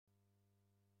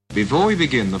Before we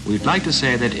begin, we'd like to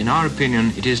say that in our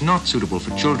opinion it is not suitable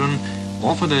for children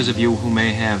or for those of you who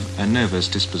may have a nervous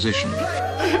disposition.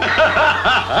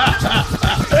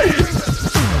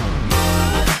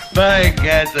 My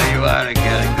God, so you are a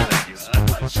character.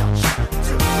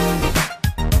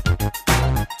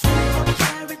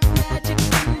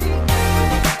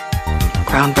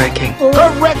 Groundbreaking.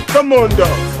 Correct, Mundo.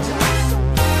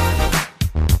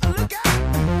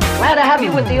 Glad to have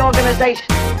you with the organization.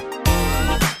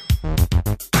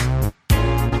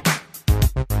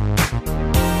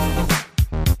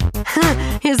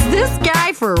 Is this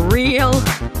guy for real?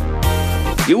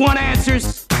 You want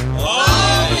answers?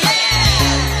 Oh, yeah!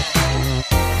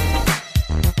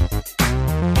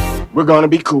 We're gonna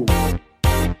be cool. I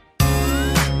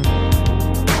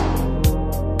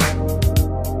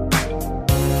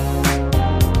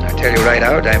tell you right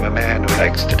out, I'm a man who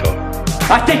likes to talk.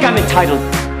 I think I'm entitled.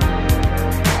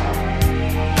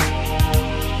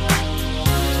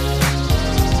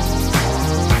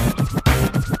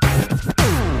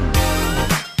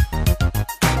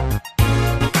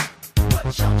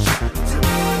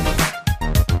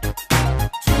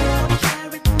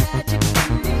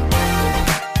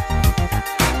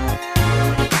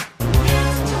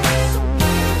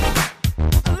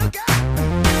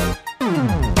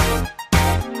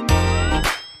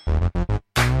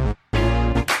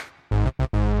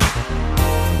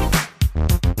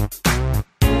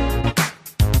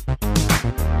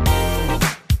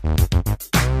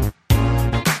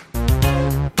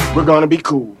 We're gonna be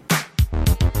cool.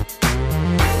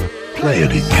 Play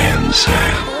it again,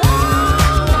 Sam.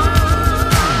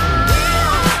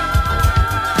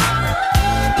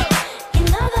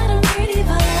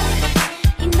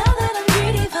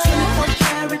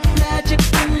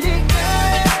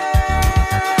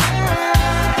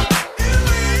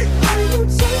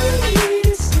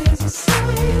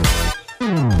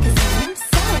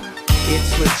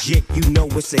 You know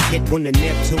it's a hit when the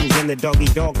Neptunes and the doggy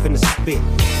dog finna spit.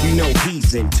 You know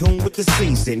he's in tune with the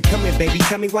season. Come here, baby,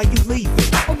 tell me why you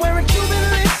leaving. I'm wearing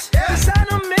Cuban links,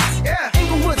 designer mix,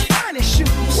 Inglewood's finest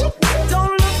shoes.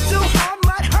 Don't look too hard,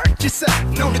 might hurt yourself.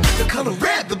 Known to get the color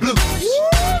red, the blues.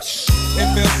 It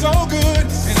feels so good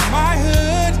in my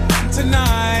hood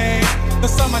tonight. The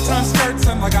summertime skirts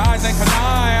and the guys ain't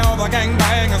canine. All the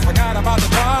gangbangers forgot about the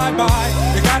drive-by.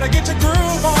 You gotta get your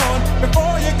groove on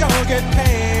before you go get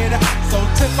paid. So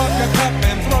tip up your cup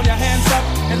and throw your hands up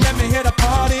and let me hear the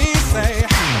party say.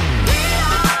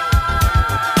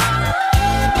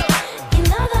 You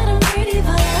know that I'm ready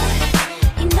for you.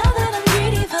 You know that I'm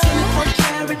ready for 24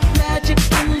 karat magic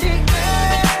in the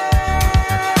air.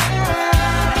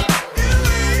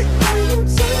 Are you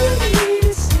telling me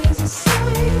this is a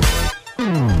sign?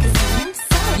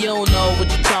 You don't know what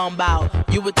you're talking about.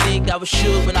 You would think I was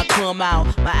sure when I come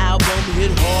out. My album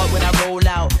hit hard when I roll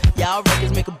out. Y'all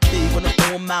records make a big when I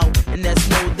throw them out, and that's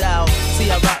no doubt.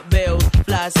 See, I rock bells,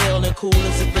 fly as hell and cool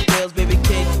as infidels. Baby,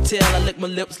 can't you tell? I lick my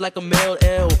lips like a male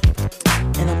L.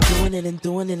 And I'm doing it and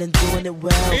doing it and doing it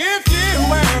well. If you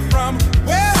were from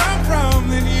where I'm from,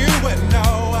 then you would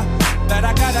know that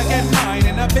I gotta get mine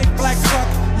in a big black truck.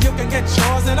 You can get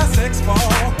yours in a 6-4.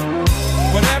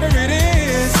 Whatever it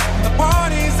is, the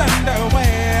party's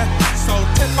underway. So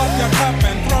tip up your cup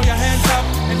and throw your hands up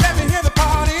and let me hear the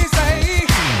party say.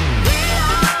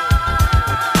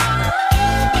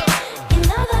 You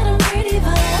know that I'm ready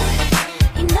for you.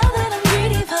 You know that I'm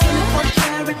ready for 24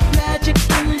 karat magic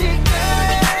in the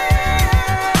air.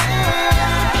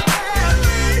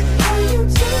 Are you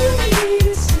telling me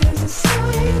this is a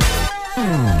sign?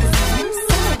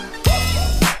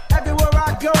 Everywhere I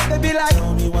go, they be like,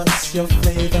 tell me what's your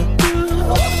flavor.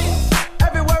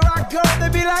 Everywhere I go, they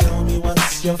be like, tell me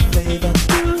what's your flavor.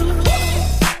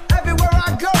 Everywhere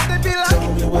I go, they be like,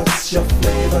 tell me what's your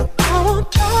flavor. I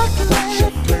want chocolate. What's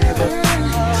your flavor?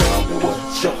 Tell me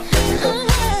what's your flavor.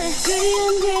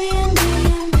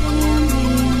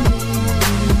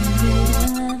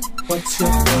 What's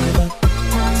your flavor?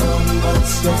 Tell me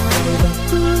what's your flavor.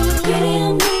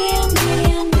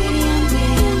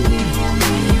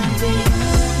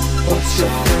 What's your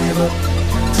flavor?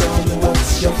 Tell me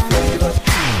what's your flavor.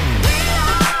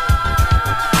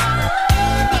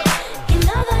 You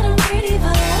know that I'm ready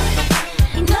for you.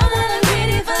 You know that I'm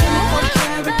ready for 24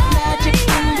 karat magic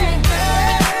in the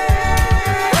air.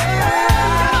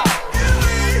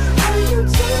 Are you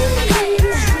telling me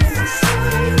this is a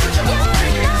sign?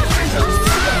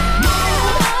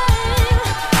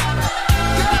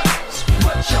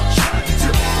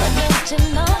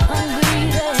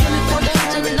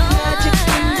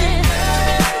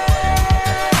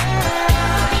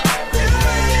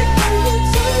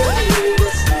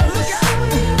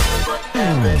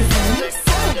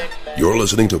 You're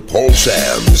listening to Paul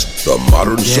Sam's The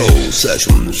Modern Soul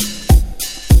Sessions.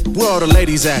 Where all the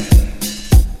ladies at?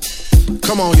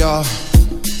 Come on, y'all.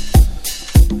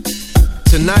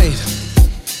 Tonight,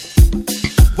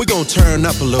 we're gonna turn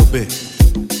up a little bit.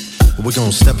 We're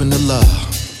gonna step into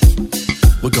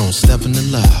love. We're gonna step into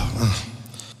love.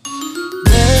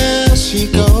 There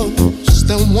she goes,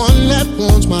 the one that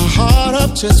warms my heart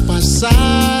up just by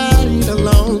sight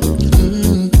alone.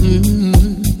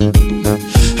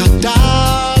 I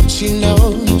doubt she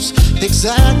knows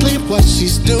exactly what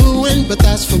she's doing, but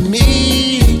that's for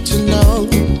me to know.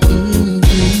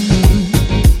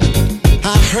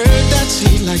 I heard that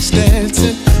she likes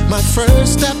dancing, my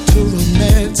first step to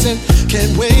romancing.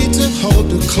 Can't wait to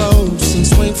hold her close and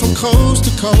swing from coast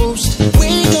to coast.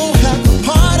 We gon' have a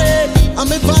party,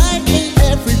 I'm inviting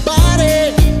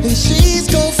everybody, and she's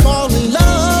gon' fall in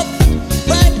love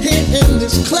right here in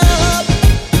this club.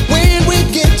 When we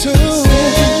get to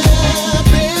step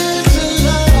into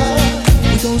love,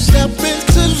 we gon' step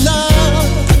into love,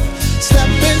 step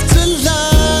into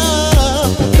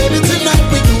love. Baby, tonight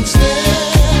we gon'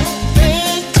 step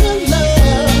into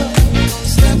love,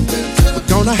 step into. We're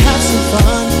gonna have some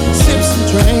fun, sip some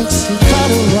drinks and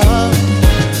cuddle up.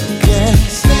 Yeah,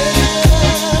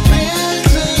 step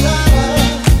into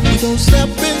love. We gon' step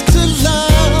into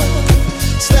love,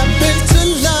 step into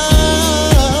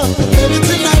love. Baby,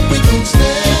 tonight we gon'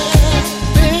 step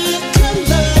into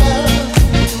love,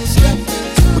 step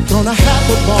into. We're gonna have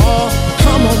a ball.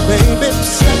 Come on, baby,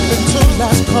 step into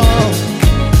last call.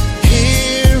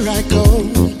 Here I go.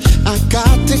 I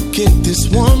got to get this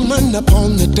woman up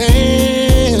on the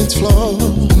dance floor.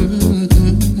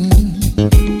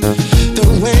 The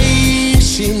way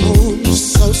she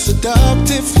moves, so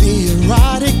seductively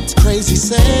erotic, crazy,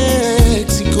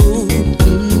 sexy, cool.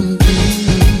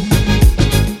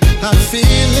 I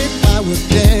feel it while we're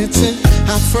dancing.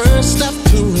 Our first step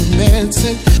to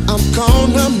romancing. I'm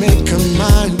gonna make her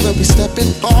mine. We'll be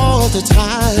stepping all the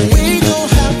time. We gon'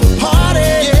 have a party.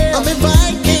 Yeah. I'm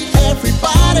inviting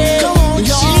everybody. Come on,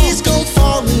 y'all. She's gon'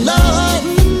 fall in love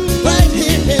right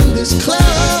here in this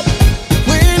club.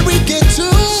 When we get to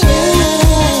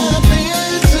step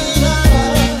into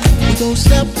love, we gon'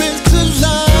 step into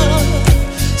love,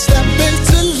 step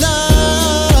into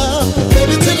love.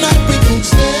 Baby, tonight we gon'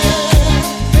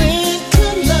 step into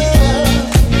love,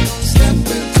 step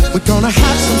into. We're gonna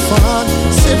have some fun,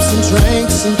 sip some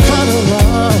drinks and cuddle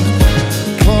up.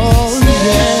 Oh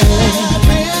yeah.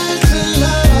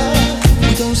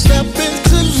 Step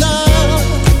into love,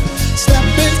 step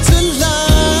into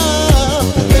love.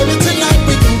 Baby, tonight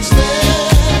we gon' step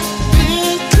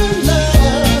into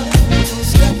love,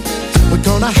 step into. We're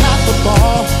gonna have the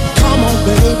ball. Come on,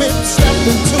 baby, step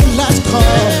into last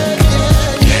call.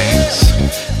 Dance,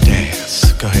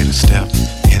 dance, go ahead and step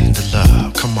into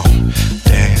love. Come on,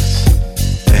 dance,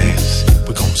 dance.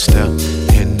 We're gonna step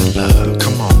into love.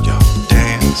 Come on, y'all,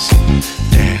 dance,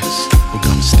 dance. We're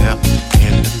gonna step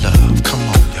into love. Come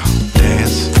on.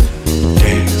 Dance,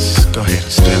 dance, go ahead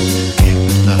and step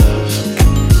into love.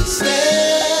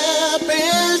 Step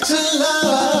into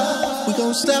love. We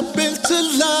gon' step into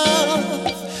love.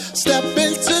 Step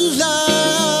into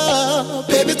love.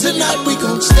 Baby, tonight we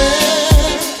gon'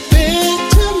 step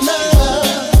into love.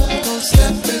 We gon'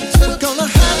 step into. We're gonna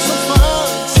have some fun,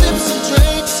 sip some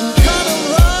drinks and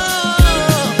cuddle up.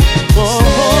 Whoa.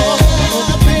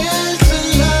 Step into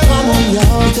love. Come on,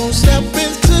 y'all, gon' step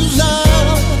into love.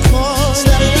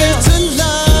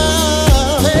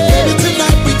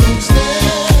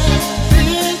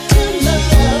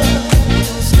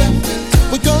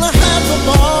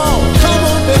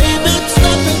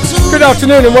 Good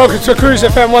afternoon and welcome to Cruise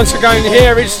FM once again.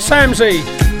 Here it's Samsy,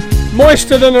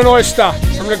 moister than an oyster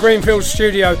from the Greenfield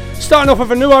studio. Starting off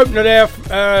with a new opener there,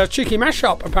 cheeky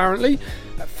mashup apparently,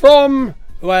 from,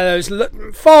 well, there's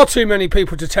far too many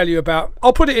people to tell you about.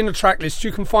 I'll put it in the track list,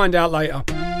 you can find out later.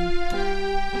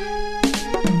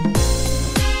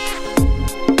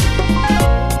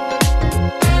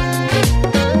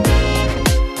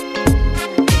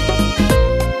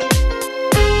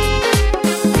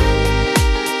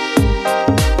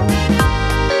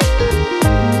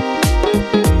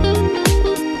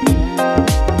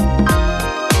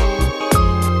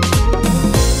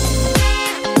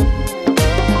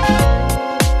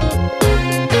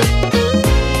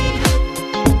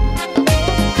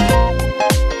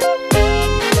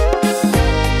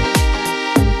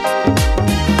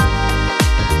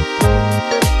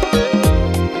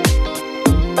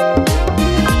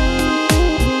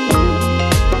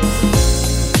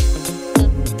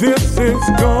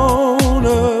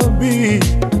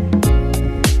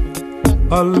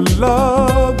 a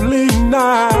lovely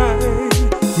night.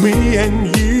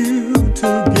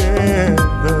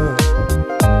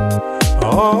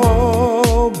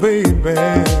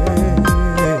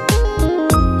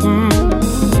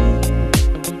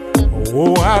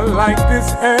 like this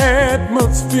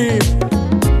atmosphere,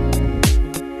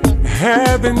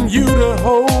 having you to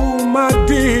hold, my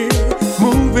dear,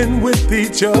 moving with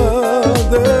each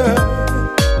other.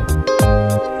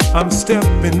 I'm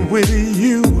stepping with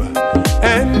you,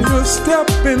 and you're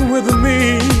stepping with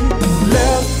me.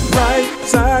 Left, right,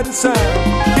 side to side,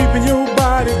 keeping your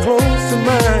body close to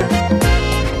mine.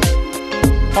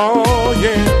 Oh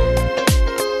yeah,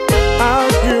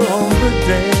 out here on the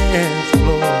dance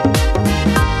floor,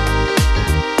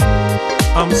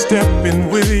 I'm stepping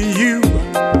with you,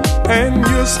 and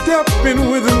you're stepping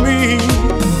with me.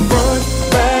 Front,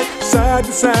 back, side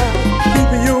to side,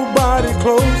 keeping your body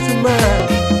close to mine.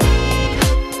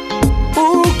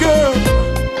 Ooh, girl,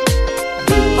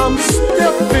 I'm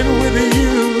stepping with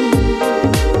you,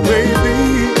 baby,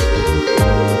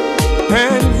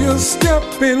 and you're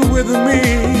stepping with me.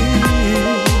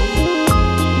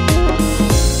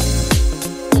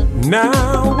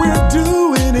 Now we're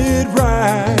doing it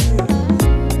right.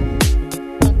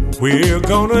 We're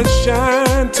gonna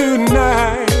shine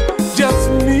tonight, just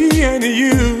me and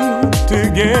you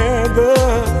together.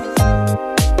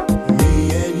 Me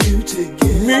and you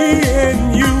together. Me and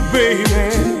you, baby.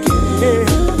 Yeah.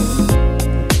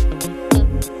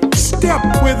 Step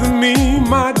with me,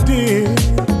 my dear.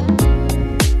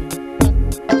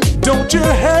 Don't you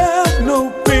have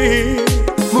no fear,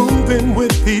 moving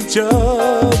with each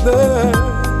other.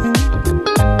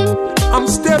 I'm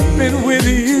stepping with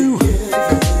you,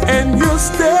 and you're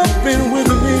stepping with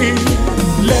me.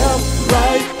 Left,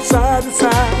 right, side to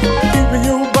side, keeping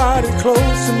your body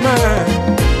close to mine.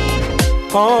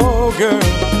 Oh, girl,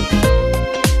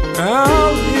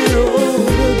 out here on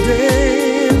the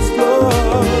dance floor,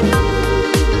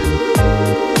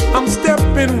 I'm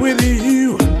stepping with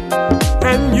you,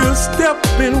 and you're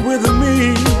stepping with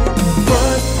me.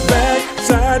 Front, back,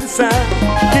 side to side,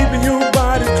 keeping your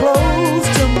body close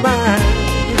to mine,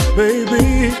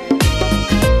 baby.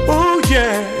 Oh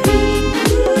yeah,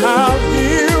 out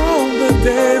here on the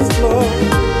dance floor.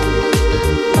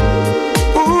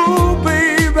 Oh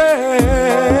baby,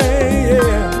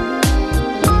 yeah.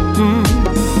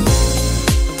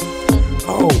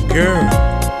 Oh girl,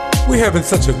 we having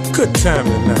such a good time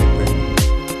tonight,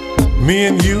 baby. Me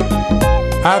and you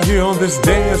out here on this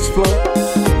dance floor,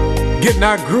 getting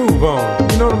our groove on.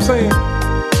 You know what I'm saying?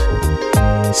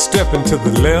 Stepping to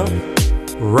the left,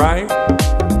 right,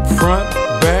 front,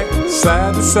 back,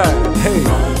 side to side. Hey.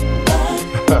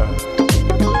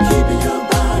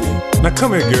 Now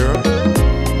come here, girl.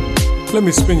 Let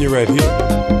me spin you right here.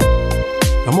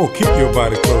 I'm gonna keep your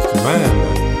body close to mine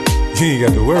now. You ain't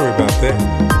got to worry about that.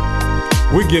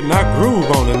 We're getting our groove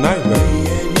on tonight, baby.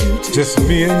 Just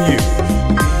me and you.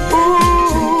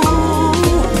 Ooh,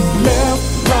 left,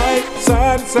 right,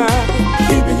 side to side,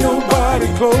 keeping your body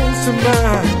close to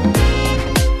mine.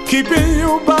 Keeping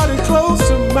your body close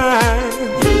to mine.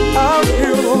 Out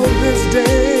here on this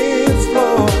dance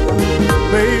floor,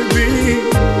 baby,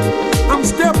 I'm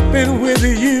stepping with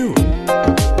you,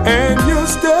 and you're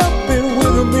stepping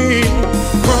with me.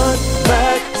 Front,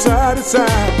 back, side to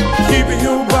side, keeping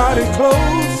your body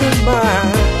close to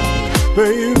mine,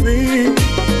 baby.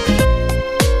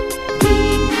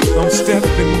 I'm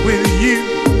stepping with you,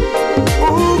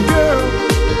 oh girl,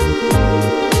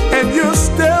 and you're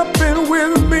stepping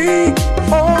with me,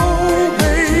 oh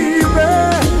baby.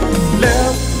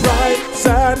 Left, right,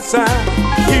 side to side,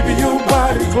 keeping your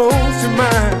body close to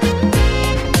mine.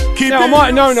 Now I might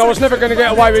have known I was never going to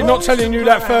get away with not telling you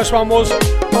that first one was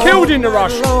Killed in the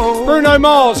Rush. Bruno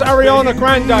Mars, Ariana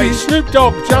Grande, Snoop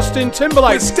Dogg, Justin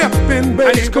Timberlake, and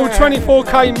it's called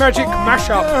 24K Magic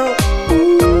Mashup.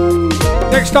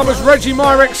 Next up was Regi,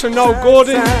 myrex and Noel,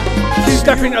 Gourdin,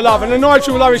 Step Into Love, and a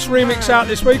Nigel Lowis remix out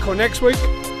this week or next week.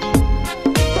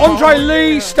 Andre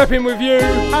Lee, Stepping With You.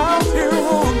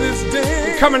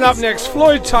 Coming up next,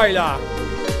 Floyd Taylor,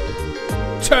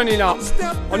 Turning Up.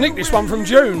 I nicked this one from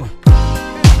June.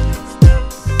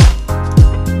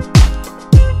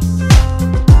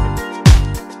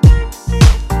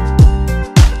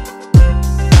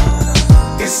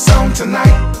 It's on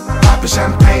tonight, poppin'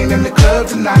 champagne in the club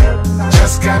tonight.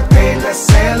 Just got paid, let's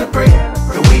celebrate.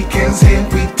 The weekend's here,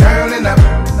 we turning up.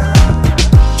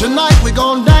 Tonight we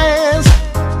gon' dance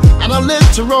and a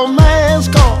little romance,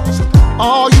 cause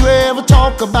all you ever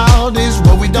talk about is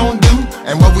what we don't do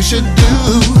and what we should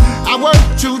do. I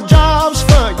work 2 jobs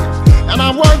for you, and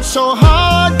I work so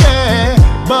hard, yeah.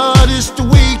 But it's the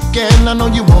weekend, I know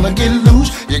you wanna get loose.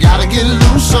 You gotta get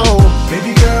loose, so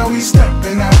baby girl, we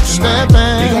stepping out tonight.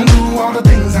 We gon' do all the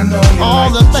things I know you all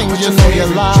like. the things you know you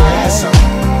like.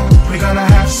 We gonna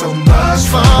have so much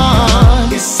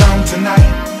fun. It's on tonight,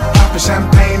 poppin'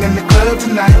 champagne in the club tonight.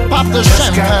 tonight. Pop the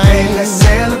Just got paid, champagne. let's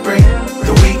celebrate.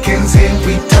 The weekend's here,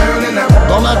 we turning up.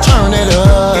 Gonna turn it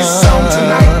up. It's on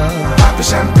tonight. Pop the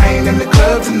champagne in the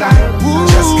club tonight.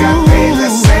 Just got paid,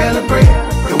 let's celebrate.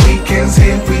 The weekend's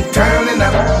here, we turning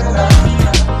up.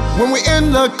 When we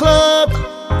in the club,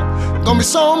 gonna be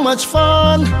so much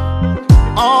fun.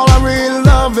 All I really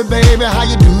love is, baby, how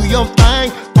you do your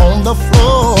thing on the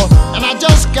floor. And I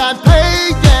just got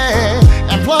paid, yeah.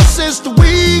 And plus it's the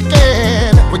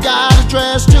weekend. We got a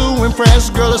dress to impress,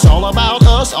 girl. It's all about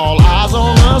us, all eyes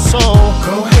on us. So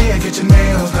go ahead, get your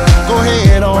nails done. Go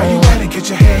ahead on. Why you gotta get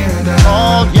your hair done?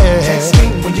 Oh yeah. Text me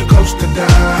when you're close to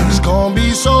done. It's gonna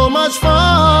be so much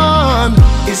fun.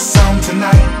 It's on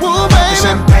tonight. Woo, baby. baby.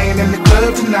 Champagne in the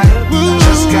club tonight. Woo.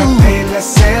 Just got paid, let's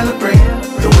celebrate.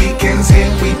 The weekend's here,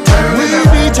 we turning up.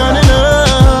 We be turning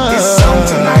up. It's on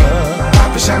tonight.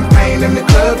 Pop a champagne in the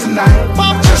club tonight.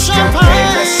 Pop Just champagne. got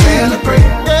paid, let's celebrate.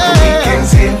 Yeah. The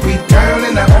weekend's here, we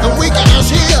turning up. The weekend is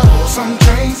here. Pour some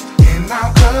drinks in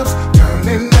our cups.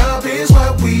 Turning up is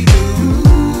what we do.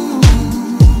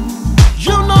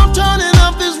 You know turning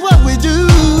up is what we do.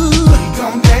 We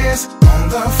gon' dance on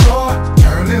the floor,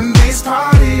 turning this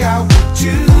party out with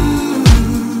you.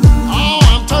 Oh,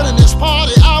 I'm turning this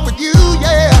party out with you,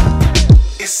 yeah.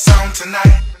 It's on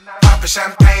tonight. Pop a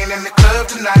champagne in the club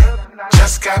tonight.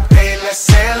 Just got paid, let's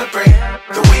celebrate.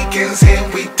 The weekend's here,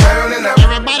 we turning up.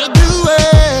 Everybody do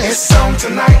it. It's on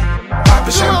tonight. Pop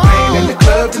a champagne in the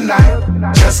club tonight.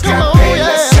 Just got paid,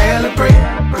 let's celebrate.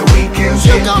 The weekend's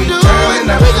here, we turning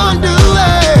up. We gon' do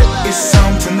it. It's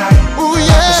on tonight. Ooh, Pop a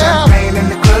yeah. champagne in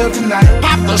the club tonight.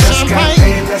 Pop the Just got champagne.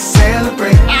 paid, let's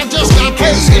celebrate. I just got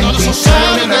paid, you know, this is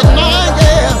Saturday night,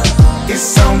 yeah.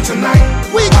 It's on tonight.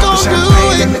 We Pop gon' a do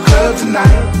champagne it. in the club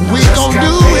tonight. We Just gon' got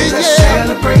do paid, it, let's yeah.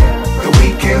 celebrate. The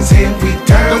weekend's here, we The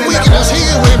turning up. weekend is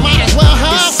here, we might as well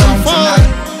have It's some on fun. tonight.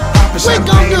 Pop a We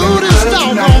champagne gon' in do the this club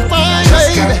doggone tonight. thing,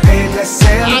 Just got baby. paid, let's I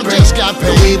celebrate. just got The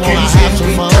paid, wanna weekend's have here, some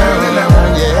we fun, turning up.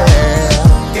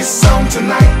 yeah. It's on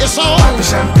tonight. It's on. Pop a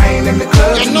champagne in the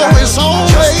club You tonight. know it's on,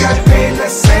 Just baby. got paid,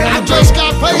 let's celebrate. I just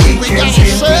got The paid, we got weekend's to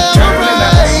here, we turning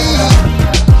up. celebrate.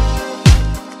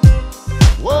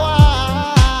 Well,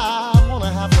 I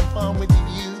wanna have some fun with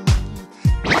you.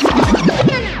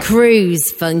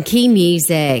 Cruise funky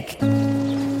music.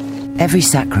 Every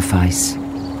sacrifice,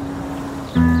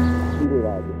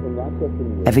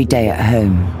 every day at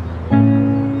home,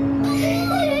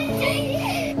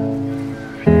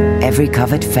 every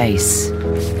covered face,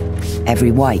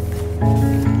 every wipe,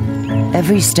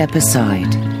 every step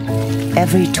aside,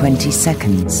 every 20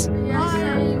 seconds,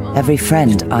 every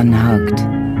friend unhugged.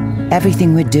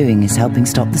 Everything we're doing is helping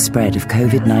stop the spread of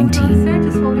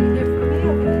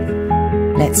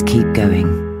COVID-19. Let's keep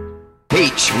going.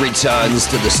 Peach returns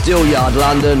to the Steelyard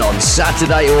London on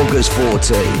Saturday, August 14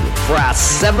 for our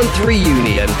 7th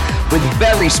reunion with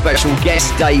very special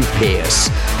guest Dave Pearce.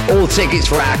 All tickets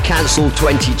for our cancelled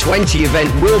 2020 event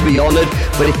will be honoured,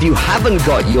 but if you haven't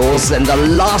got yours, then the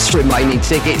last remaining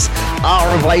tickets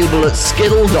are available at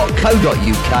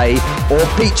skiddle.co.uk or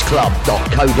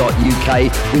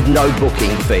peachclub.co.uk with no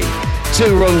booking fee.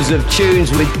 2 rooms of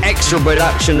tunes with extra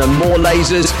production and more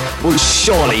lasers will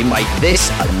surely make this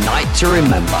a night to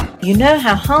remember. You know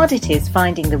how hard it is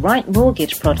finding the right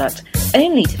mortgage product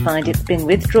only to find it's been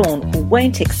withdrawn or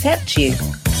won't accept you?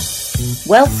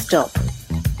 Well, stop.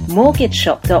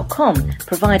 MortgageShop.com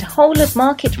provide whole of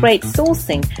market rate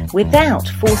sourcing without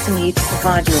forcing you to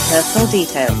provide your personal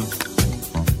details.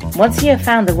 Once you have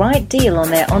found the right deal on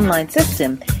their online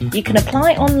system, you can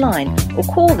apply online or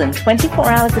call them 24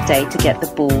 hours a day to get the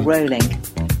ball rolling.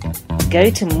 Go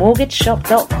to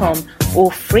mortgageshop.com or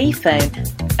free phone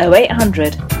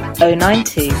 0800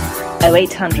 092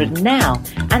 0800 now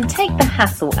and take the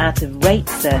hassle out of rate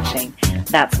searching.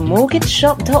 That's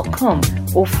mortgageshop.com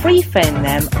or free phone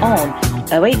them on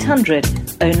 0800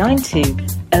 092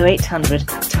 0800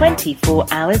 24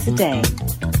 hours a day.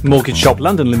 Mortgage Shop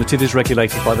London Limited is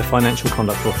regulated by the Financial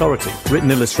Conduct Authority. Written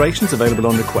illustrations available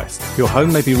on request. Your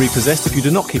home may be repossessed if you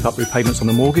do not keep up repayments on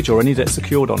the mortgage or any debt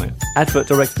secured on it. Advert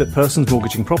directed at persons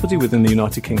mortgaging property within the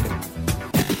United Kingdom.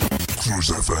 Cruise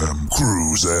FM,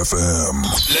 Cruise FM.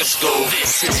 Let's go.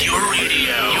 This is your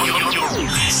radio.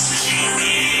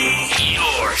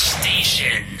 Your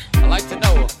station. I'd like to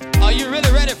know, are you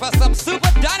really ready for some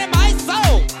super dynamite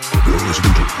soul? You're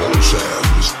listening to Paul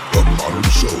Sam's The Modern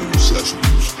Soul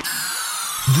Sessions.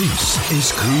 This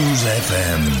is Cruise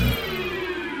FM.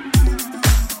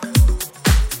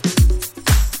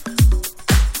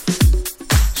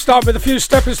 Start with a few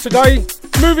steppers today.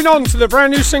 Moving on to the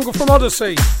brand new single from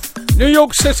Oddesey, New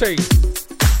York City.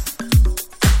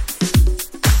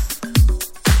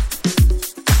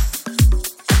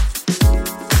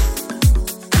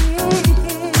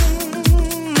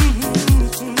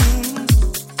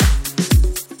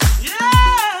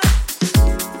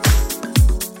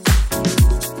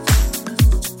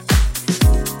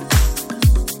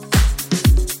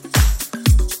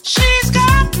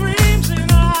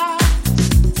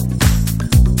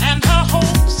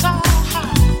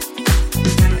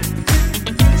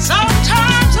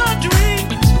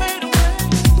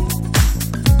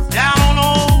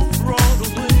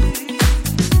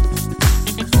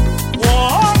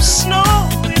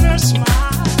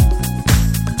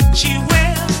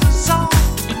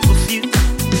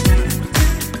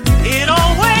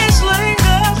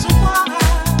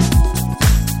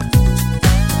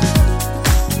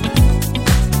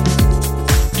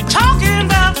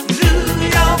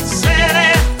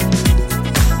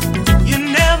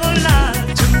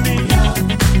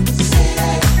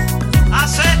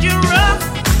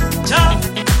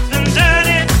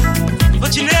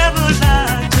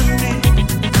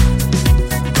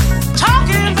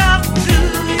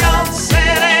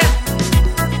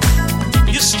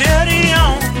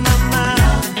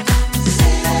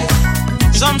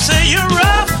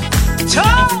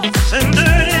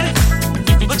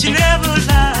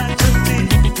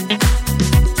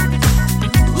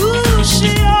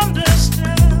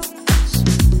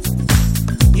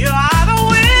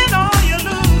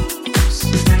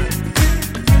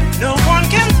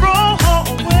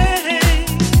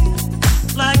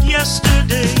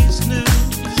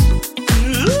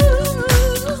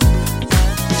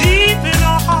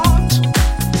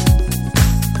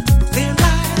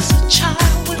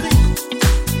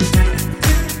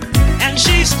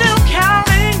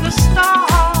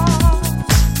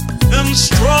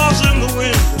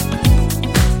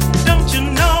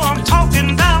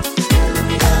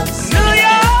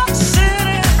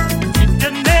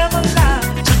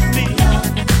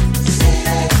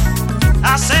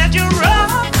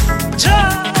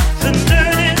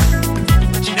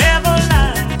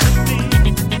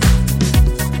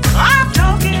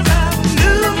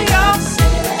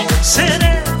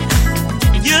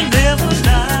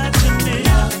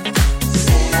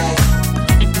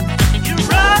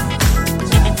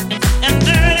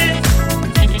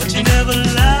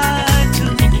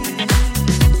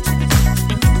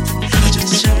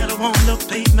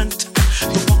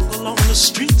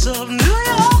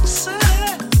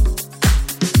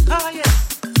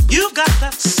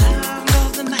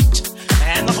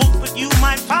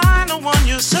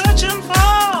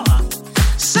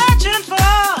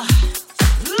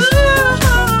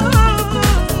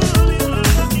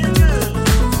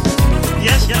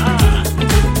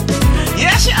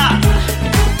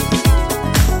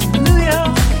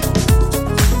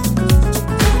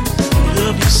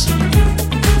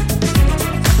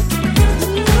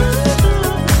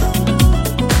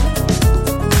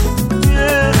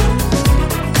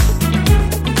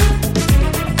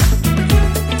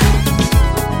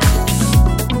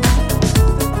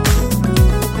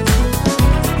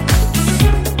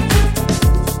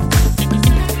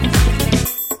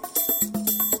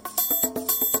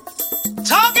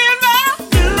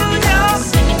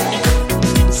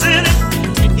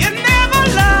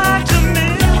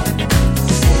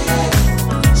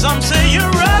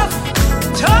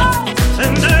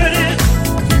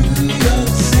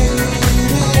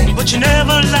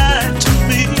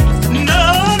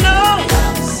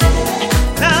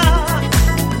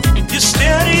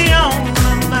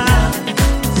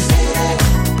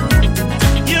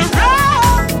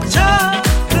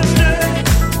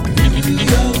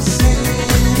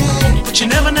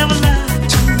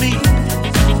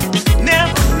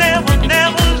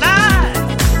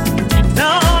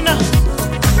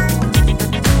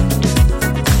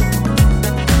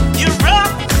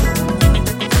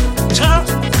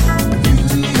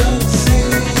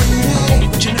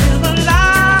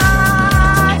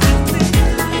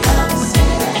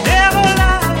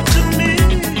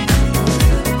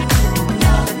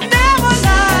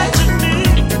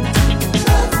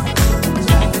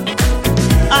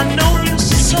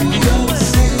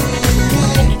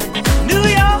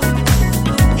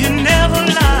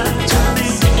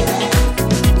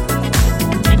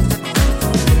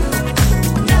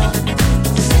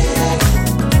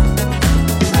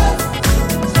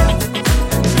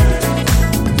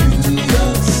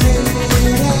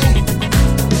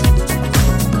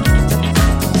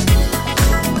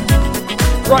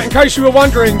 Right, in case you were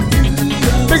wondering,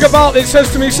 Bigger Bartlett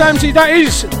says to me, Samsy, that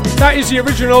is the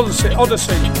original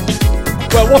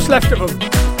Oddesey. Well, what's left of them.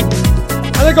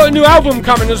 And they got a new album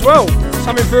coming as well.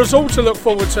 Something for us all to look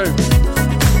forward to.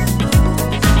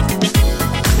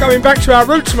 Going back to our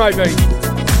roots, maybe.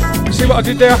 See what I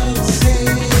did there?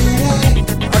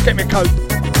 I'll get my coat.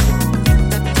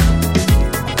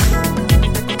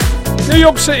 New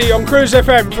York City on Cruise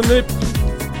FM from the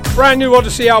brand new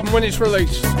Oddesey album when it's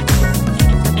released.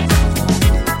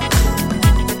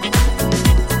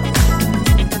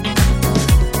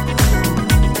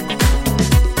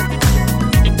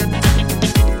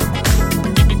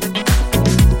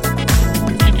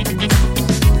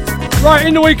 Right,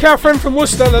 in the week, our friend from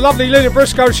Worcester, the lovely Lina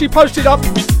Briscoe, she posted up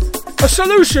a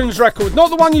Solutions record. Not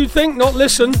the one you think, not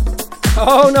Listen.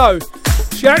 Oh no.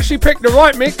 She actually picked the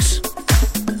right mix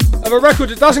of a record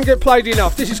that doesn't get played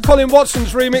enough. This is Colin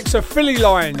Watson's remix of Philly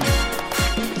Line.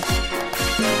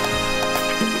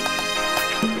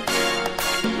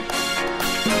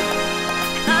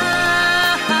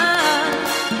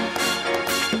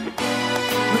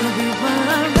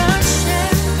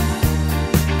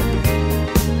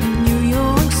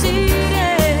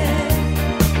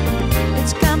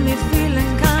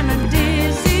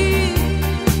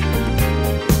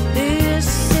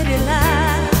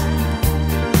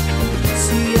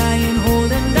 See, I ain't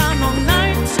holding down no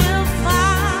 9 till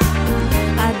 5.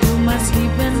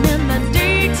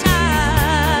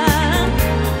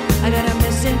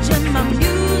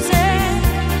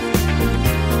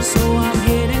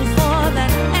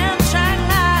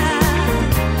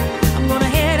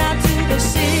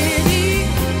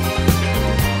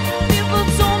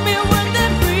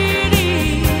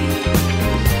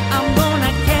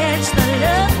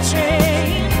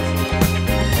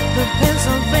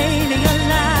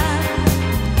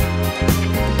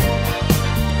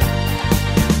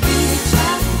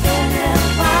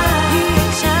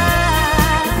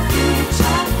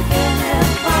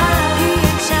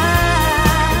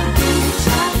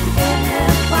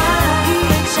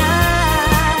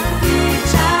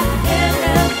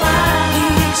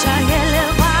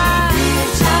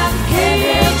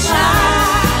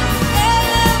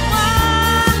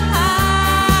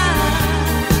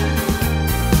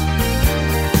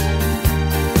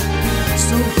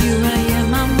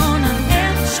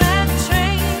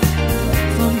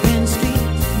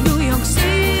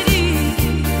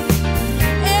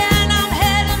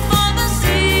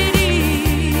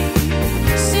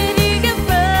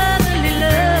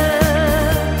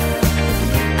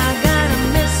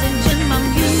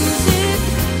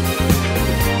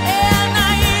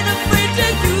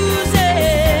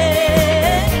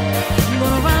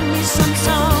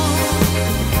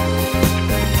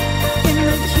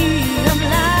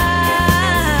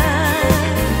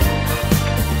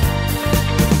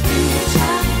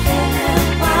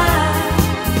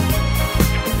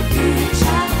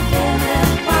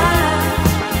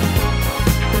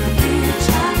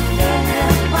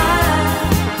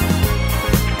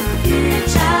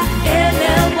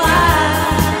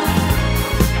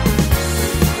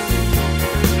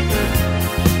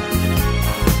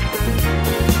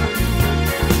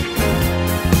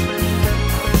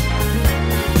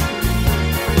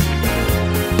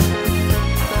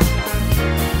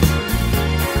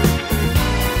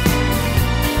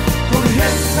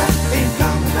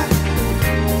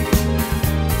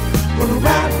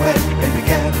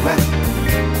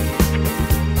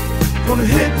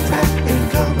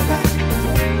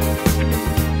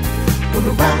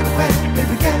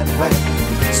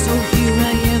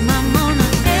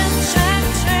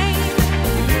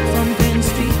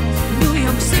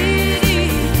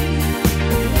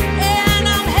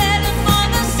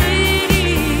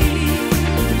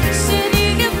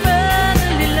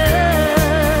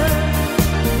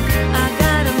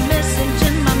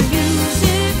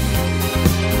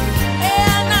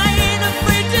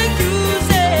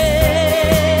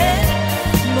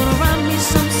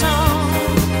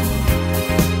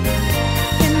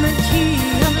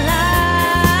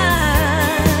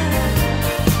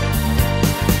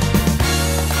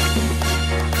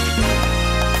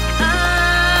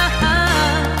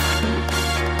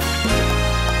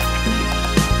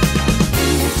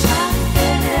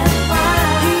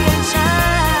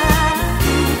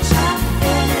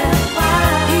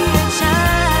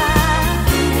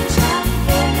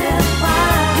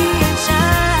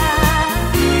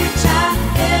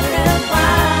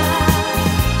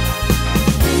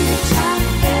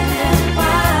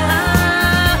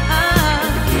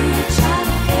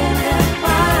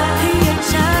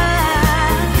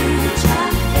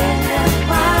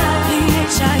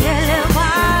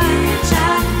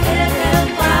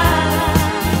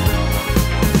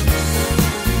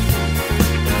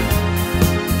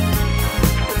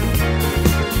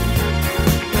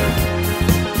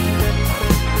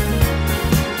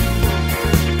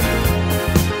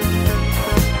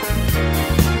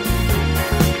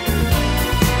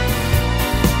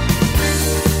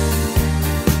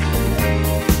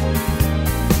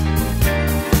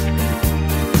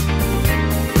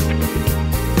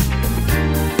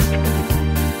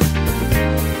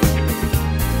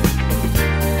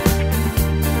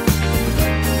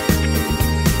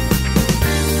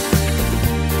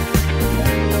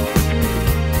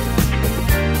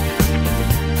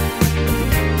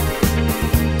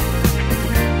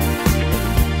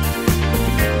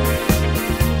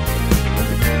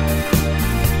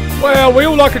 Well, we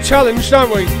all like a challenge,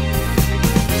 don't we?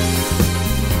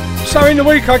 So in the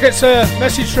week I get a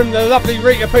message from the lovely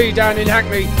Rita P down in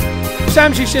Hackney.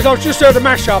 Sam, she says, I've just heard a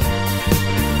mashup.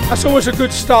 That's always a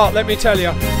good start, let me tell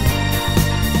you.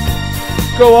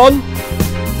 Go on.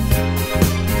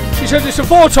 She says it's a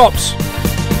Four Tops.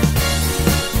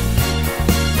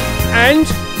 And,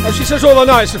 oh, she says all I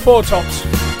know is the Four Tops.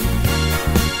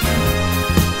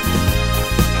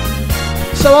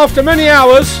 So after many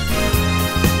hours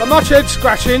of much head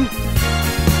scratching,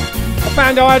 I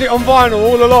found I had it on vinyl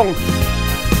all along.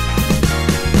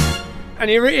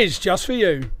 And here it is, just for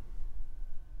you.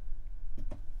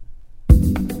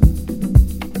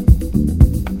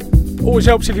 Always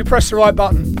helps if you press the right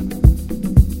button.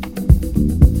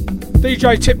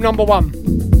 DJ tip number 1.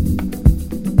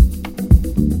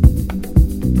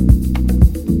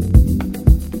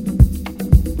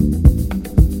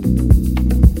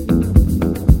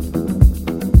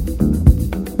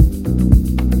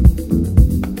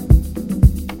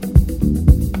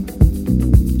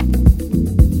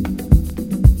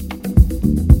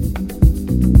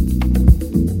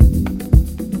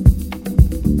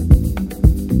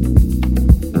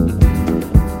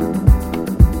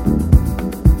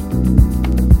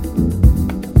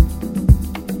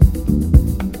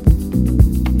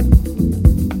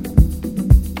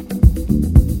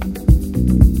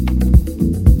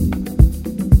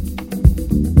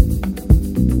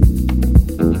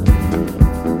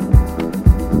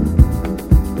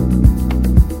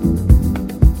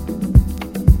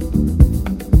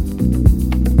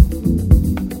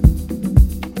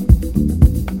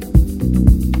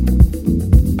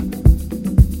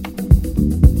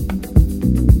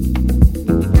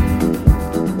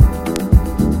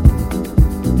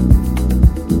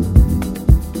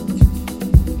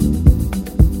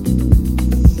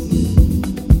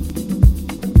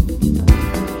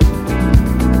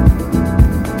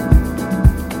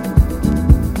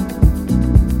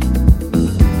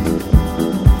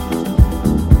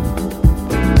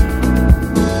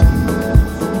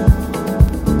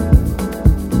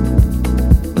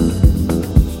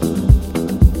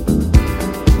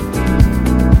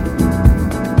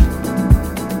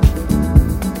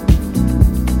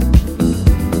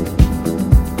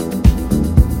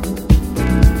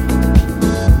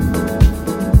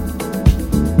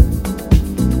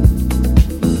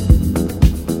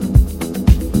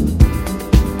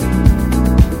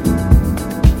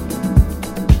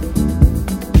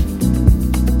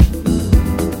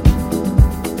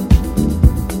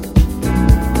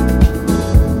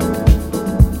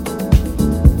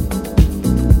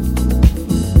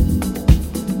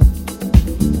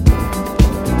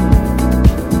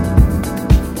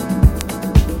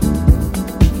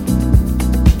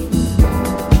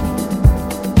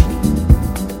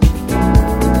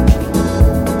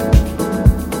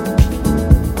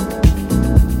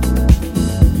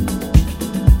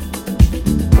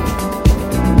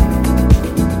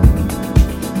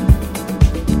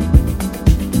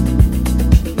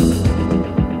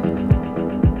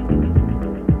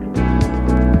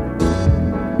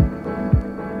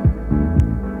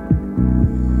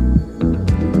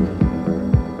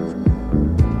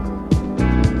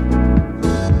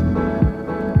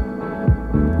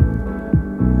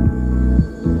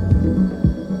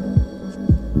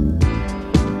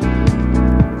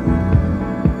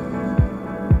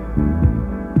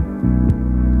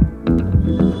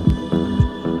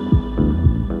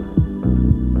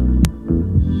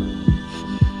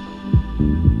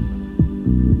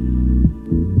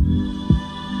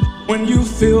 When you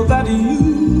feel that you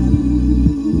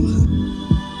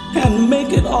can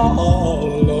make it all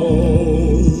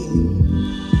alone,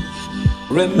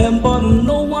 remember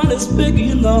no one is big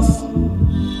enough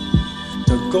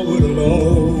to go it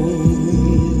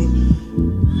alone.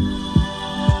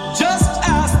 Just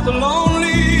ask the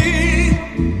lonely,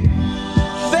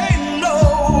 they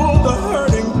know the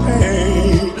hurting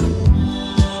pain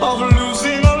of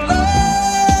losing a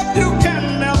love you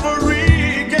can never regain.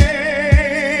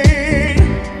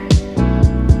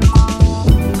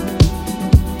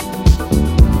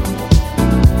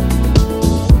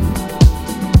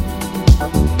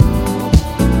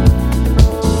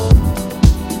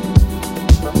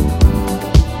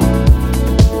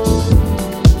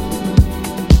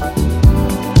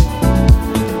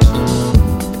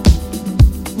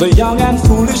 The young and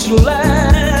foolish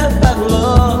laugh at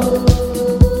love,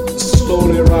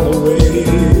 slowly run away,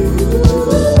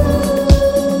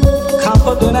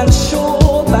 confident and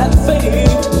sure that fate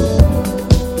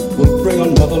will bring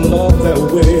another love their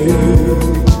way.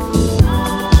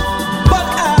 But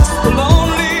ask the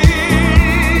lonely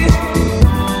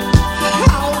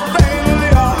how vainly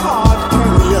a heart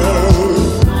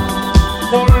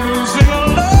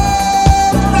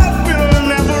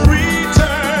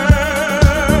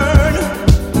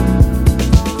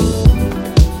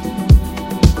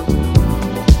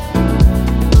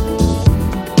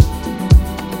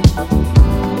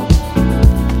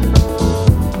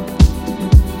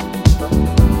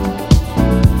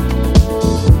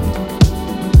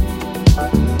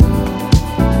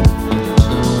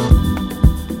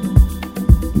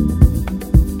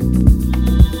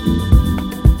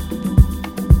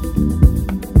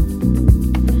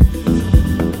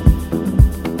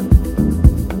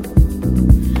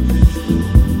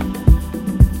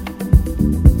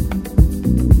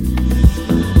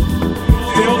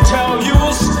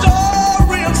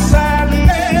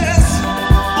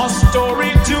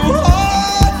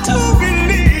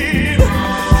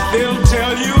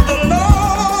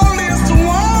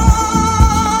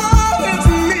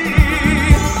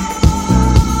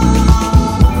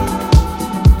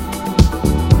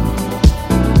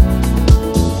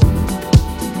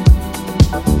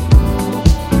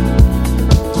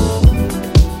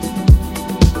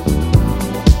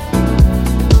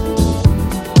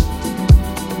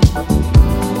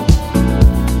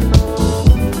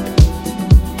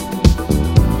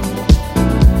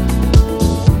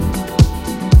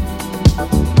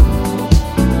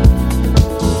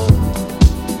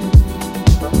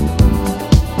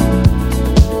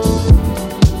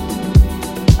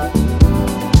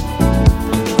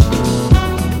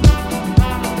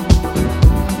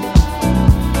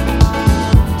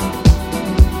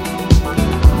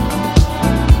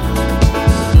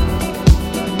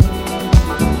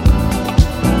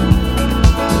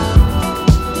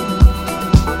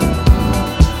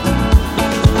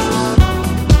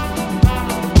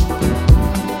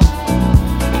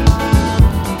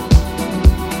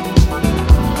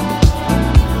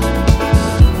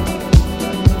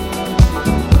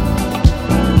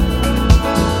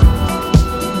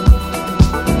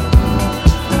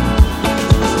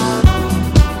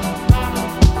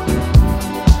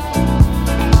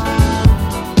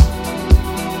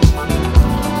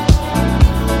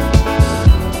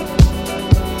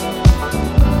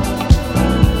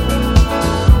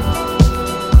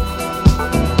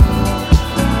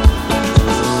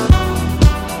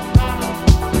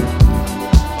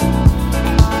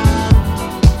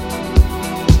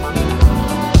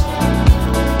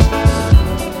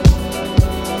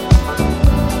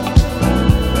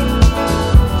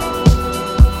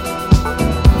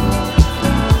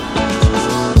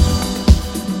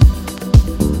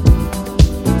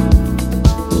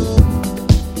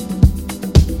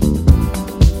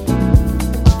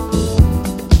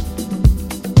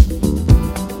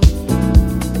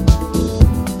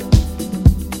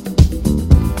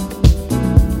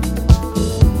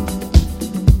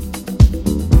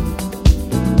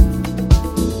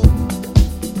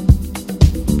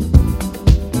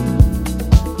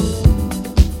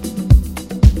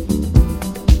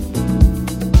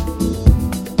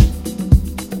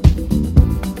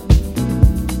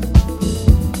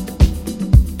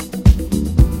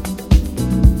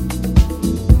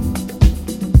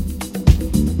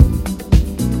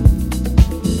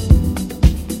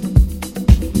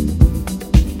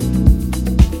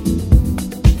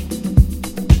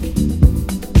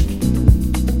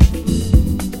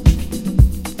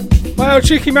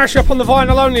cheeky mashup on the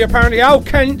vinyl only, apparently. Al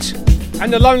Kent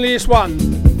and the Loneliest One.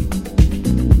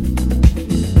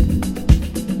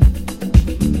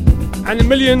 And the $1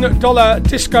 Million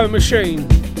Disco Machine.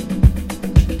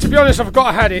 To be honest, I've got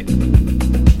to had it.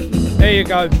 There you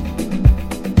go.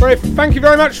 Thank you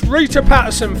very much, Rita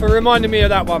Patterson, for reminding me of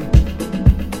that one.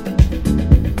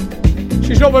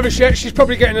 She's not with us yet. She's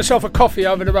probably getting herself a coffee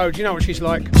over the road. You know what she's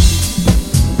like.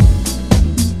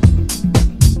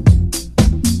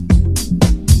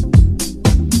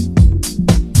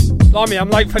 Blimey, I'm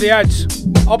late for the ads.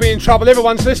 I'll be in trouble.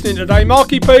 Everyone's listening today.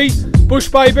 Marky P, Bush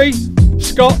Baby,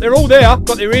 Scott, they're all there.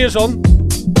 Got their ears on.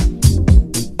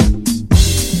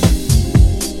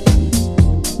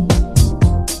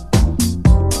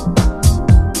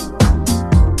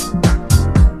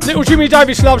 Little Jimmy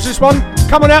Davis loves this one.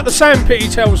 Coming out the sandpit, he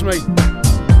tells me.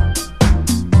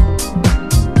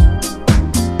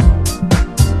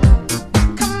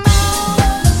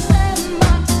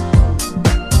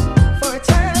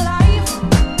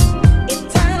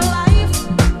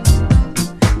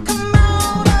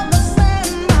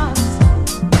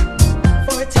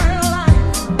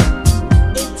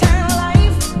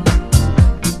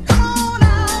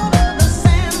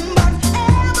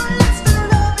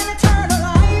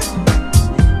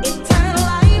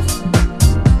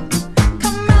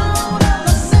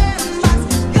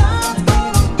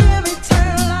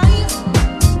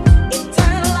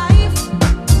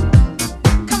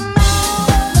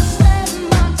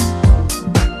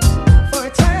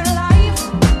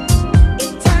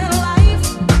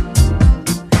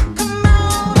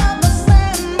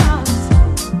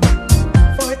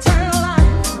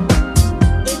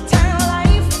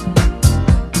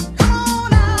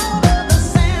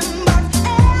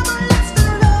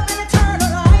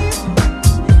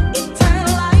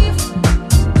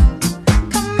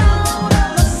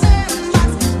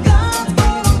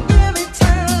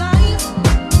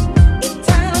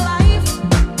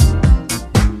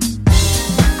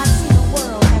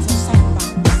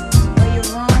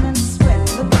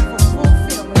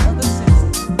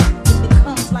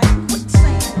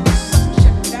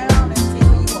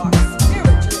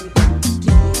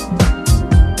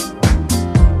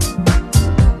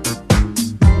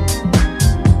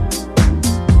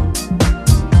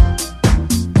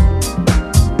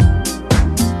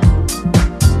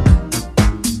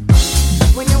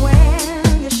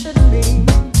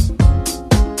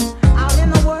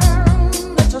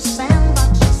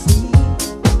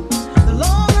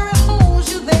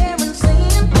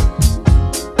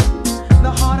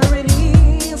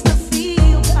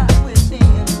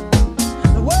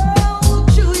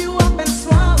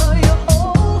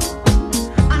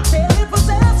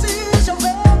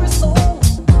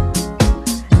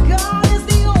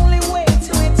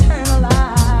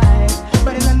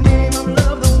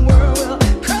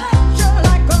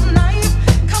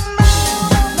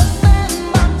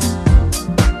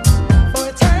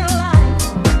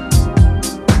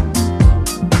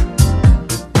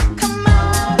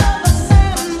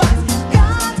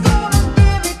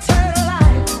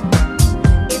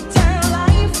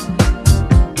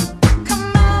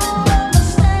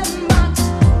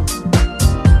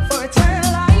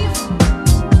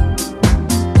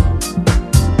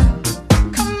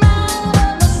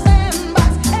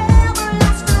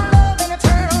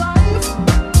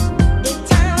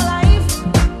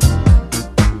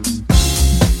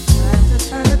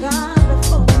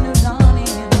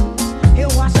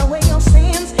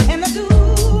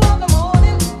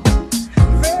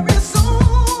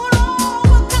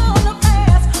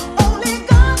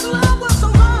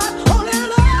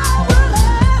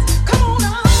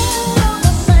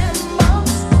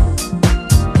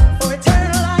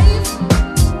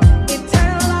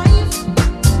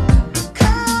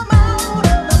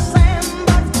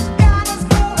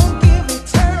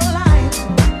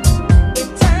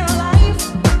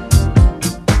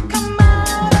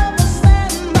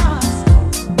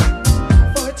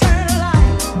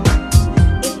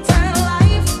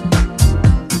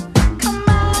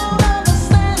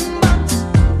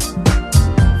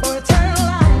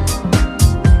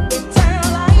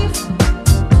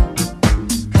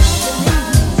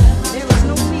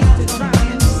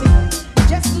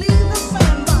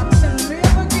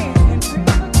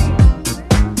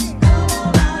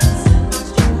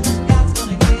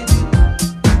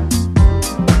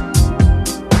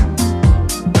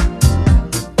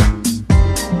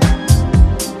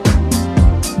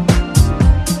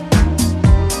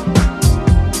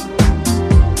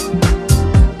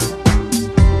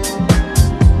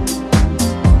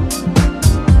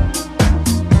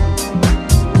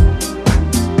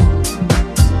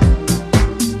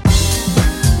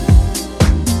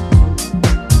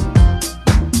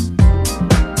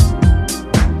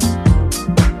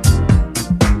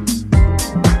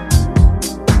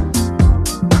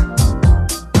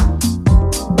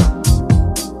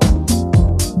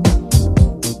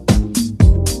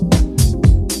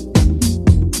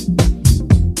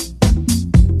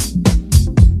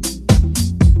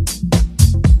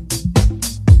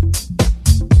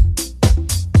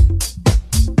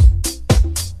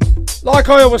 Like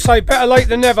I always say, better late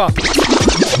than never.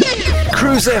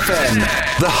 Cruise FM,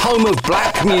 the home of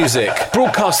black music.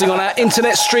 Broadcasting on our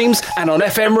internet streams and on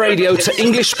FM radio to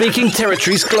English-speaking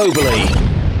territories globally.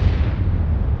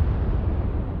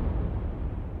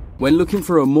 When looking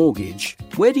for a mortgage,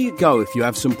 where do you go if you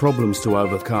have some problems to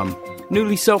overcome?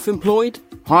 Newly self-employed?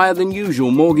 Higher than usual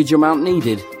mortgage amount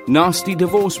needed? Nasty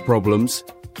divorce problems?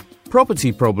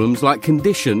 Property problems like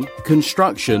condition,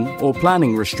 construction or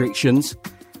planning restrictions?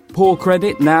 Poor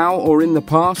credit now or in the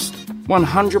past?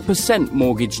 100%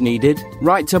 mortgage needed?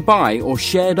 Right to buy or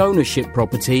shared ownership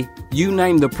property? You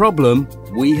name the problem,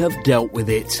 we have dealt with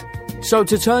it. So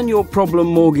to turn your problem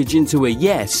mortgage into a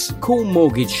yes, call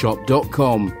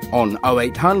mortgageshop.com on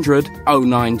 0800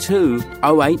 092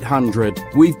 0800.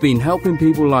 We've been helping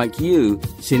people like you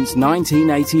since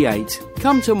 1988.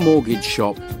 Come to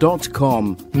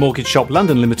mortgageshop.com. Mortgage Shop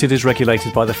London Limited is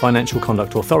regulated by the Financial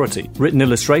Conduct Authority. Written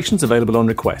illustrations available on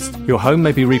request. Your home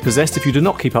may be repossessed if you do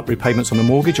not keep up repayments on a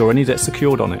mortgage or any debt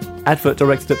secured on it. Advert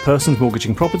directed at persons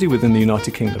mortgaging property within the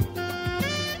United Kingdom.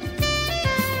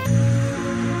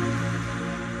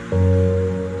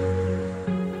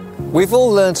 We've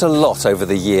all learnt a lot over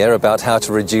the year about how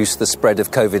to reduce the spread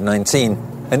of COVID-19,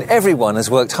 and everyone has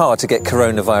worked hard to get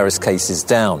coronavirus cases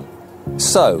down.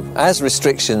 So, as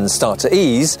restrictions start to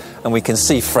ease and we can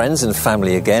see friends and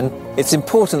family again, it's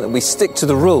important that we stick to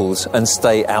the rules and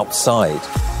stay outside.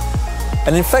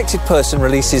 An infected person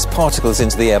releases particles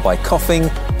into the air by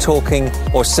coughing, talking,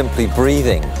 or simply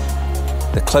breathing.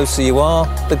 The closer you are,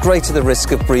 the greater the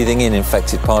risk of breathing in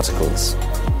infected particles.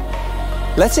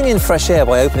 Letting in fresh air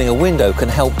by opening a window can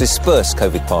help disperse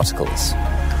COVID particles.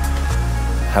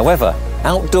 However,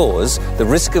 outdoors, the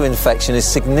risk of infection is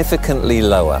significantly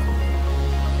lower.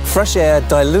 Fresh air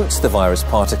dilutes the virus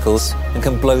particles and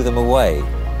can blow them away.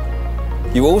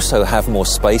 You also have more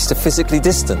space to physically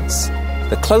distance.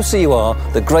 The closer you are,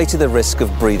 the greater the risk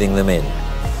of breathing them in.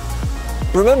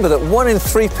 Remember that 1 in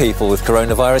 3 people with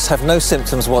coronavirus have no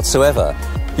symptoms whatsoever.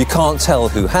 You can't tell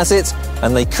who has it,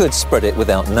 and they could spread it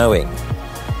without knowing.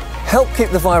 Help keep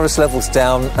the virus levels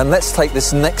down, and let's take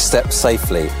this next step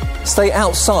safely. Stay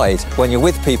outside when you're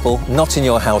with people not in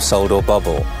your household or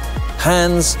bubble.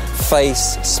 Hands,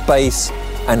 face, space,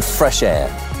 and fresh air.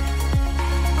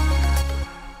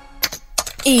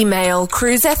 Email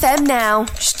Cruise FM now,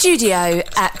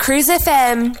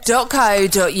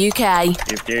 studio@cruisefm.co.uk.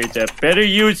 If there's a better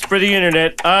use for the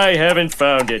internet, I haven't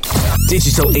found it.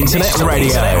 Digital Internet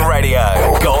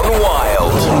Radio. Gone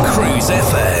wild. Cruise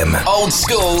FM. Old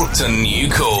school to new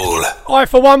cool. I,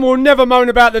 for one, will never moan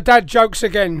about the dad jokes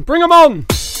again. Bring them on.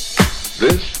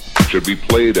 This should be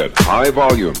played at high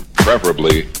volume,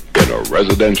 preferably in a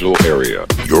residential area.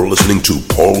 You're listening to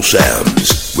Paul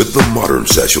Sams with the Modern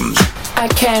Sessions. I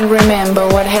can't remember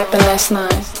what happened last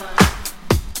night.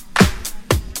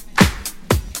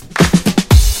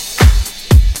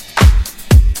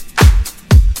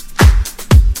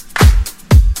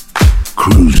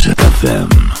 Cruise FM.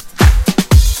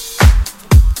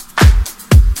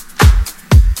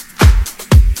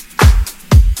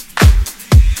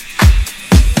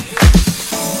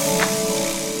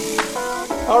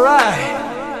 All right.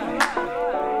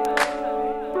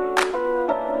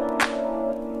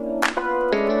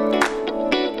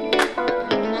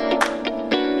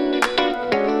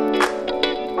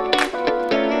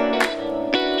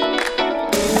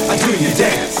 I do your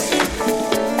dance.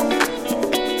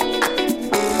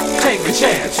 Take a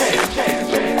chance.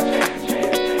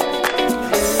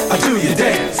 I do your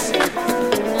dance.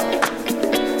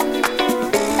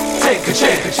 Take a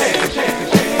chance.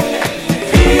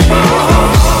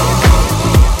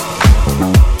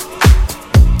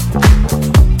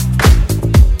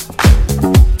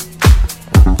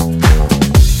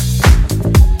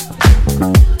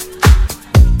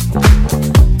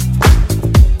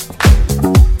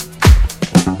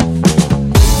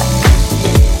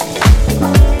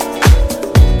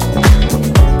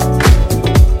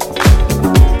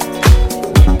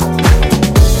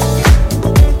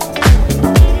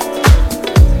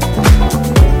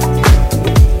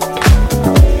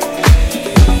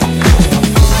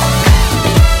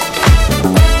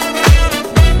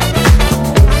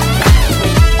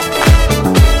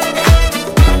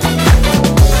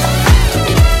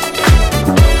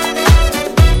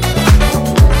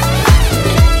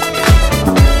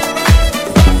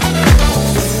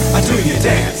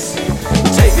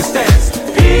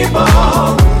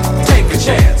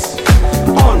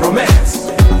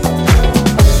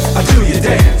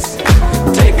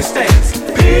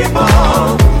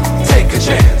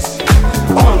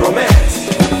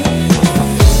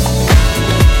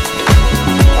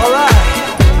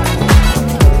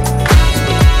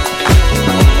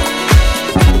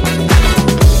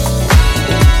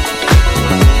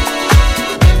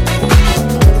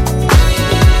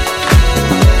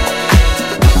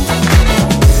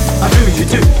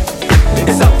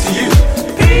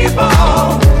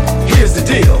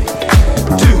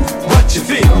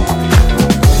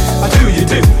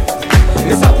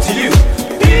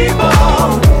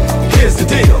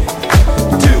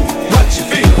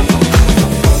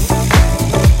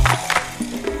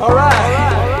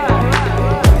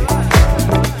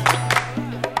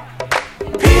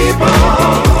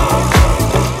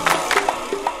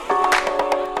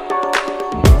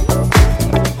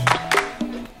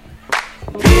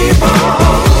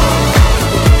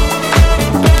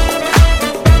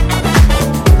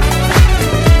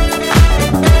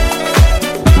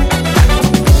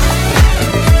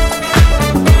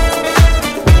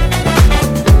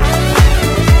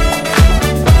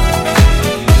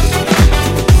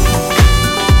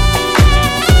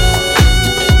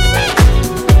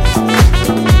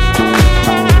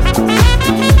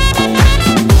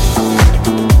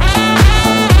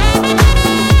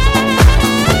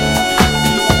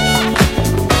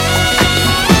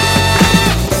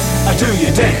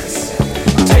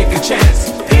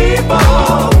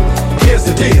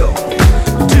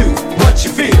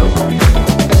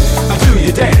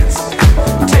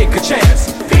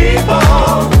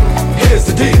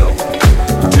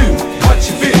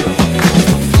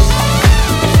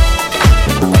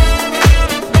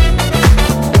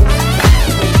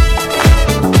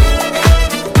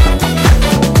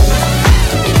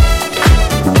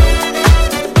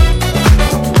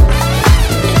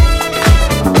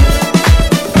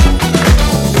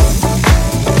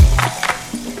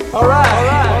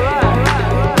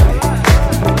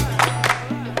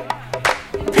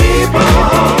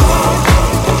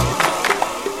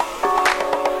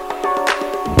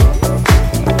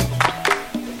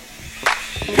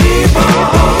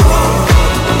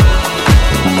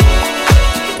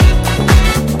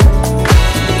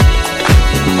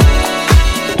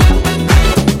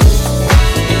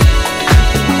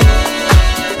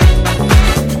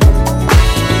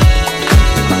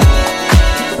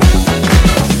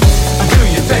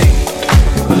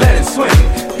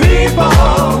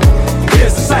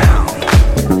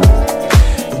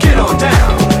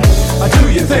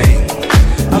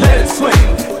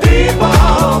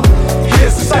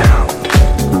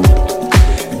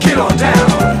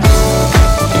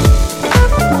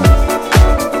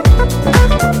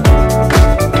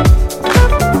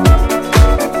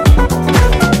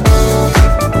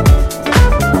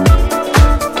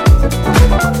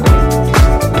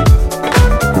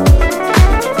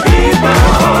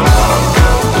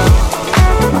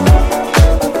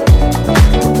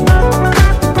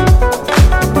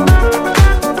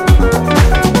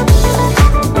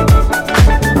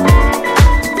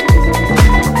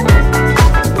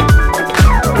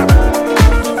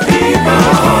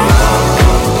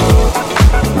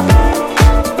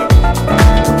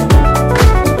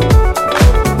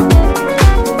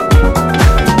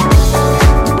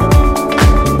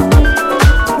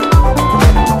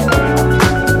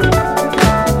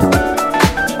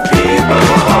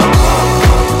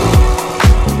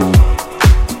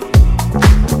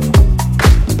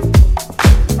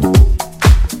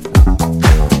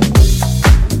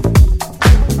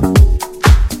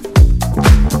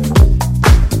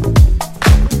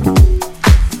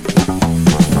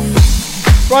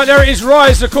 Right, there it is,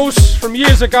 Ryhze, of course, from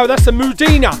years ago. That's the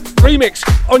Moodena remix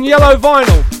on yellow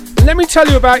vinyl. And let me tell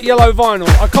you about yellow vinyl.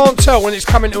 I can't tell when it's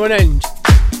coming to an end.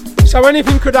 So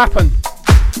anything could happen.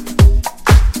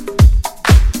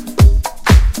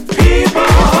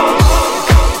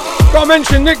 Got to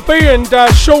mention Nick B and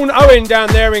Sean Owen down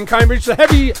there in Cambridge, the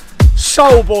Heavy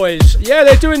Soul Boys. Yeah,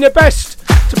 they're doing their best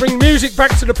to bring music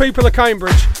back to the people of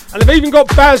Cambridge. And they've even got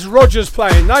Baz Rogers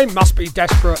playing. They must be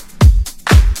desperate.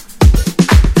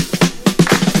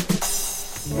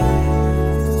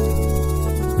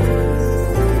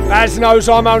 Baz knows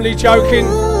I'm only joking.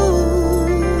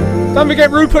 Don't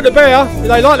forget Rupert the Bear.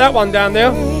 They like that one down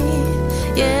there.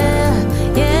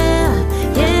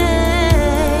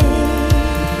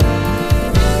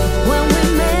 When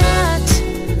we met,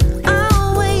 I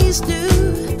always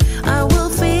knew I will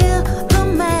feel the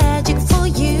magic for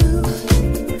you.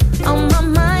 On my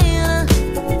mind,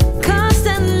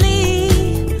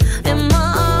 constantly in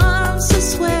my arms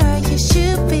is where you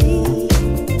should be.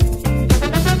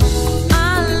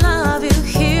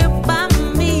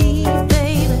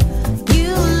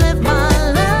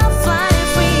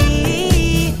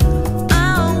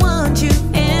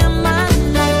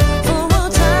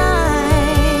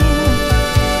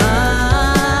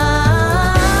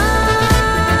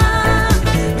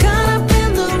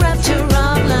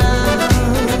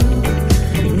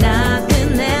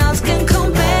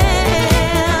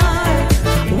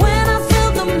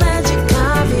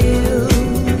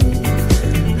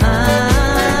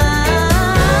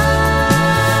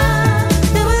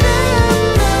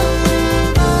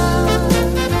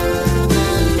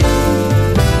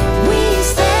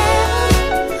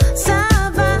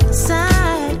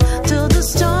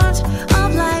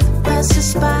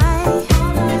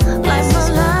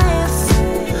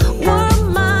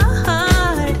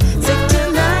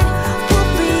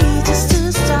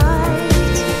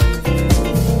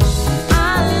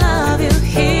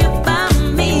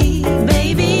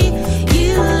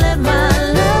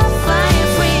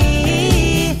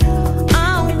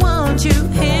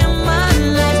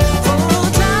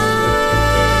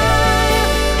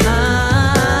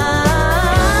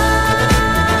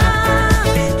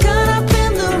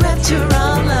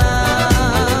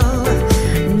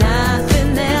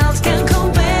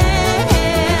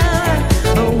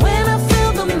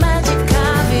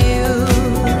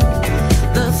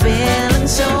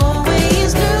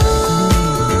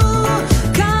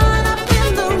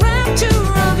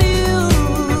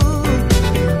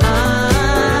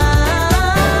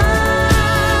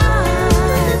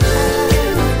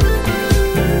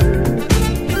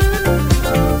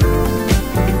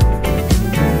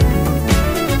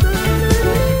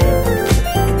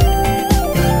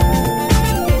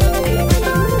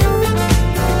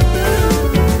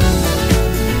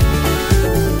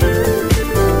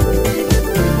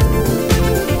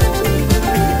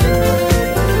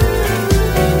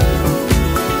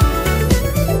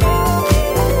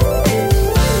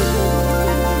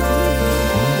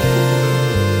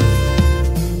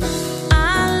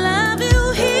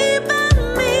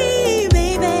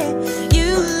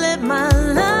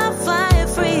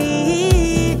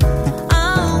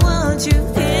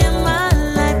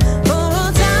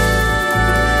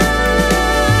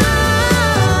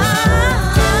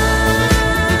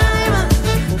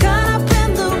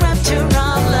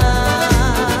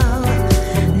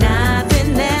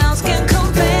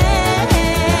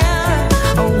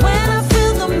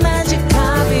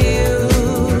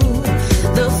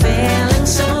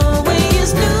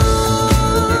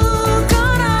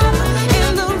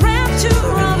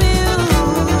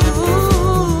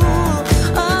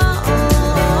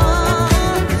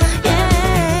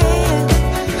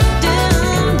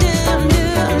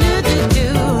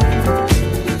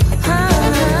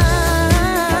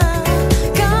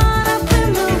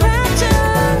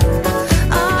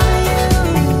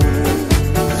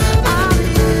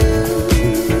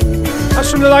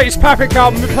 the latest Papik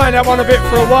album. Been playing that one a bit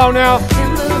for a while now.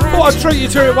 Thought I'd treat you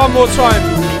to it one more time.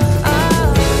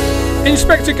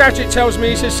 Inspector Gadget tells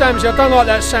me, he says, Samsy, I don't like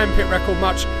that Sandpit record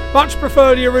much. Much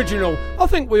prefer the original. I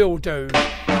think we all do.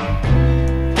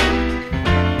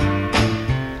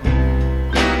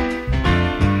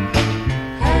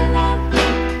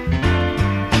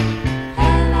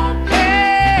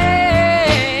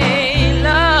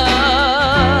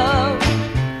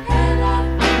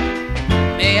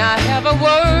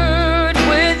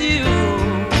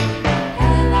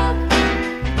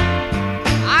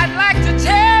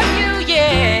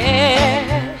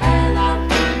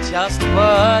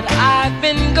 What I've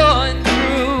been going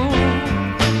through.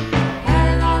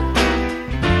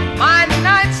 My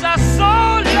nights are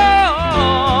so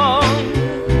long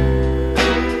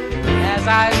as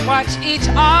I watch each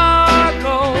hour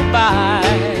go by,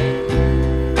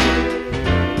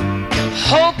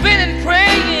 hoping and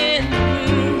praying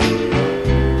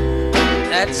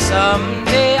that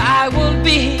someday I will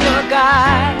be your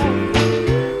guide.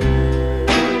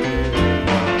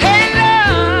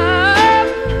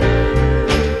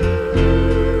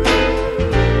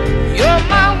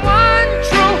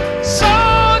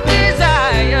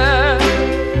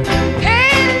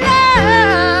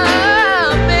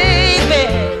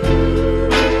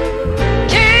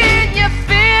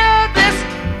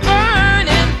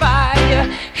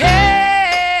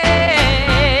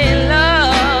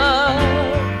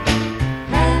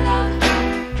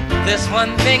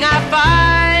 One thing I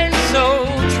find so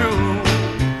true,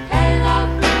 hey love,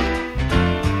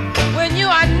 when you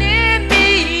are near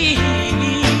me,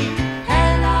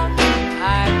 hey love,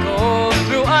 I go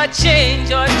through a change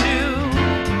or two,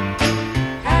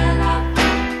 hey love,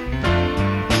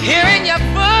 hearing your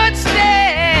footsteps,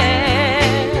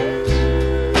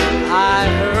 I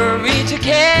hurry to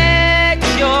catch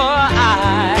your eye.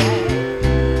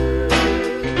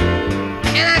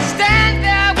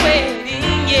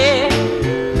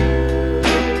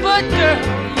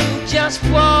 Just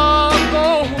walk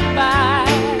on by.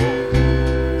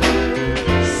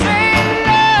 Say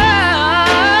love,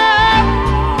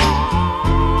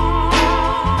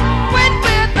 when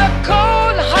with the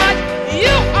cold heart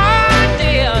you are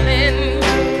dealing.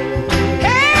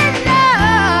 Hey love,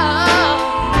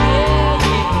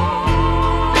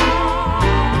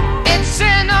 yeah. It's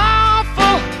an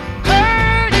awful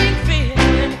hurting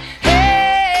feeling.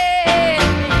 Hey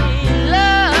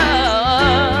love,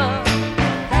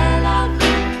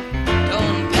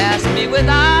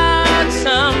 without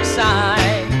some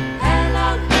sign.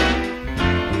 Hello.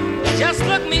 Just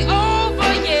look me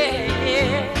over,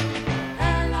 yeah.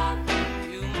 Hello.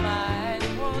 You might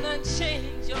wanna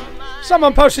change your mind.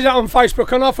 Someone posted that on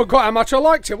Facebook and I forgot how much I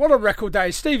liked it. What a record that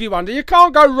is. Stevie Wonder. You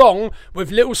can't go wrong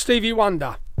with little Stevie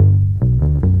Wonder.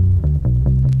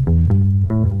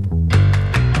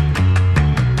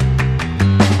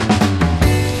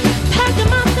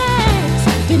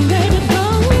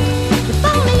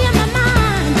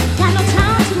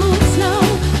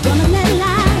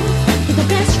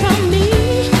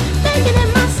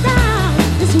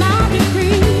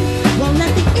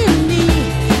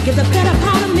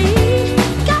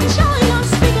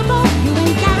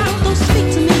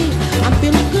 I'm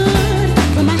feeling good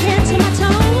from my head to my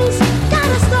toes.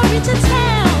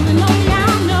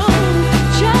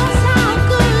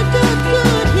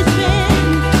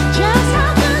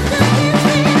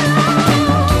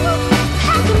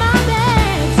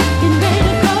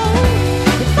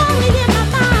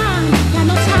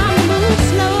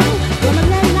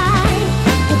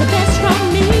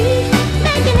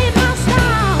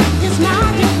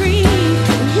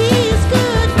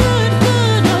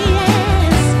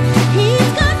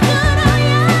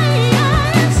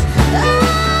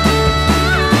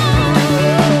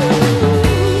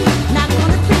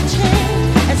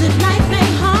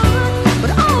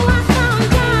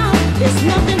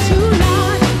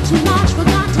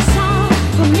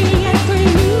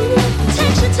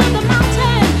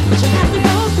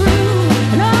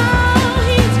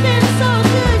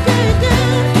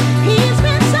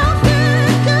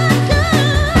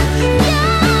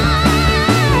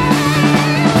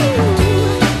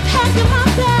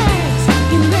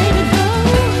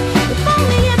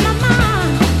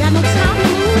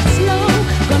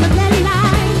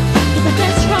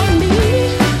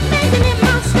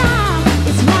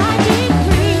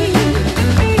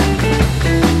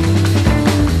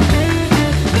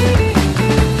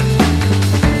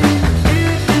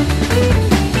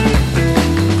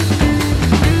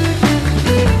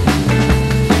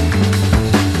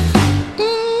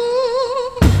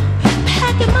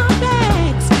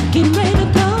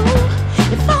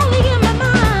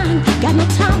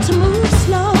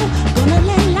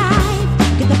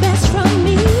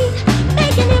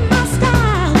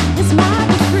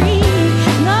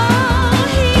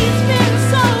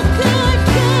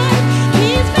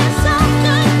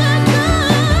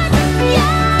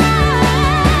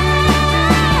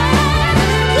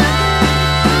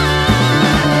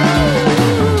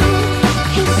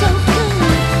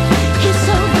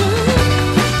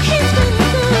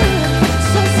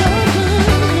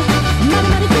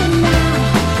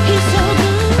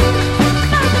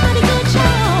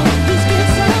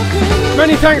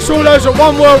 Many thanks to all those at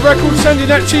One World Records sending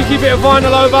that cheeky bit of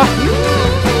vinyl over.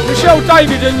 Michelle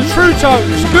David and the True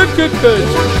Tones. Good, good, good.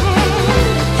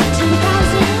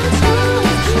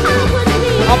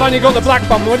 I've only got the black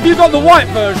bum one. If you've got the white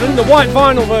version, the white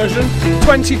vinyl version,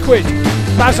 20 quid.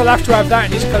 Baz will have to have that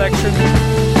in his collection.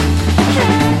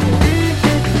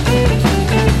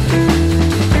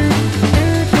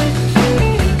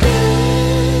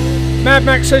 Mad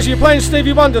Max says, you're playing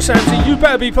Stevie Wonder, Samsy. You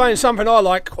better be playing something I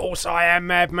like. Of course I am,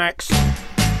 Mad Max.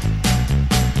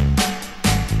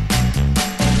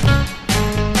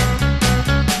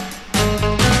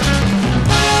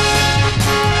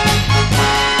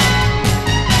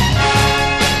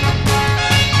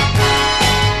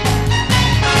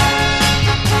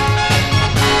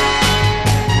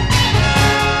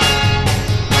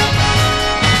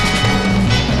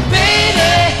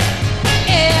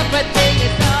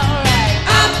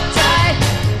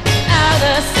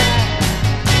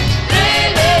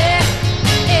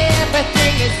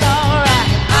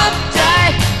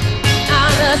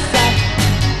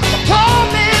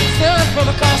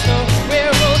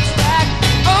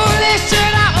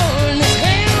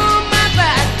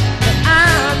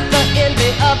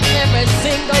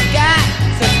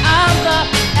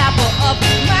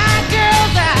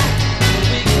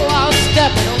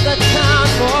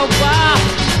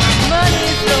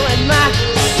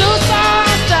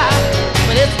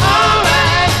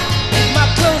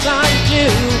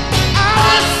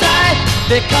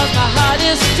 Because my heart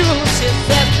is true, she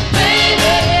said,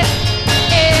 baby,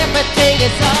 everything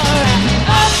is alright.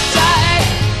 Uptight,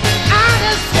 out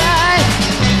of sight,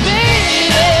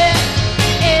 baby,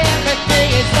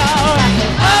 everything is alright.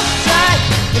 Uptight,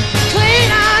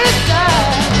 clean out of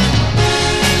sight.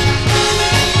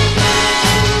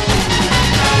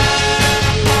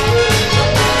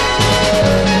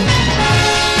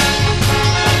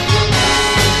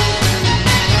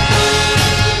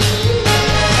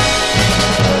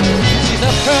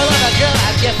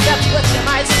 Yes, that's what you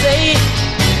might say.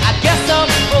 I guess some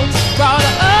folks brought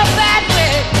her up that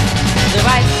way. The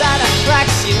right side of track,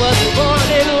 she was born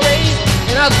and raised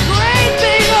in a great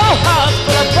big old house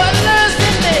full of butlers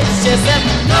and maids. She said,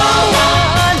 no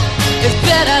one is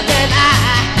better than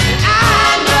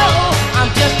I know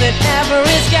I'm just an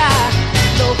average guy.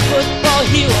 No football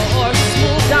hero or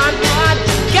smooth Don Juan.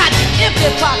 Got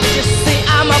empty pockets, you see,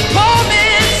 I'm a poor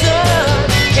man's son.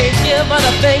 Can't give her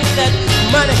the things that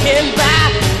money can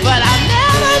buy, but I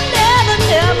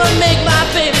never make my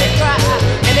baby cry.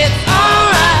 And it's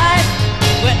alright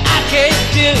what I can't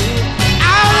do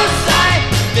out of sight,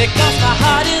 because my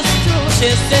heart is true.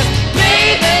 She says,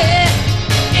 baby,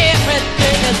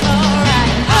 everything is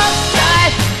alright.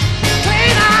 Uptight,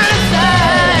 clean out of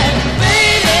sight,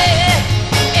 baby,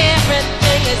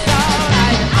 everything is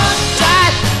alright.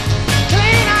 Uptight,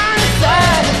 clean out of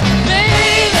sight,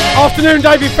 baby. Afternoon,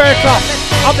 David Fairclough,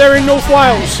 up there in North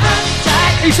Wales.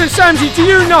 He says, Samsy, do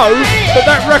you know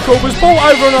that record was brought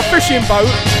over on a fishing boat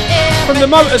from the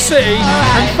Motor City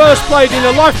and first played in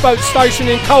a lifeboat station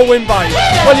in Colin Bay?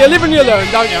 Well, you live and you learn,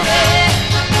 don't you?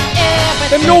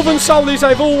 Them Northern Soulies,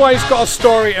 they've always got a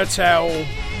story to tell.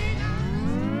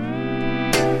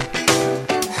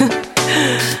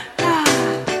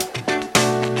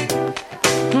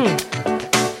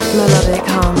 Melodic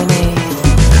harmony.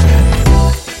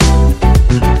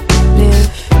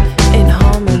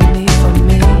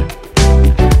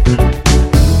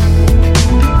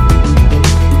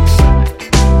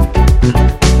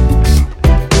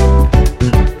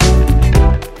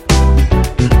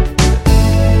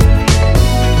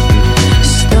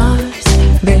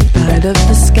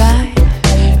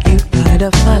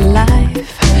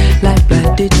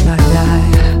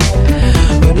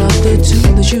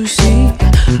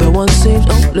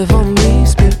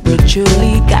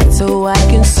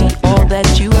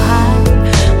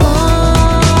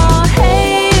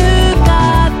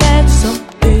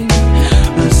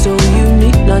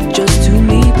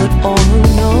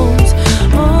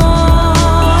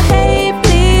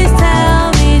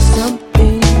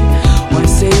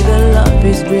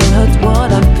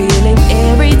 What I'm feeling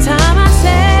every time I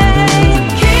say,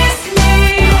 kiss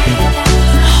me.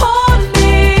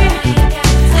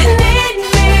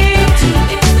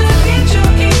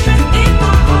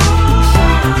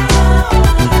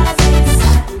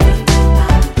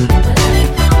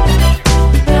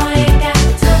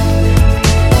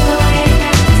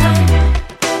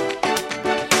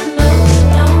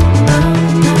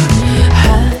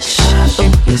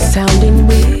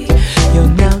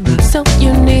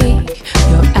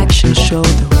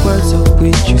 words of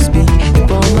which you speak, the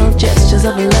form of gestures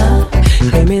of love,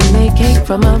 claiming they came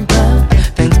from above.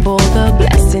 Thanks for the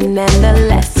blessing and the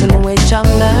lesson which I've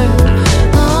learned.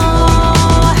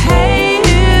 Oh, hey,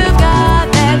 you've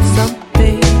got that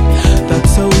something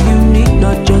that's so unique,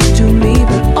 not just to me,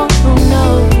 but all who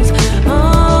knows.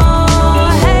 Oh,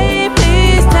 hey,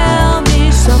 please tell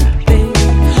me something.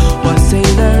 Why say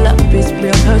the love is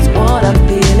real? 'Cause what I'm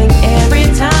feeling every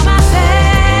time I say,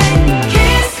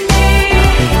 kiss me,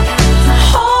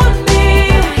 hold me,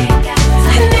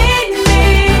 need me.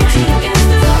 It's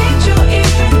the picture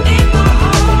in my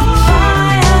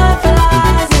heart.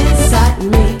 Fireflies inside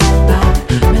me,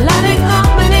 melodic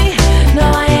harmony. No,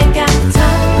 I ain't got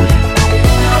time.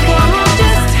 Come on,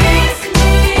 just kiss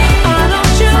me. Why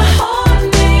don't you hold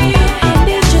me? I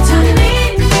need you to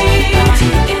need me.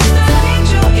 It's the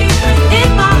picture in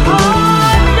my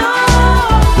heart. No,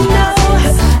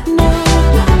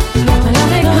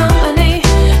 melodic harmony.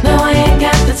 No, I ain't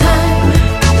got the time.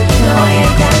 No, I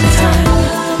ain't got the time.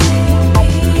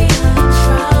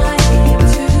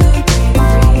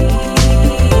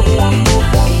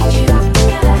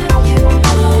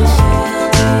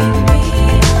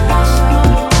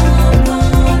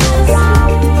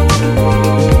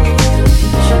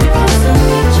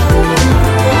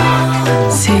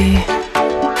 See,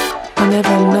 I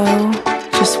never know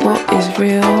just what is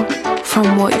real from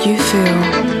what you feel.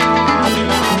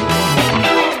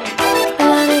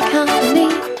 Melodic harmony,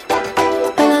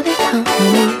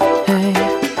 hey.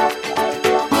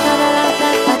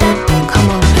 Come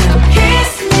on now.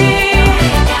 Kiss me,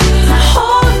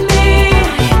 hold me,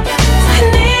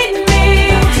 need me.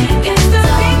 It's the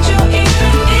picture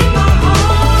in my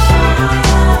heart.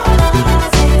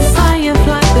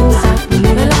 Fireflies inside me,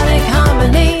 melodic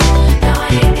harmony. No, I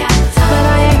ain't got the time. But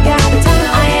I ain't got the time.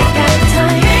 I ain't got the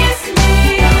time. Kiss me,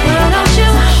 why don't you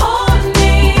hold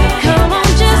me? Come on,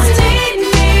 just need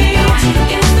me.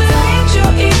 It's the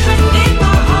picture in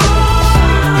my heart.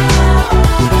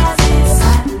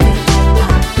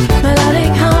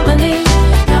 Melodic harmony.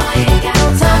 No, I ain't got no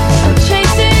time. I'm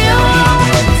chasing you,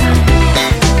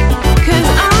 'cause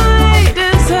I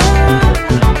deserve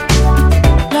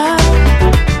love.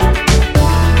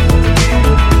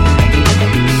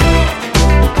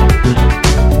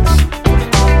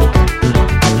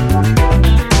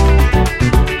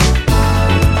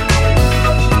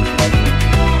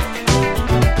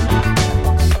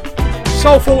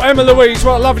 Soulful Emma Louise,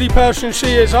 what a lovely person she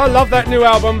is. I love that new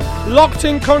album, Locked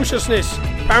in Consciousness.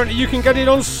 Apparently you can get it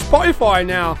on Spotify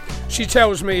now. She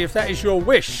tells me if that is your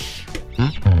wish.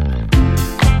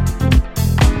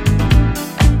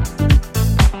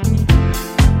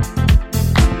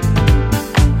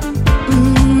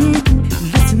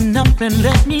 Listen up and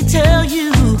let me tell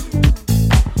you,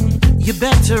 you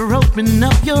better open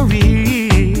up your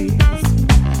ears.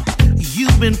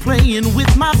 You've been playing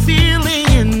with my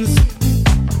feelings.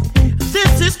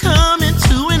 This is coming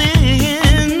to an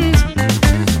end.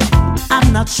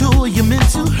 I'm not sure you meant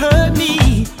to hurt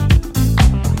me,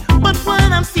 but what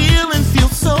I'm feeling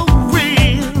feels so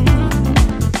real.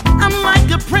 I'm like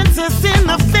a princess in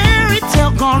a fairy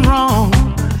tale gone wrong,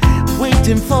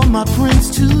 waiting for my prince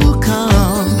to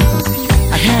come.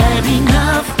 I had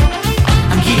enough,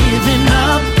 I'm giving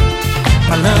up.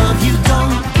 My love you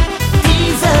don't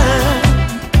deserve.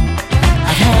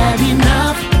 I had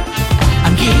enough,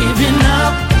 I'm giving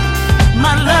up.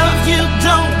 My love you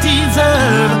don't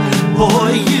deserve.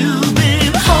 Boy, you've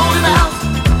been holding out,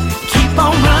 keep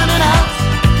on running out.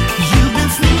 You've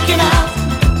been sneaking out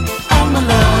on my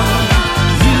love.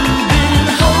 You've been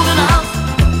holding out,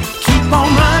 keep on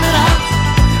running out.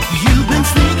 You've been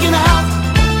sneaking out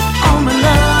on my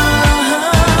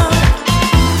love.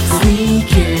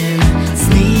 Sneaking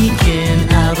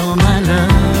out on my love.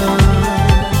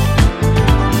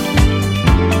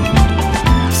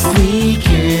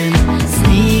 Sneaking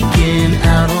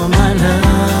out on my love.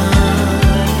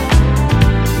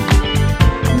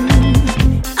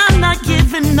 I'm not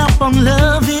giving up on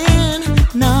loving,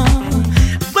 no,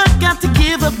 but got to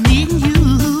give up needing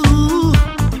you.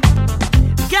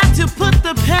 Got to put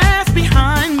the past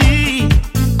behind me,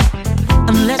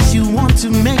 unless you want to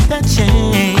make that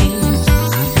change.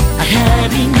 I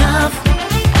had enough,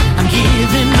 I'm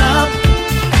giving up.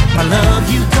 My love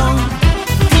you don't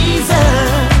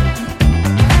deserve.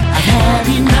 I had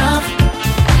enough,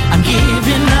 I'm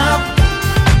giving up.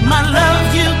 My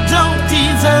love you don't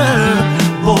deserve.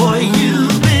 Boy,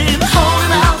 you've been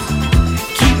holding out,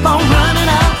 keep on running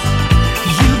out.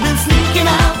 You've been sneaking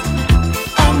out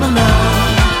on my love.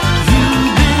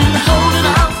 You've been holding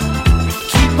out,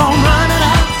 keep on running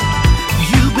out.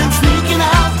 You've been sneaking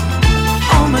out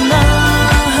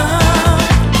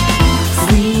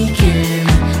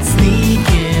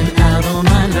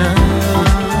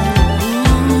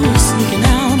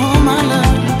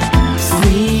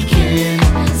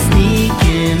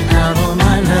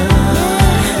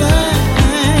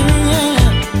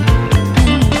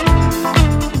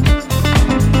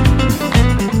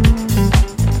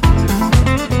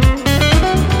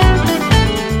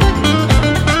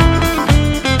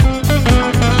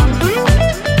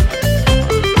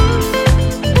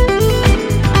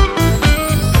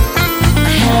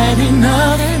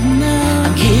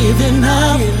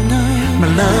My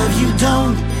love you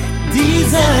don't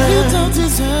deserve. You don't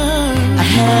deserve. I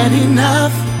had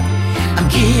enough. I'm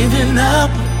giving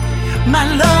up. My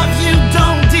love you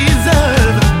don't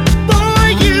deserve. Boy,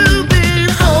 you've been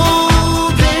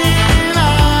holding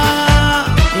out,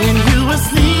 and you were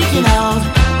sneaking out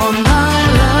on my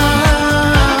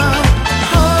love.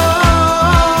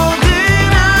 Holding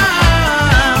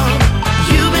out.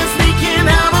 You've been sneaking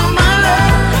out on my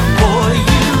love. Boy,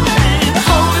 you've been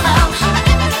holding out.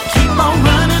 Keep on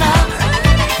running out.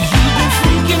 You've been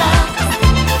sneaking out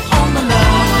on my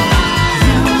love.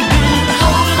 You've been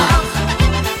holding out.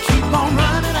 Keep on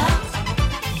running out.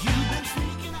 You've been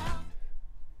sneaking out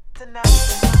tonight.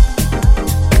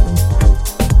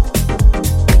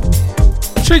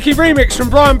 Cheeky remix from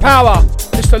Brian Power.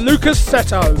 It's the Lukas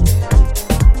Setto.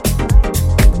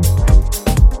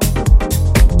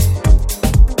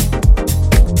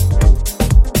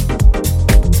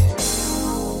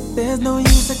 There's no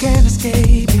use, I can't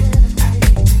escape it.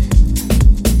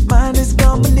 Mind is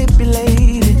gone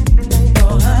manipulated.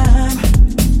 Oh, I'm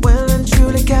well and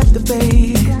truly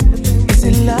captivated. Is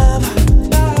it love?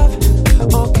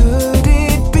 Or could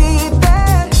it be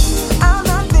that I'm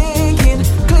not thinking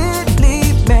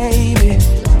clearly, maybe?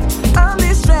 I'm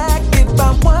distracted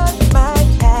by what might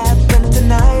happen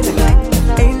tonight.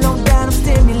 Ain't no doubt I'm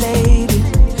stimulated.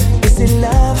 Is it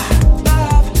love?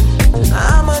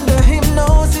 I'm under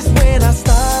hypnosis when I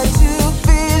start to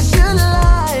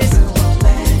visualize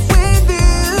with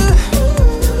you.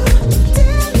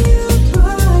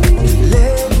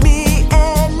 Let me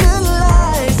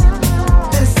analyze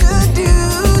and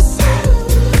seduce.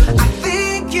 I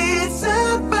think it's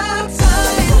about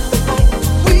time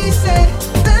we set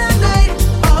the night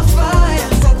on fire.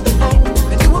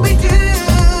 And do what we do.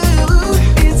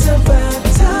 It's about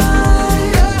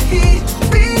time the heat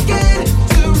began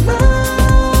to rise.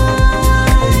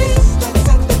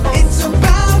 It's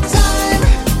about time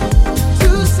to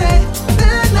set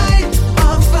the night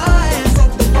on fire.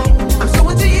 I'm so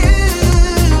into you.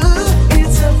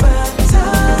 It's about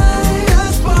time the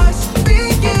sparks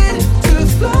begin to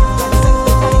fly.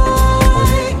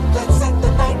 Let's set the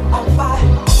night on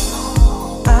fire.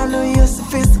 I know you're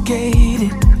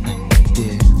sophisticated,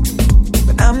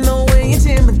 but I'm no way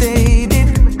intimidated.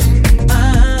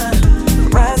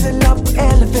 Rising up,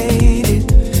 elevated.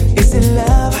 Is it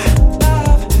love?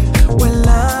 Well, I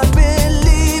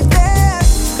believe that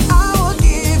I will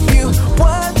give you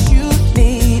what you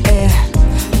need. And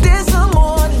there's some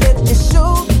more, let me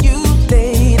show you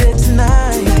later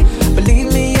tonight. Believe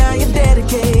me, I am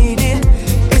dedicated.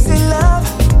 Is it love?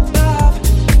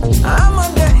 I'm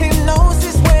under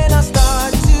hypnosis when I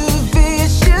start to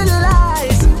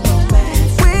visualize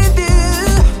with you.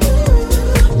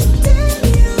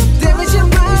 Damage your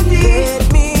body. Let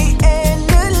me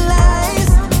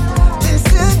analyze and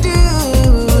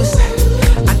seduce.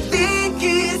 I think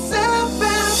it's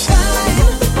about time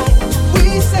we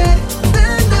set the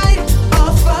night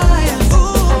on fire.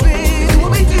 Ooh, baby, do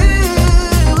what we do.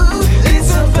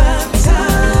 It's about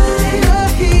time the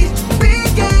heat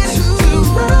began to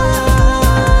rise.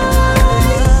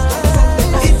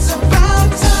 It's about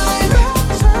time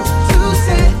to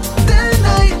set the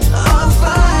night on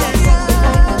fire.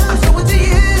 I'm so into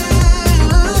you.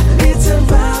 It's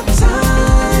about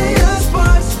time the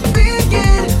sparks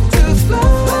begin to fly.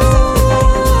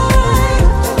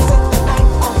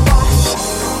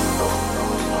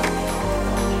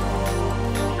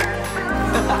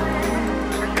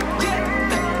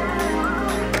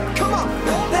 Come on,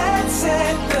 let's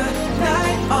set the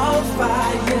night on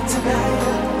fire tonight.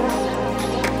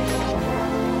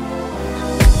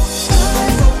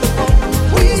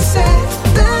 We set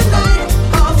the night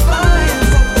on fire.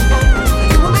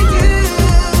 Do what we do.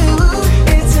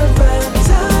 It's about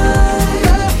time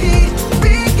the heat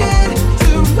began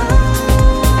to rise.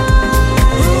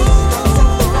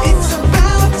 It's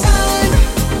about time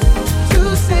to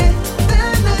set the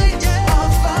night on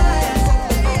fire.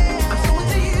 I'm so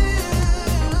into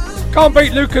you. Can't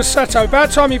beat Lukas Setto. About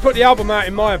time you put the album out,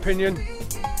 in my opinion.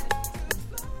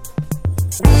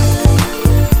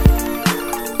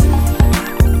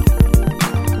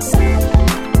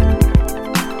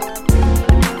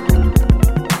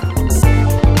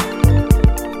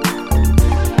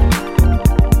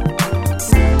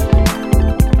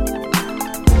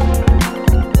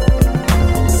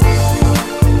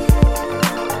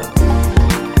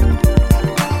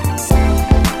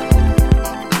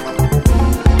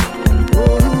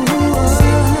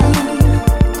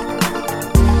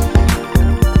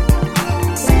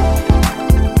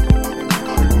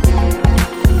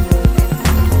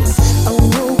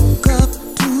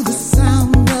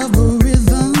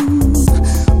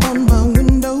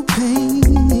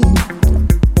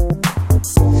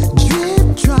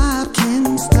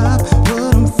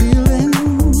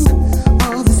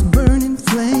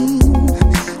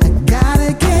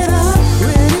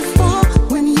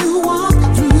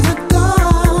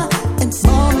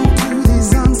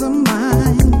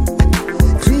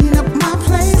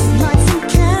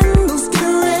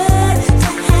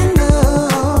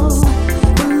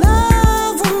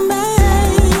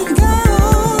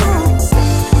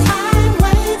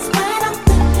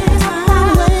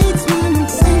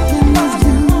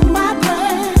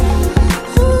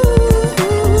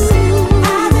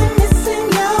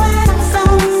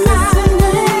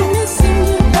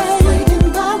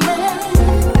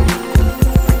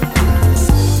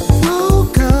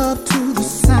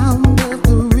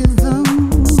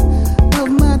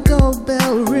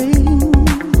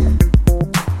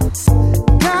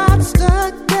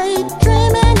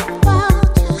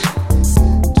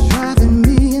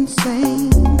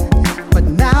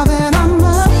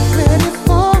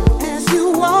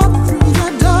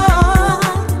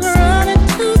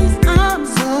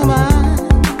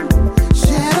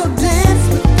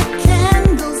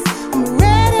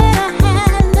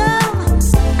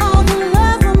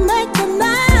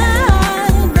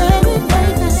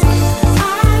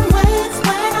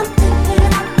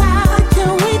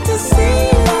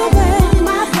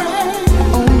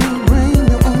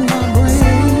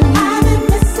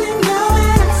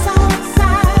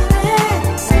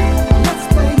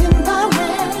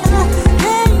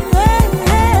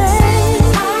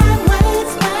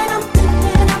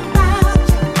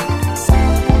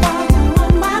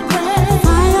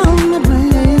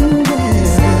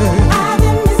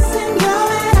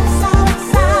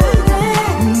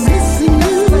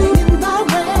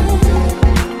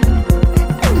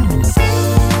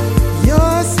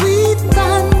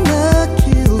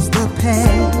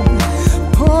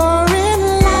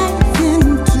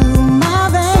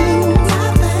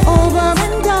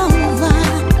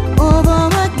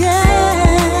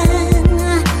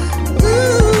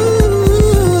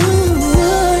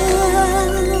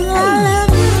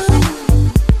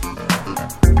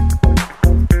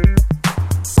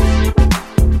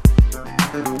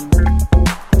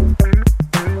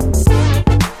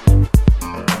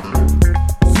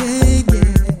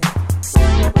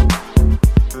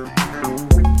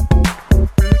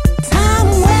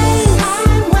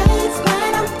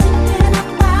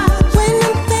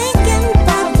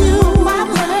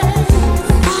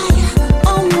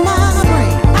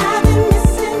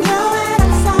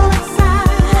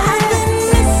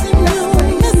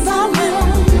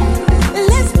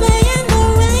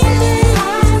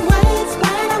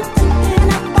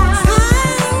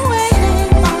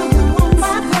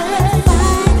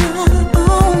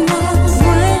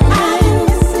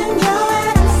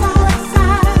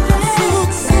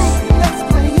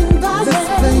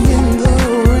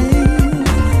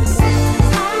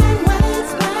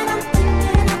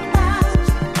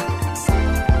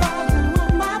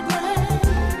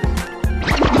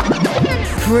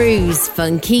 Cruise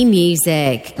funky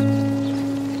music.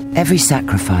 Every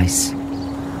sacrifice.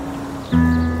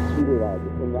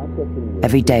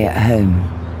 Every day at home.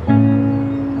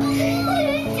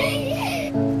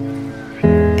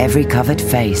 Every covered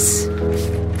face.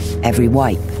 Every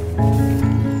wipe.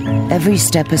 Every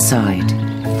step aside.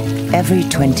 Every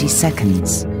 20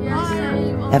 seconds.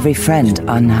 Every friend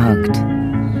unhugged.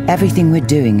 Everything we're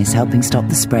doing is helping stop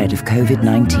the spread of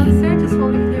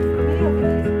COVID-19.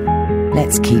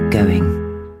 Let's keep going.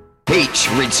 Peach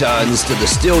returns to the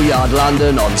Steelyard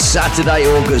London on Saturday,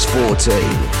 August 14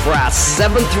 for our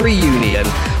 7th reunion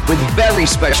with very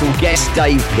special guest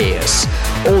Dave Pearce.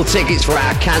 All tickets for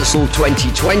our cancelled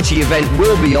 2020 event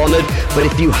will be honoured, but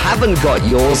if you haven't got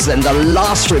yours, then the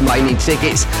last remaining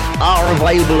tickets are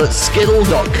available at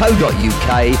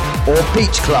skiddle.co.uk or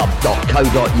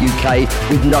peachclub.co.uk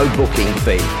with no booking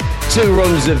fee. 2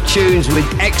 rooms of tunes with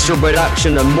extra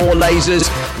production and more lasers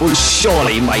will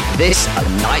surely make this a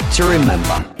night to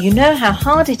remember. You know how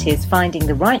hard it is finding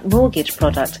the right mortgage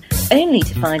product only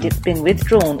to find it's been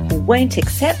withdrawn or won't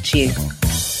accept you?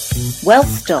 Well,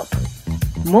 stop.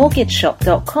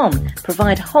 MortgageShop.com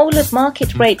provide whole of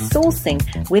market rate sourcing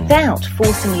without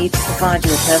forcing you to provide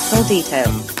your personal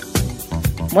details.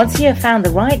 Once you have found the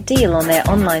right deal on their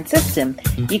online system,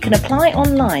 you can apply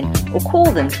online or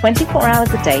call them 24 hours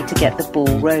a day to get the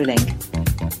ball rolling.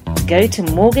 Go to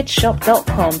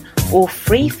mortgageshop.com or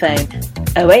free phone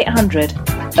 0800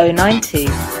 092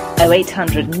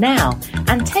 0800 now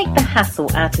and take the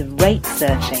hassle out of rate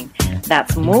searching.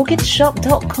 That's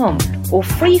mortgageshop.com or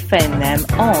free phone them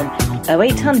on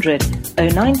 0800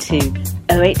 092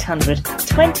 0800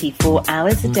 24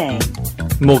 hours a day.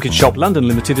 Mortgage Shop London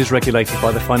Limited is regulated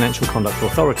by the Financial Conduct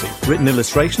Authority. Written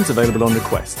illustrations available on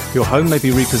request. Your home may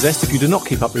be repossessed if you do not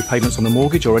keep up repayments on a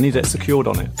mortgage or any debt secured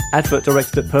on it. Advert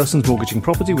directed at persons mortgaging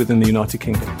property within the United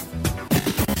Kingdom.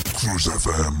 Cruise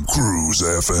FM, Cruise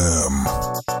FM.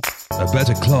 A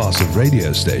better class of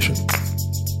radio station.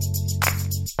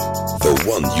 The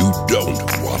one you don't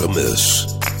want to miss.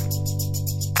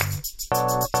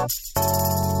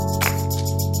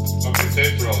 Okay,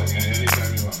 tape rolling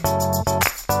anytime you want.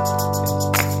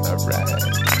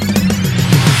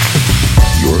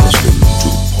 You're listening to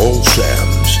Paul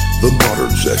Sam's The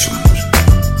Modern Sessions.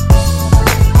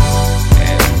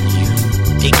 And you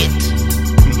dig it.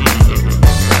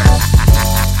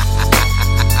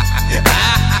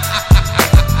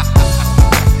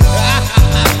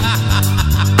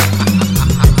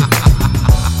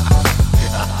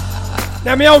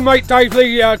 Now, my old mate Dave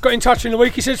Lee got in touch in the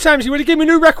week. He said, Samsy, will you give me a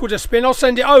new record to spin? I'll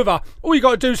send it over. All you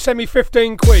got to do is send me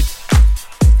 15 quid.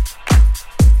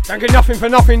 Don't get nothing for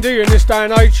nothing, do you, in this day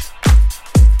and age?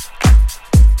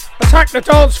 Attack the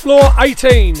Dance Floor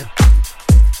 18.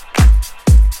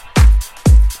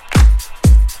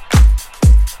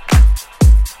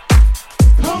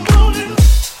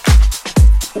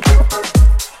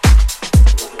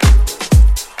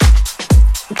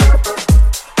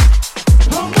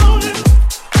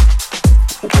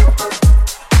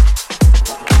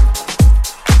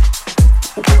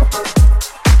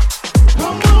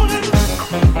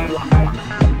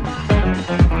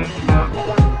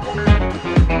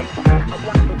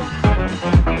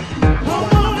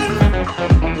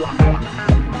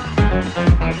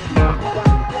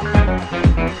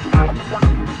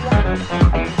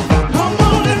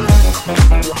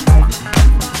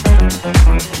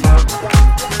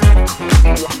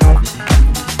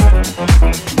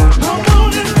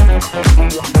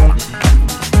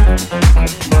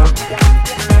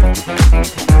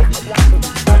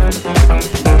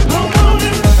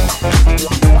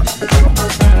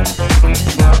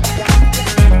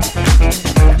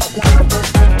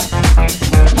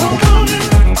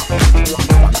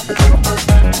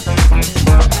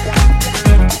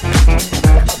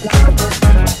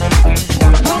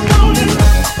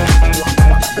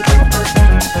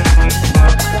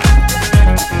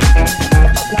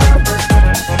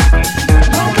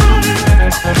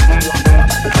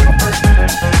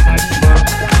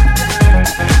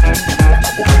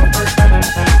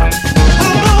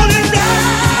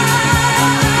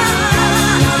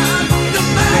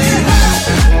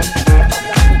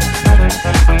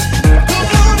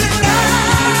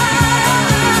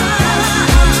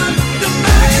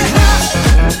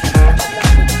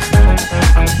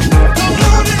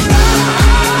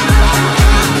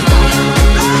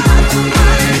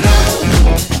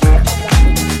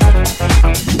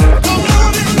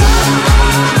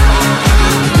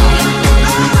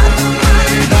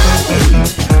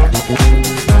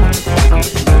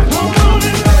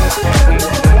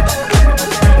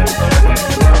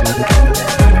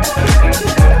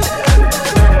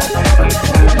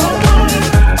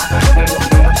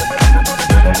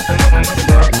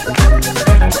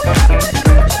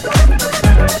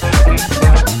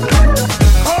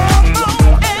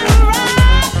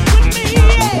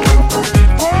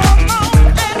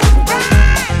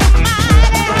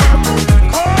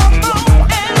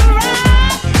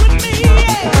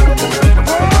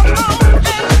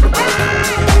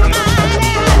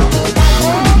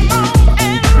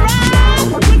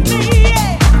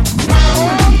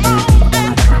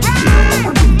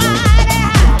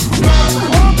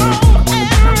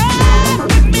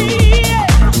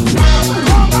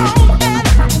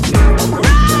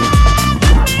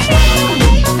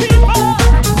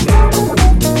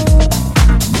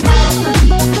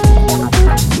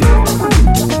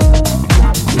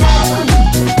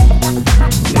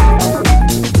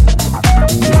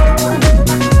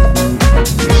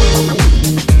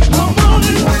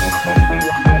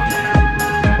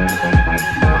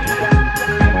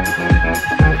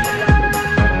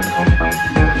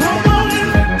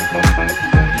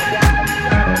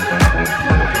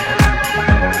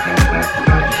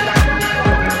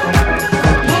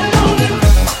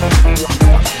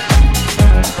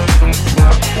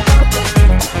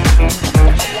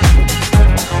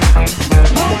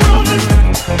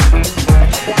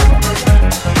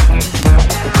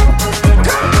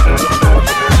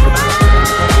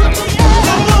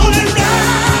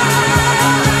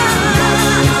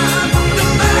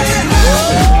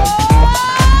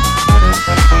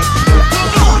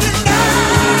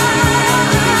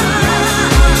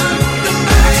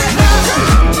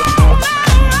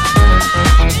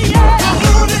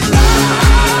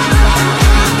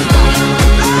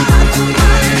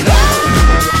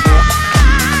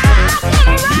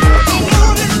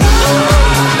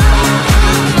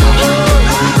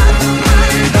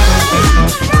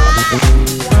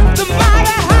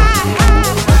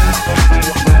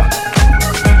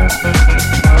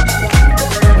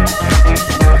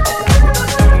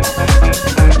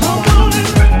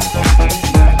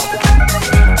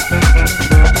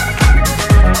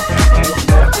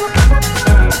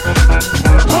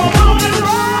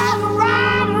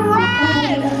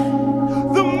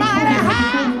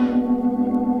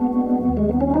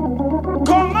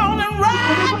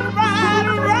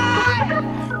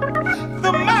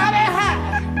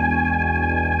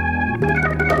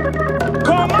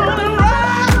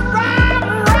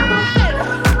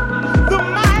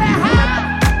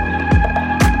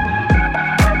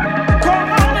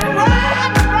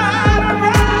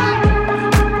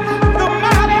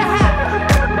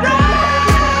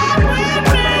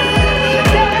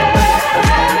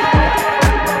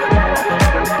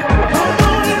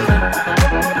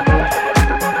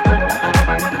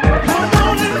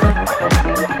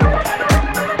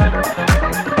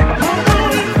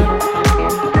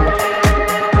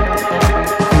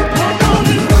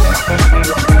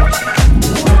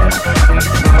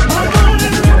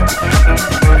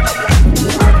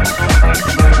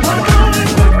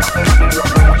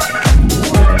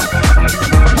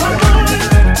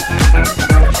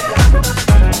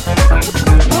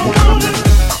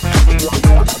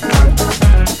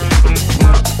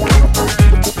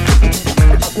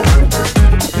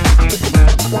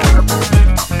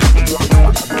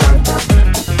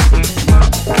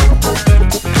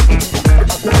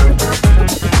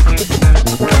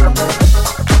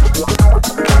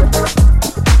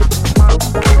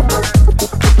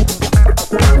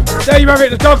 have it,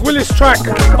 the Doug Willis track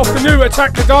off the new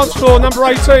Attack the Dance Floor, number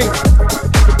 18.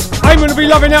 Eamon will be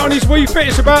loving out on his Wii Fit,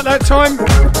 it's about that time.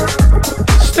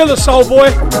 Still a soul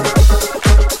boy.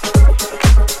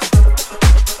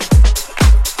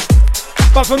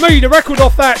 But for me, the record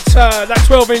off that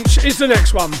 12-inch is the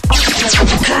next one.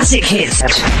 Classic hits.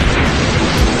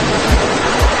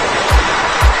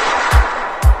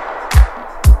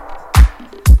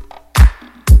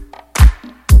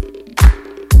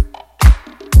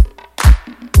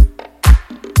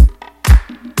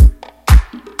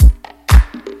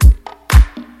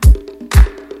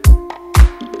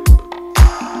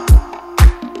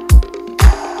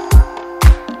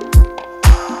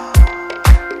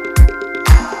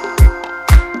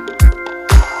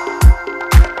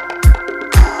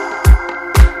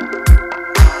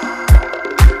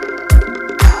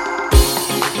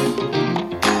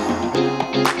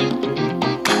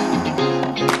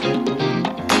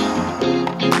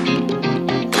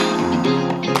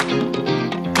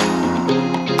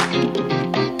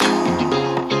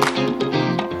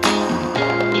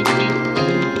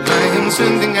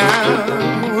 Sending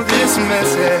out this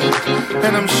message,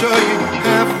 and I'm sure you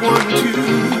have one too.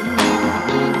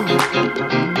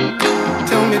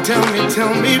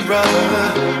 Tell me, brother,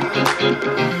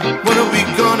 what are we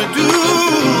gonna do?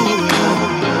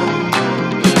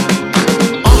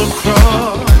 All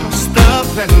across the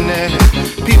planet,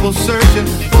 people searching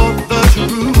for the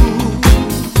truth,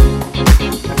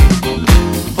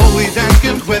 always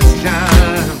asking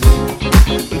questions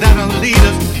that'll lead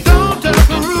us down to the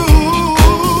root.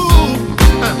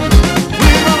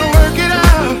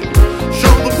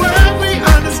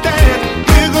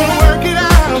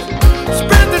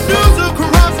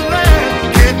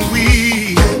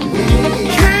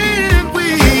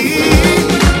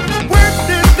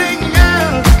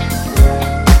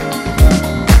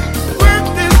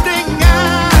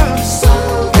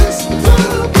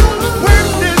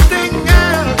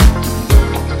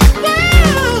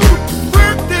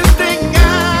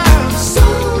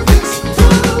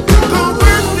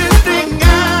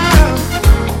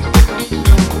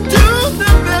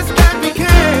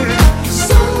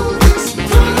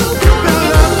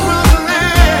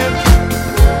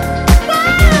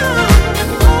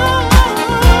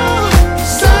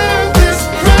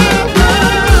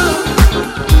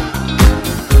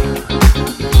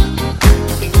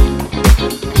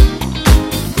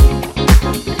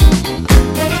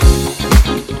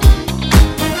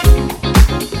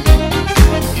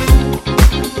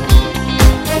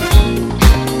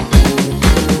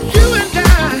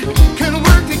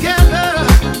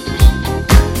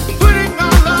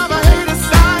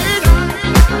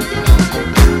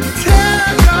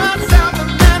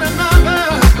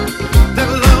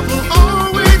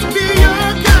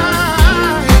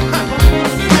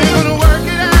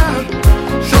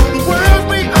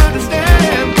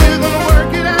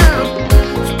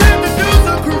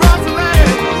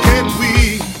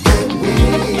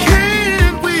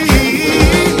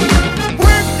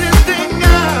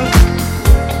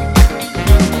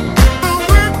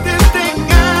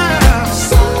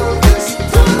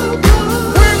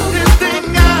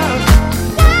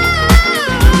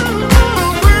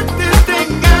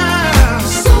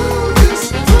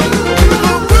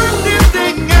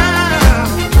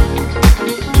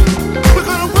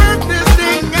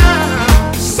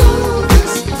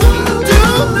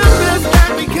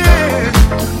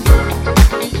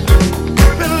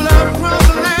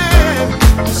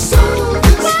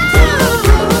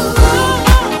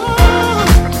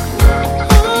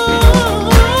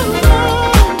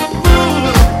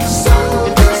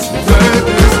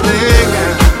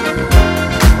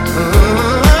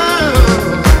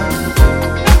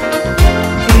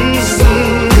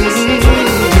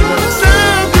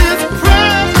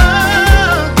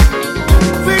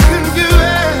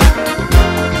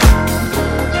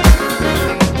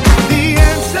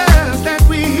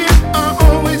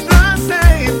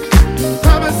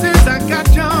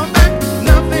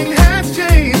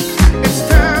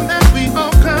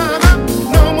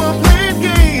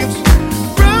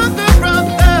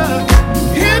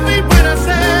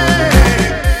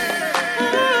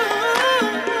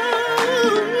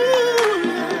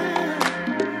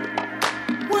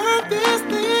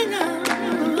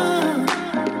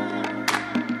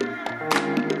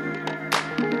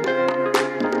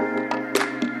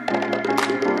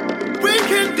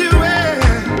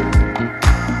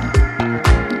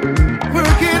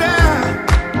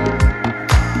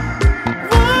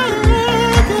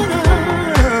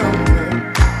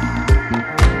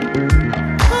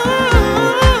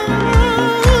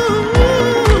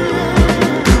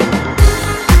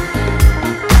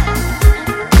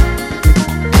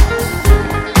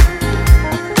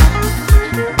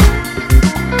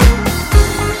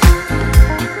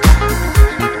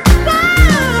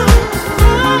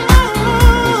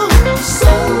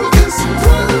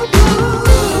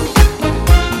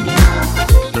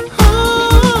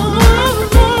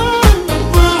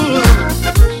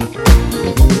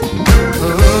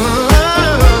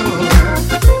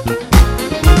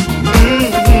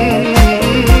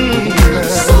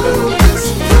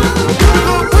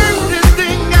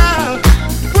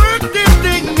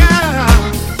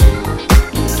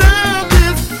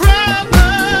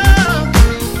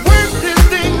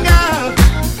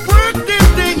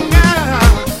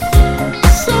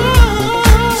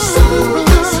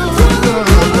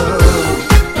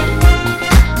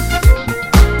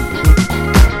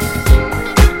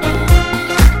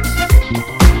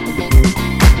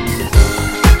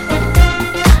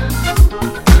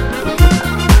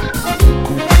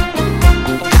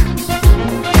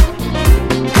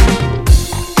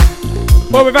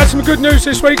 Well, we've had some good news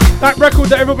this week. That record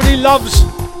that everybody loves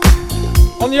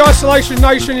on the Isolation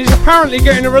Nation is apparently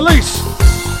getting a release.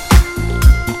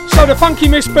 So the funky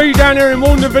Miss B down here in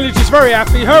Walden Village is very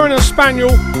happy. Her and her spaniel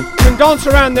can dance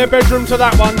around their bedroom to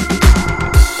that one.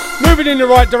 Moving in the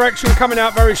right direction, coming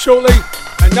out very shortly.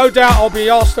 And no doubt I'll be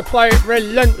asked to play it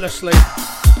relentlessly.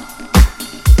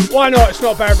 Why not? It's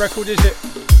not a bad record, is it?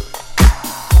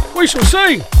 We shall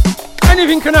see.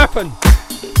 Anything can happen.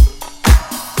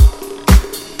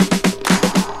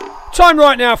 Time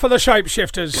right now for the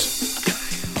Shapeshifters.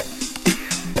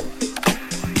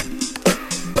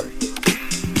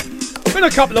 Been a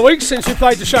couple of weeks since we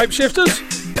played the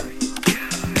Shapeshifters.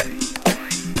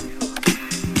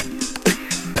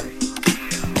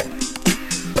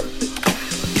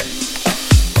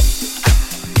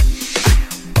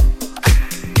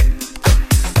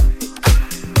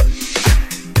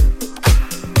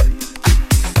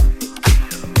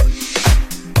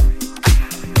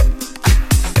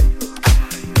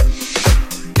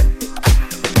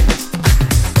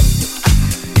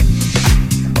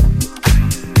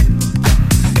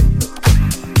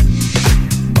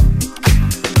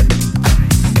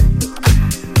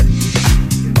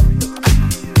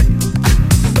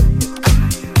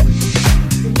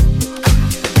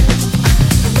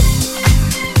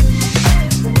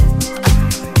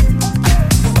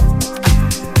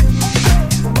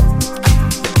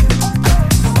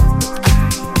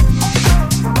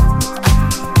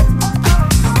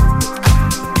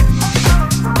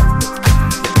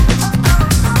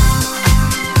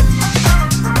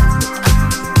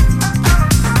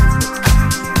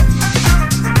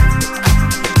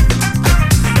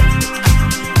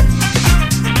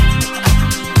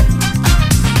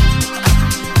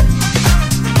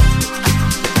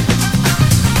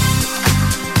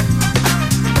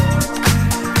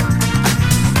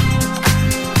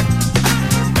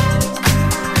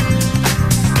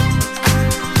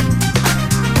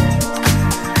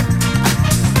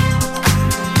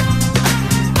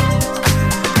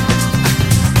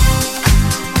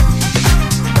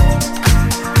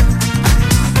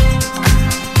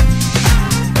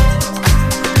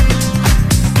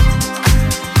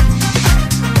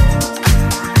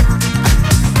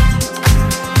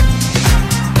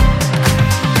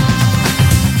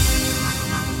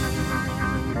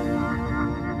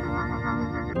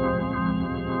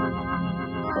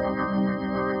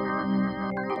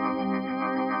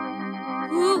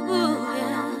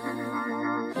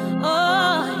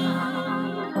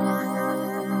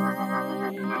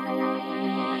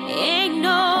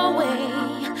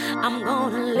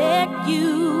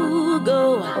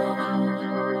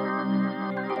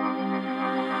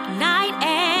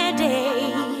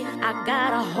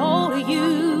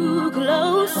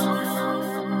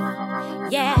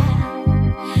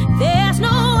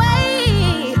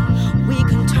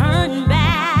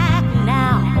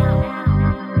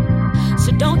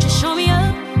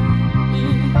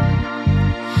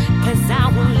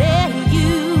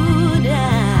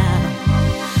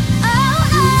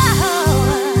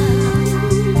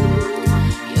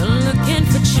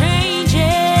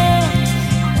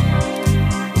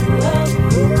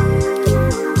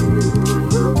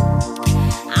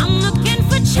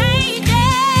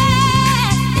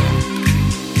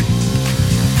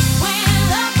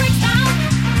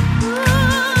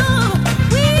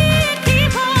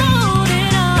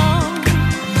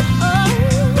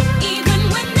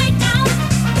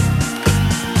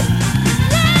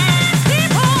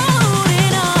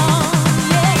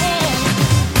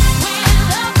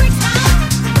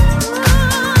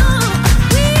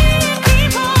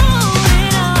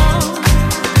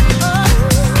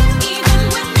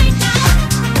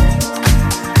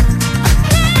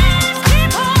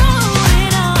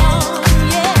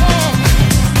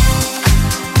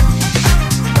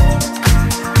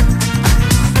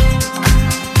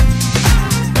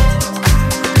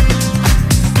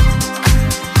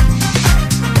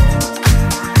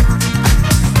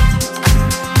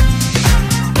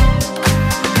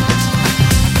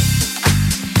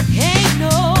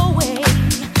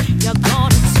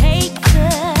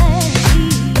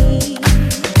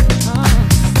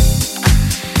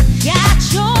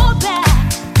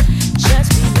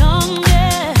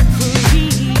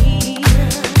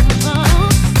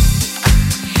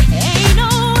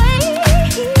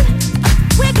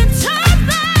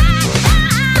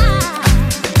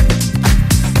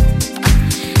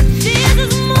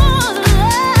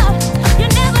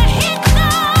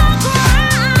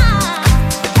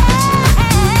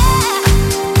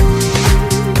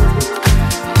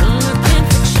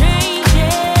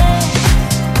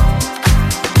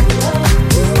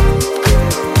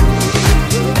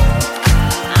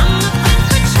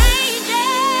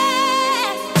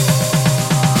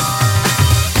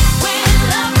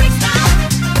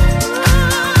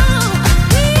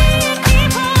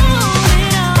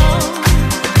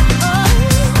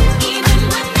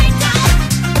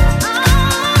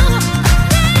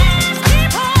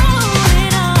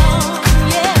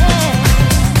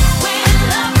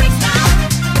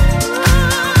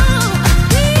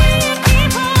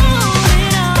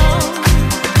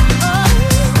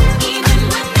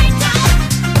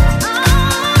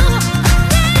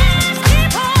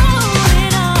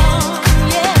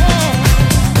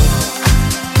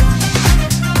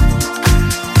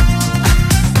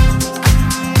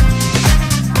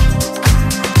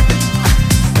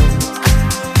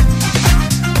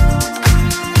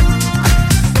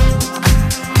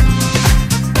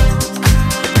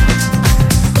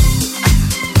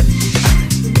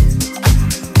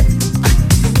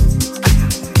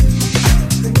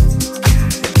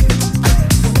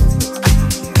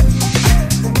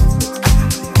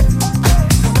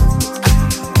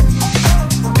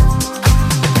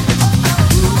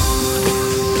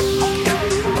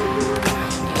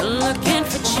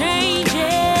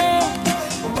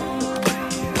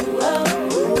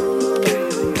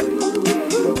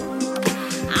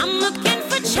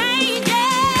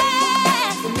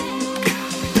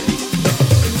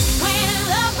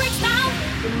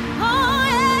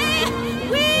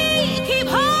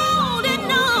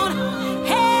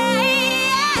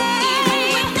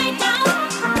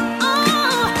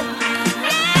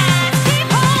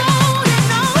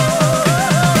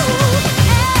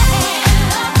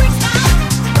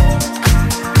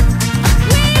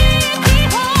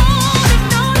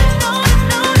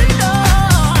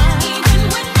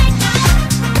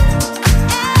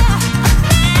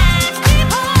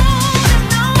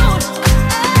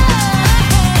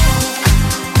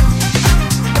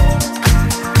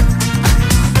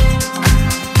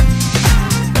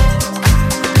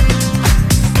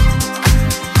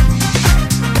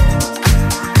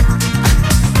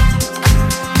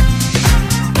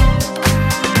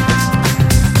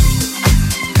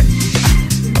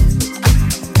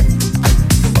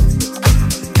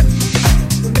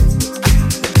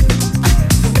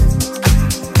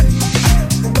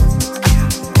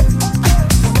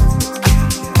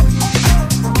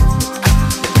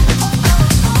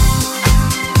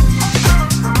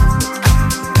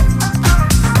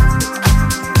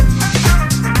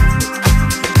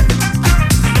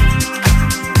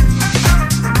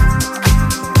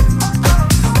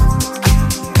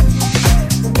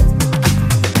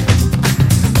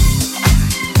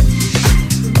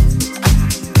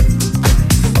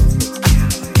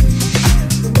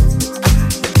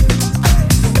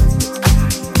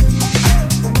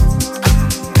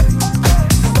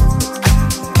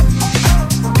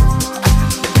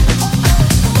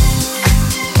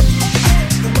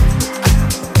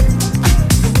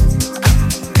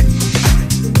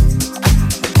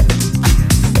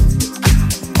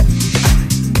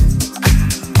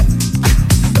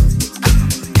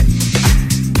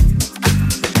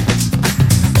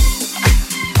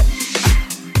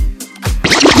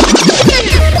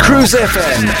 Cruise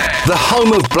FM, the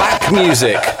home of black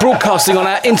music, broadcasting on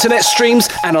our internet streams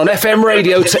and on FM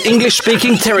radio to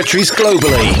English-speaking territories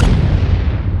globally.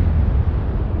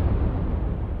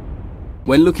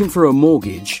 When looking for a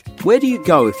mortgage, where do you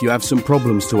go if you have some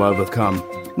problems to overcome?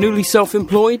 Newly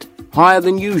self-employed? Higher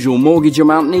than usual mortgage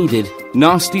amount needed?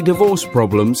 Nasty divorce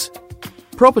problems?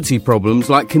 Property problems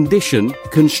like condition,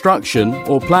 construction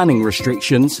or planning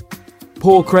restrictions?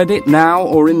 Poor credit now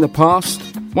or in the past?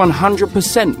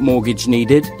 100% mortgage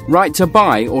needed? Right to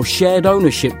buy or shared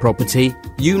ownership property?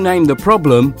 You name the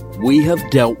problem, we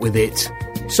have dealt with it.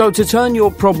 So to turn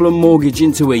your problem mortgage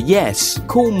into a yes,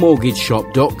 call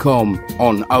mortgageshop.com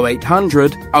on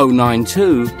 0800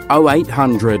 092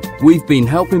 0800. We've been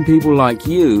helping people like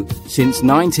you since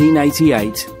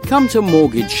 1988. Come to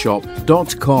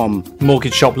mortgageshop.com.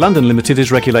 Mortgage Shop London Limited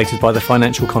is regulated by the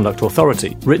Financial Conduct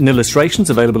Authority. Written illustrations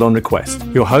available on request.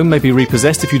 Your home may be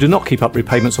repossessed if you do not keep up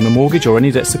repayments on a mortgage or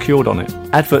any debt secured on it.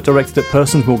 Advert directed at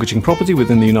persons mortgaging property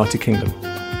within the United Kingdom.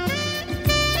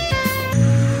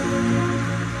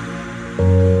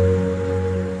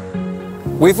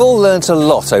 We've all learnt a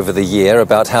lot over the year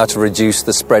about how to reduce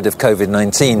the spread of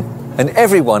COVID-19, and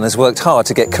everyone has worked hard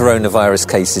to get coronavirus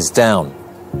cases down.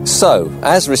 So,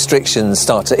 as restrictions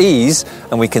start to ease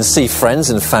and we can see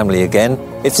friends and family again,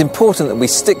 it's important that we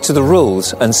stick to the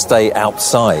rules and stay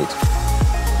outside.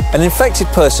 An infected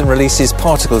person releases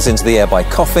particles into the air by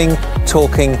coughing,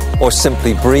 talking, or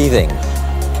simply breathing.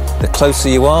 The closer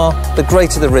you are, the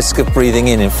greater the risk of breathing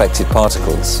in infected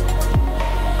particles.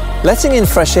 Letting in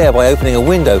fresh air by opening a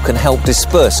window can help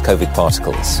disperse COVID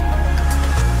particles.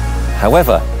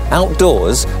 However,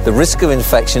 outdoors, the risk of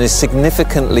infection is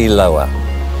significantly lower.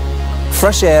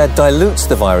 Fresh air dilutes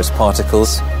the virus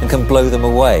particles and can blow them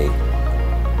away.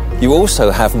 You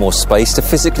also have more space to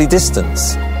physically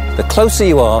distance. The closer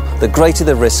you are, the greater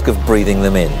the risk of breathing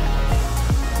them in.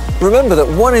 Remember that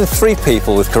 1 in 3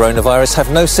 people with coronavirus have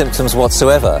no symptoms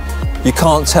whatsoever. You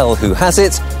can't tell who has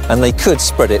it, and they could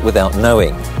spread it without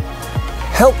knowing.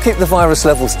 Help keep the virus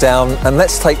levels down, and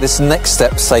let's take this next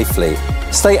step safely.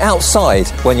 Stay outside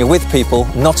when you're with people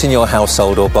not in your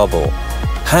household or bubble.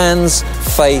 Hands,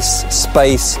 face,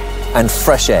 space, and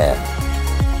fresh air.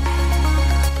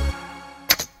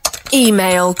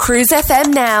 Email Cruise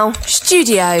FM now,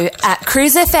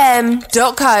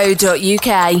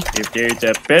 studio@cruisefm.co.uk. If there's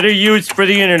a better use for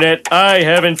the internet, I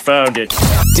haven't found it.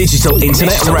 Digital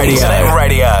Internet Radio.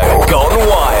 Gone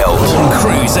wild.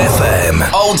 Cruise FM.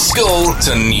 Old school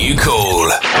to new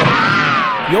cool.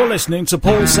 You're listening to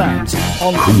Paul Sands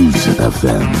on Cruise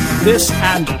FM. This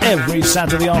and every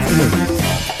Saturday afternoon.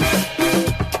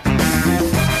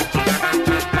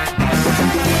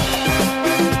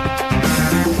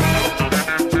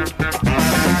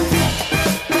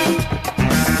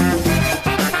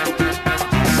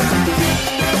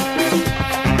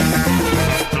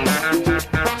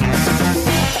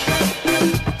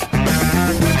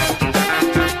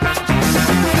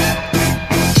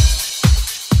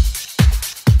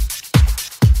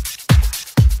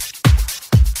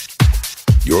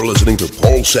 You're listening to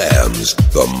Paul Sam's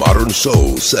The Modern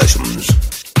Soul Sessions.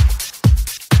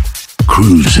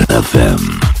 Cruise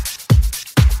FM.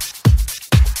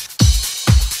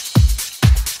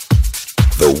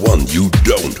 The one you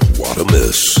don't want to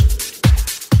miss.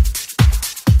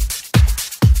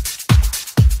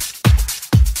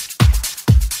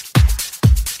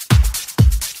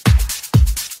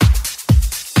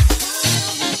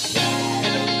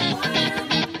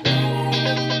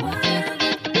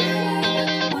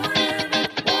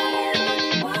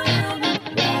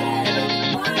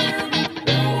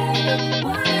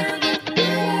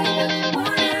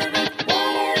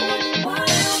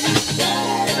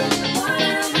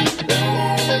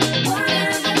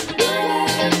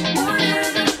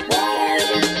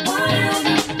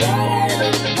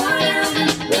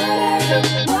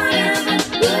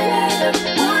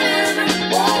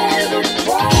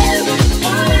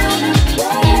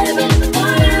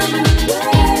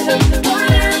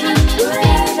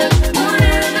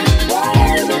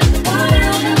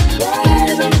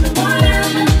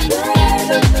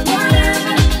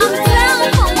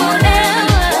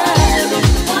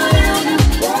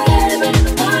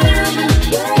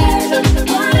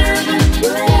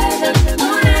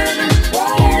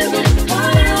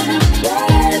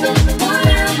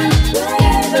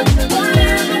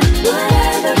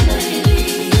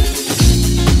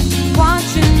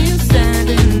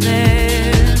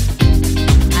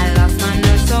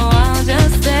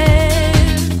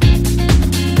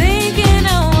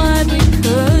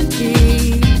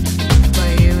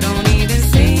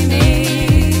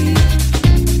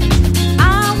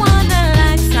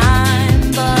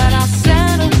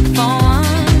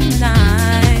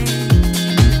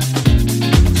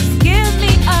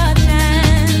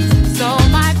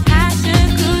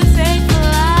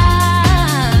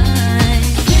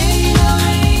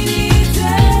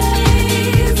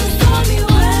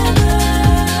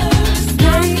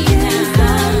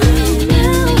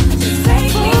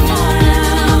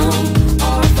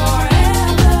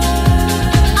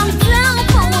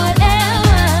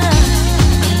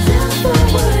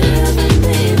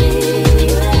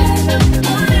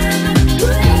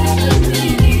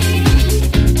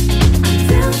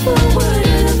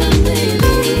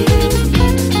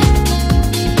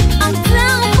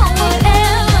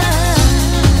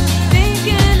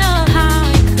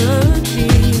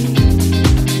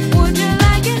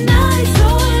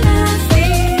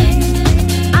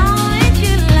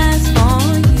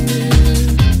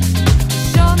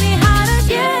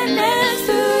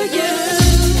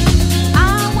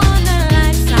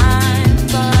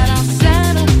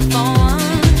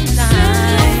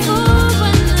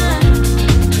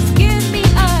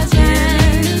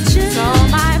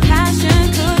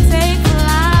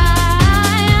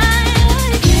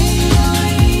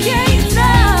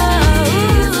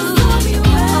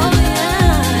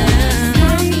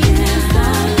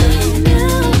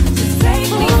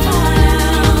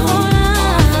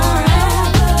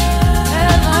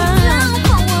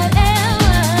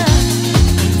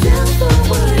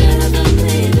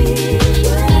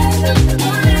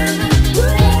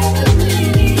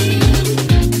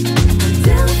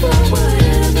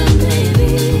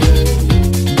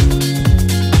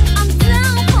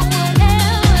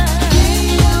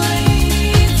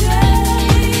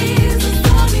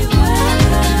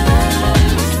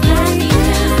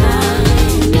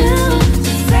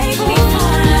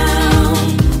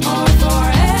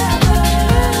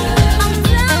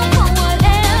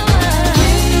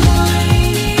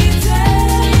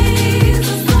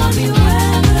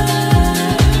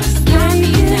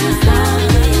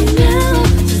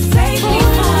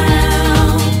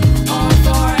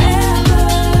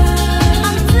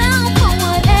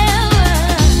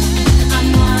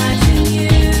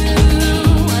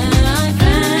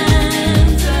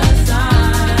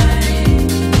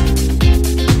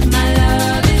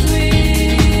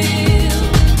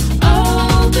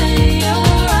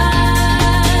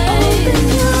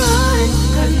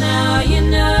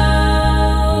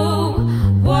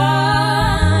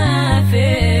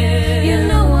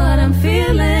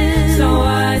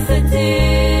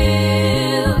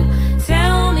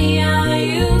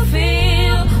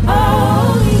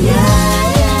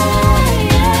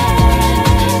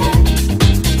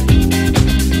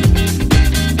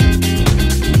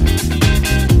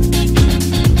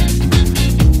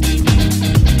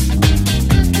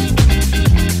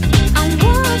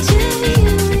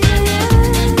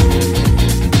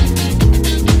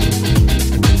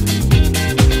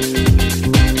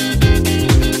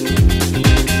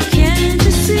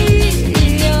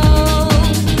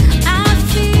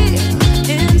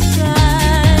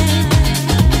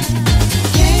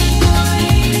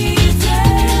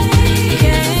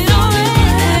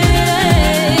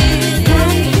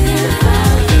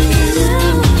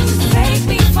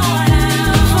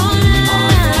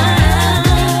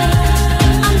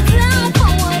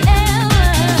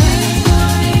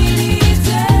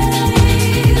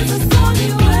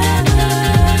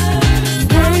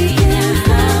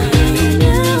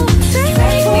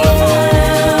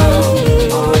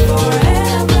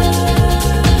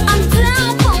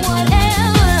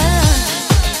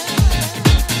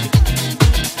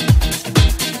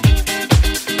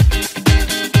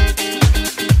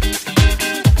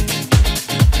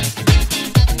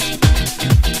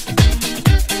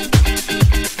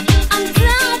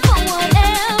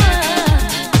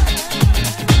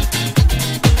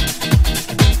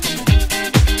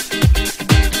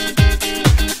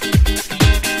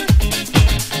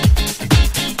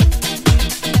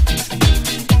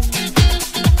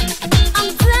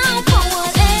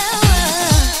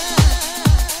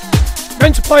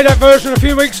 Played that version a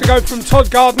few weeks ago from Todd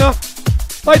Gardner.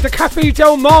 Played the Cafe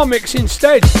Del Mar mix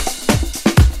instead.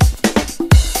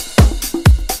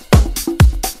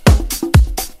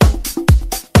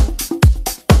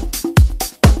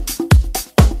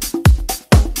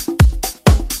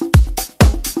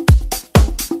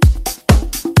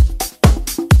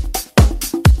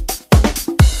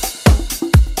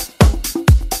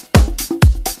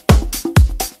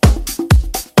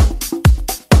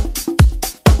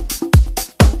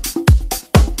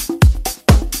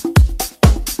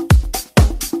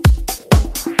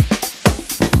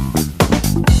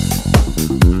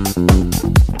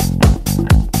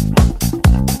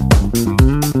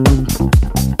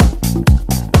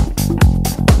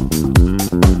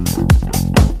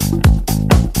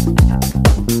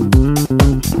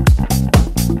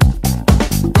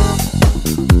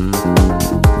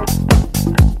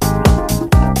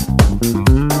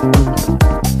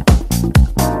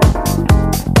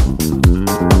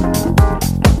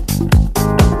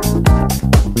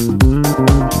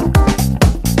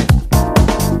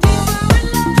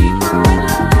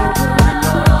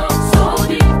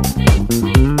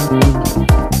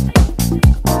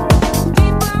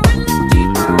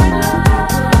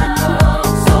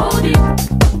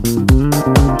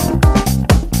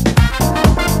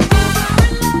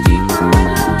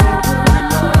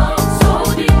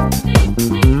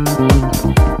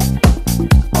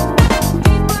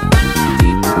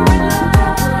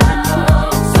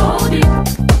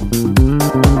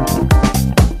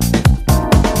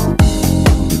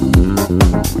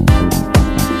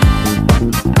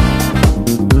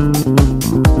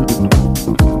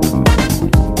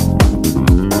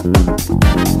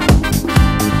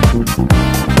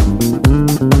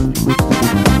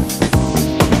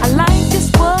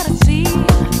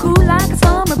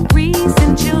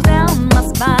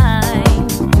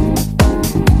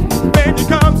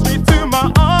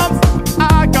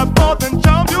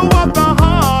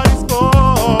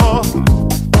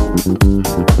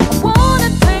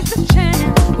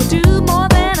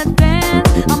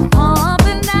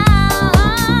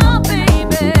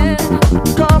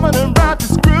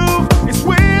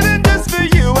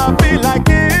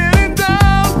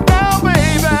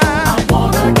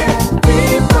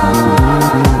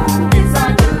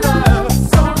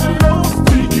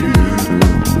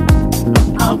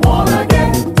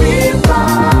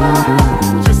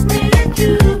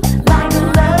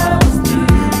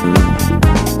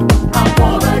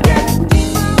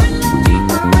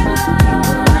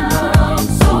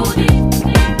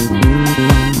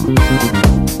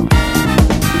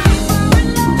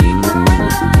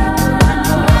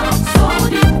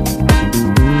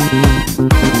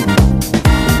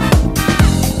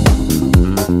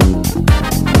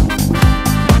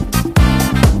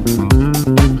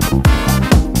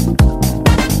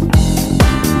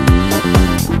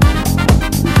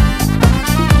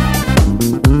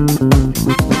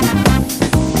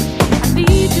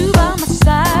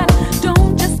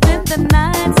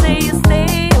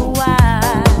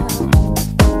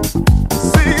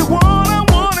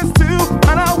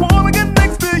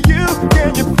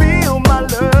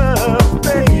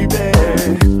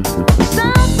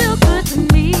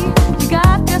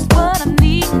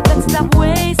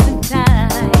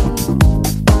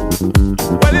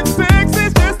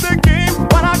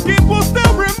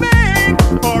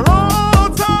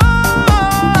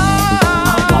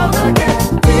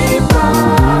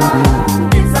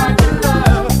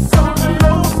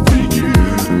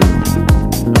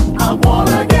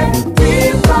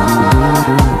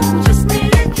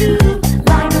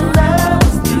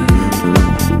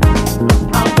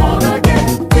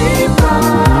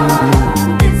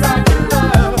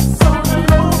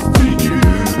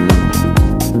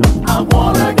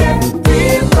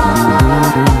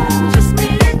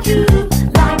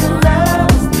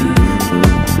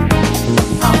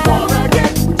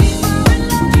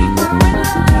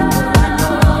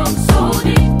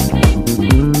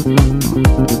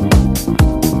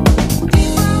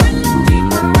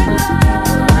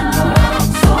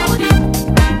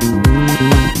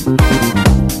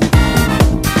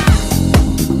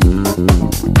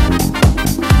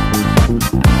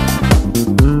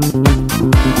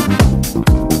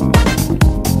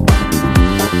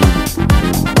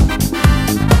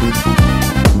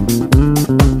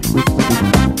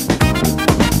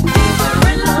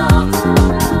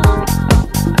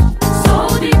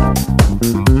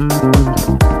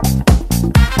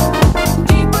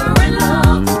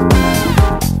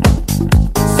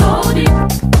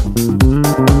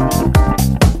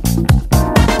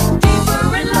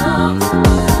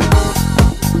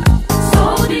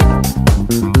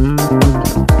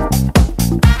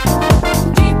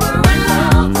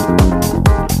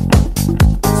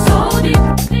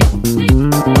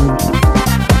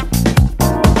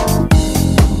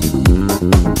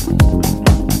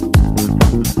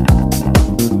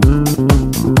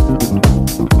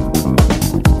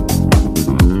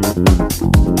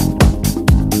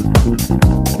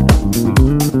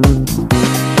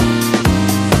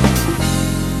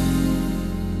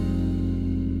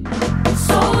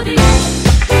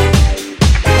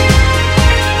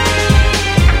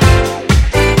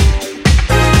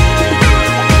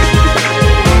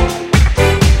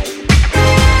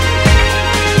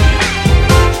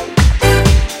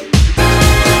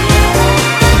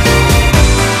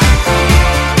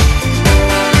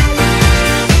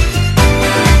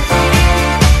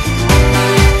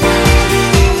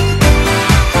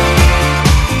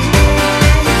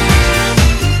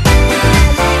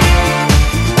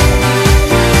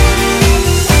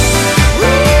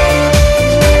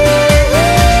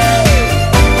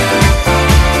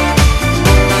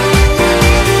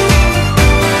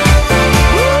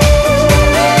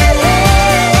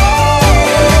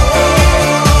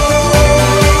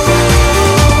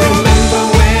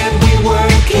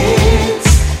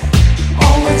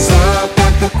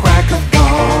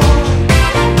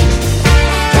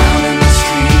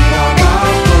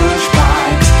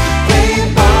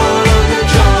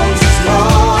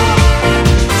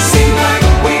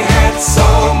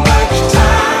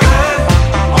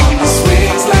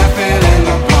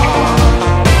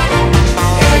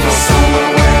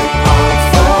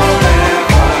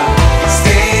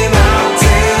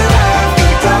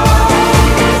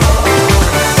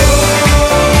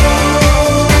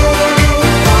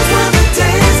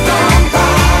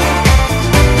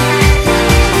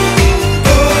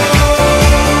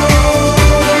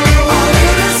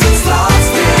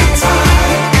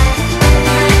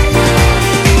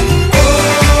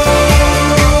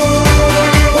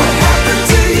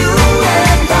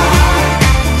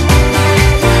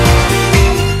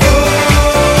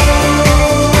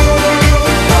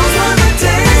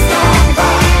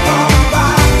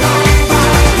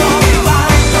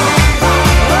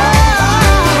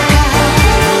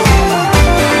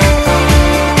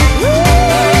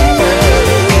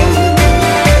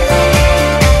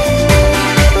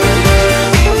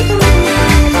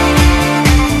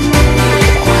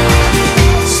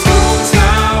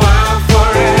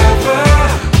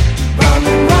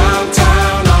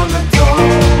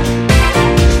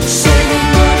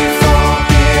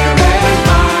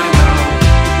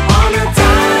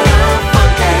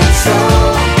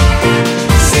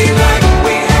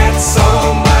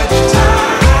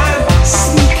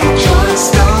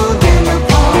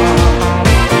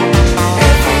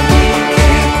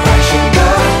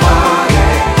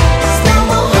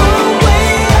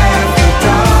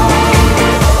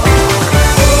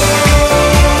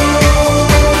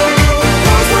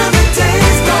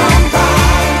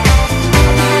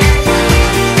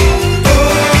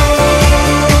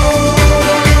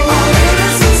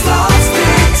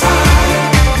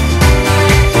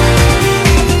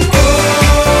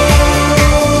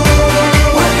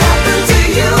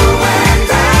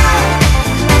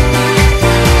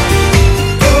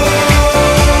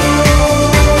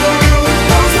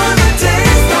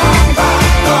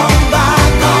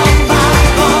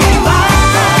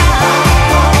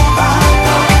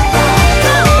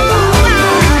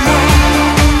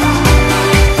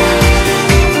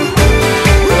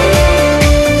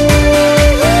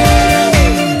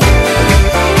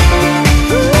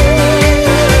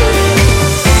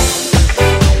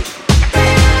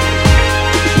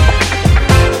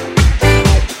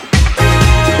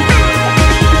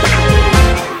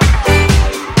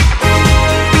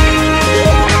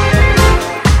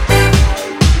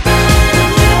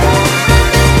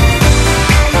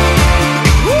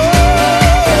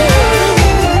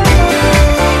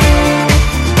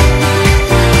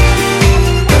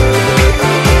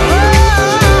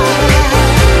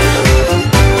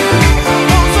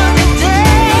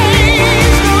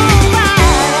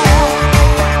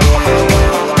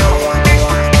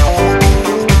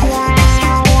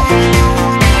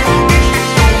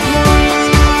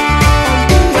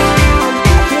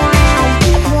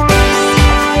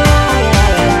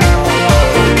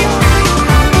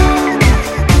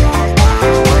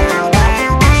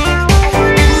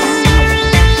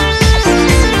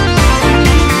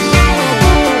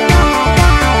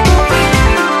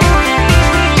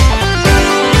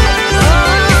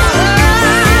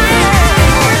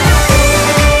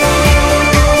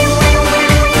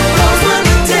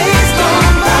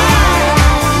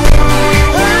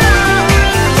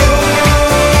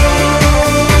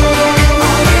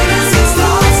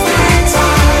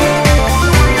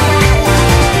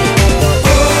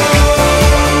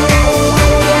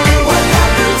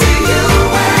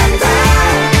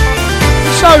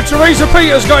 Teresa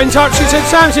Peters got in touch. She said,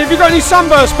 Samsy, have you got any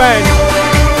Sunburst band?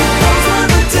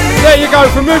 There you go,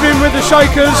 from Moving with the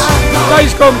Shakers,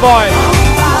 days gone by.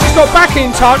 She's got back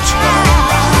in touch.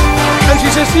 And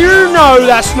she says, you know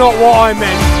that's not what I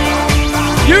meant.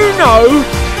 You know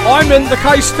I meant the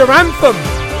Caister Anthem.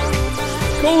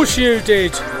 Of course you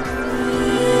did.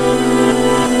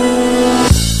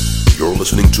 You're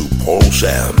listening to Paul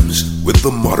Sams with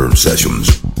the Modern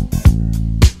Sessions.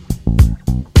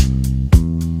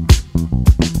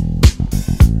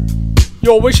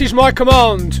 Your wish is my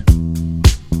command.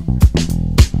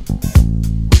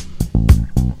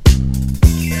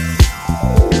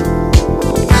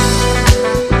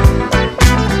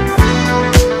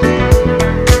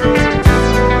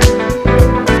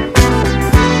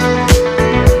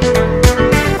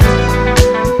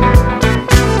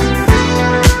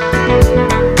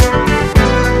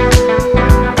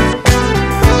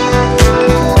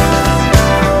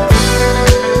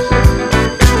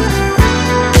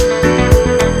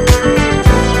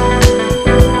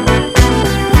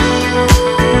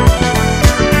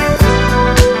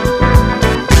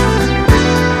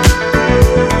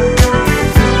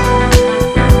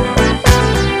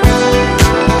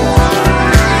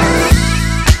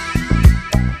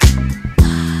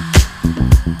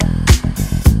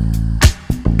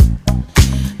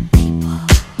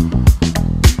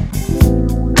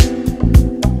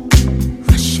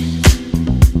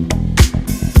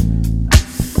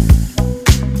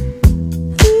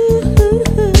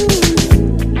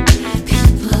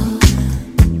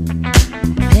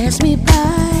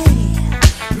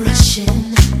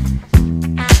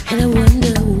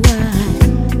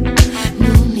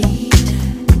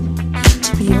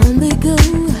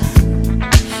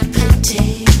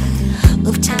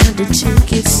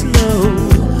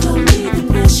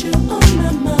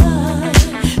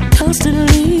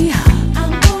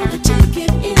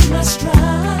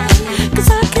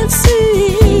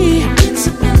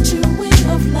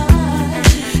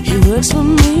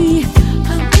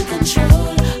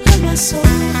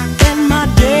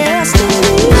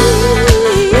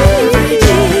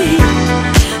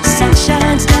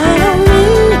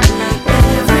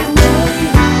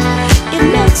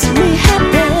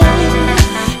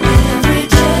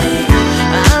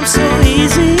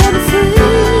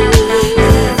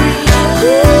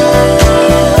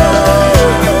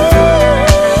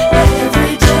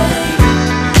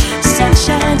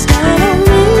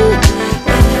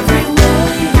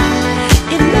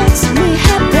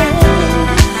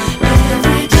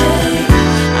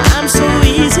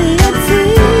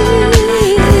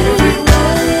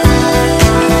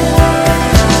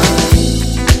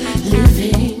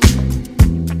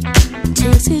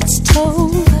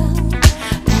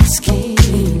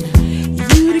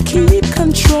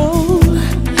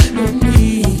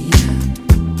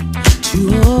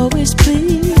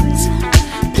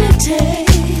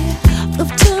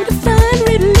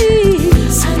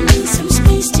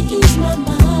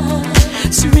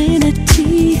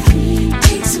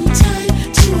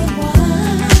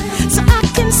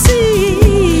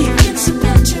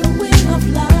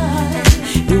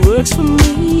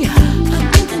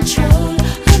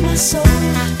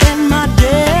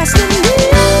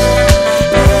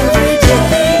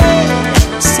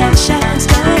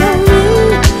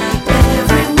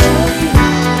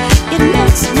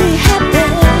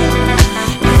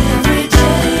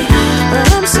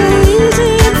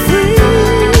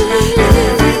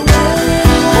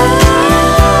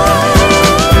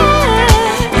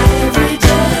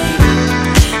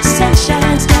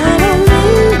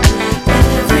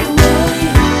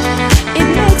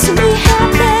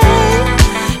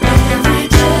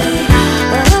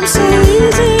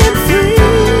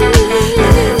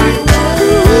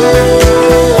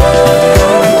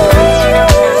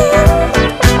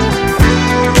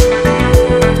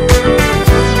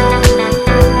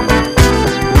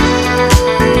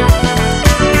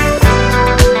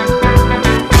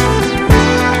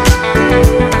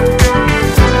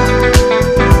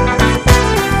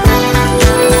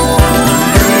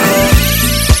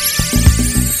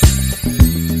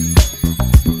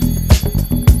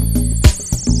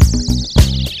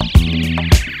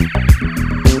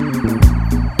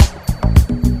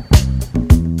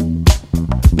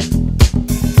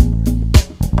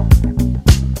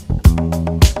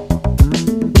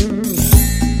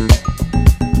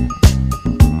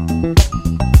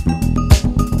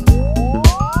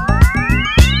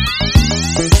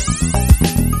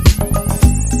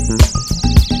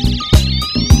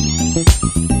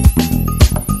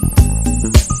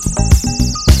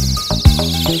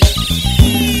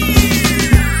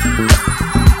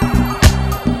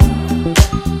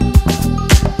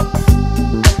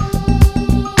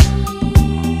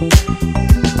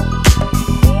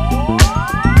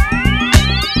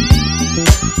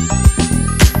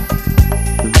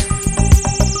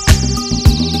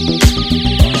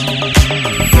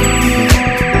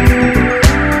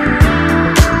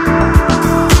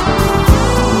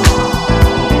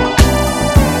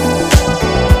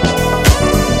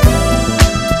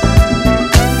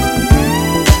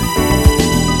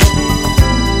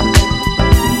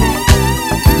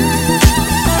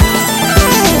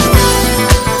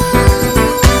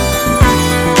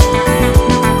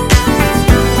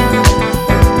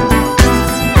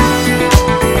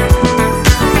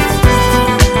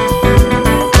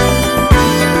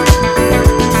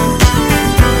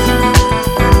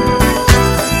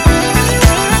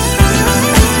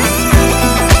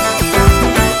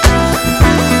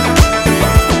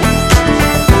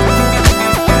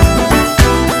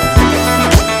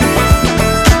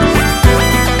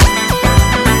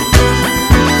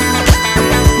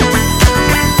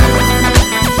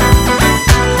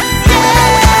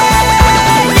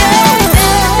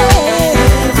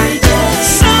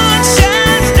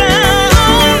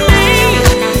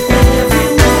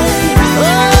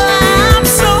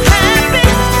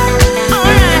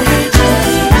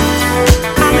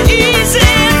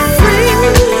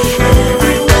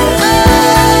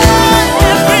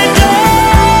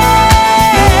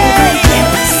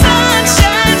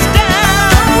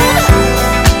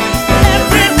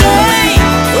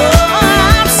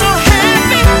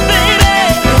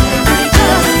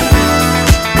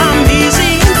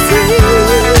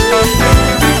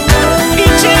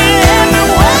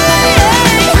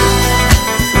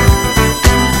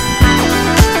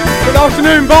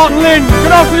 Barton Lynn.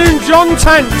 Good afternoon, John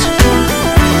Tant.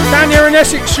 Down here in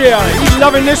Essexshire. He's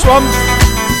loving this one.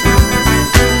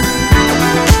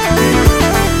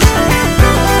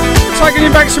 Taking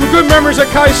him back some good memories at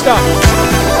Caister.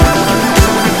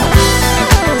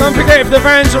 Don't forget, if the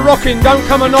vans are rocking, don't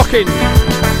come a-knocking.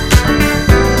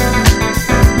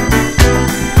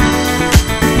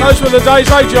 Those were the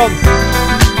days, eh, John?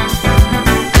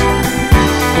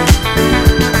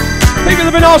 People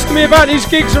have been asking me about these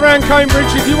gigs around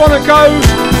Cambridge. If you want to go,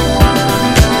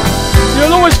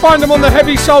 you'll always find them on the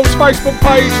Heavy Souls Facebook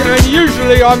page, and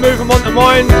usually I move them onto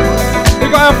mine.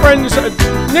 We've got our friends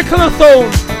Nicola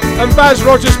Thorne and Baz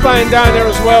Rogers playing down there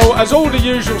as well, as all the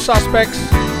usual suspects.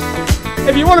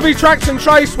 If you want to be tracked and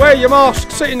traced, wear your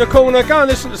mask, sit in the corner, go and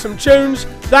listen to some tunes.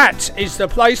 That is the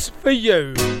place for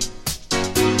you.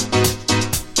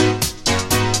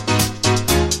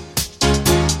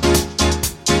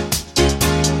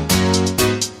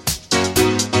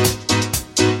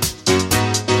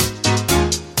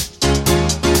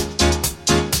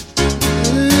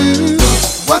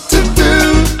 What to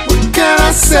do? What can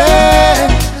I say?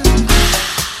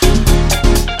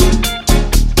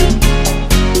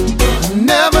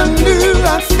 Never knew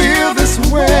I'd feel this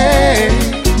way.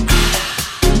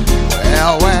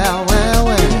 Well, well, well,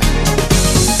 well.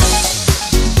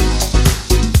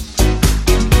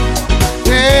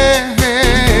 Yeah,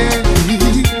 yeah,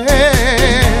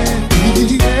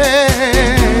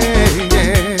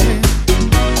 yeah.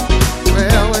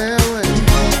 Well, well, well.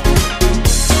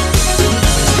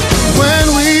 When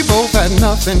we both had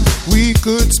nothing, we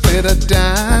could split a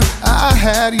dime. I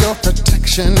had your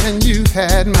protection and you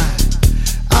had mine.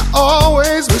 I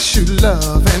always wish you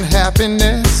love and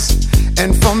happiness.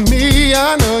 And for me,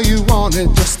 I know you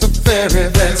wanted just the very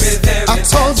best. I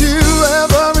told you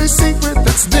every secret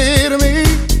that's dear to me.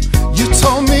 You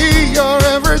told me your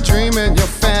every dream and your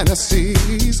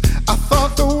fantasies. I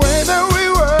thought the way that we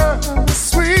were was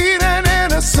sweet and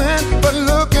innocent. But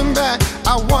looking back,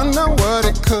 I wonder what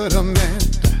it could have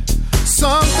meant.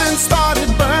 Something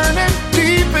started burning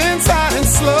deep inside, and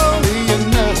slowly you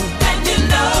know. And you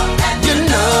know, and you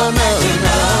know, no,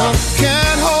 no.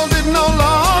 Can't hold it no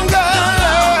longer.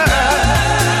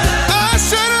 I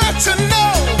should let you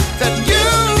know that you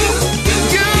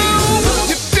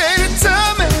dated to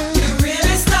me. You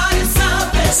really started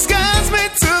something. Scares me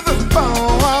to the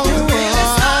bone. You really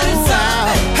started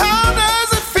something. How does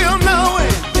it feel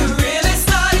knowing you really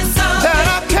started something? That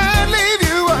I can't leave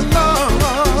you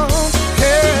alone.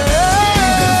 Yeah.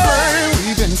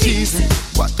 We've been teasing.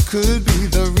 What could be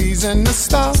the reason to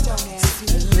stop?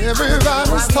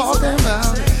 Everybody's talking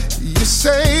about it. You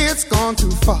say it's gone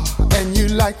too far, and you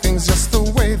like things just the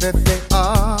way that they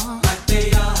are. Like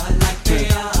they are, like they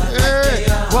are, like they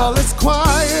are. Well, it's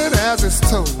quiet as it's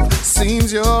told.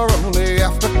 Seems you're only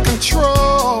after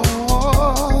control.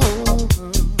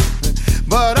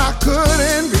 But I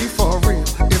couldn't be for real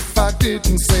if I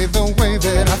didn't say the way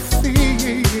that I feel.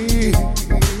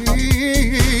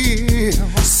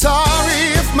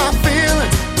 Sorry if my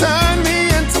feelings turn me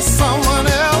into someone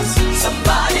else.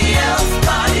 Somebody else,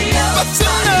 somebody else. But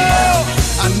you know,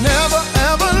 I never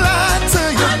ever lied to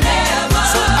you. I never.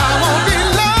 So I won't be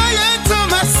lying to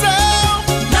myself.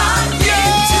 Not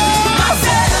yet to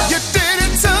myself. You did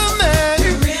it to me.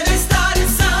 You really started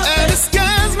something. And it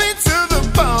scares me to the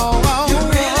bone. You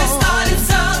really started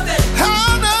something.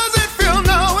 How does it feel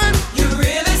knowing you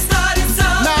really started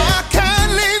something? Now I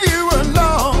can't leave you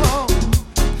alone.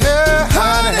 Yeah.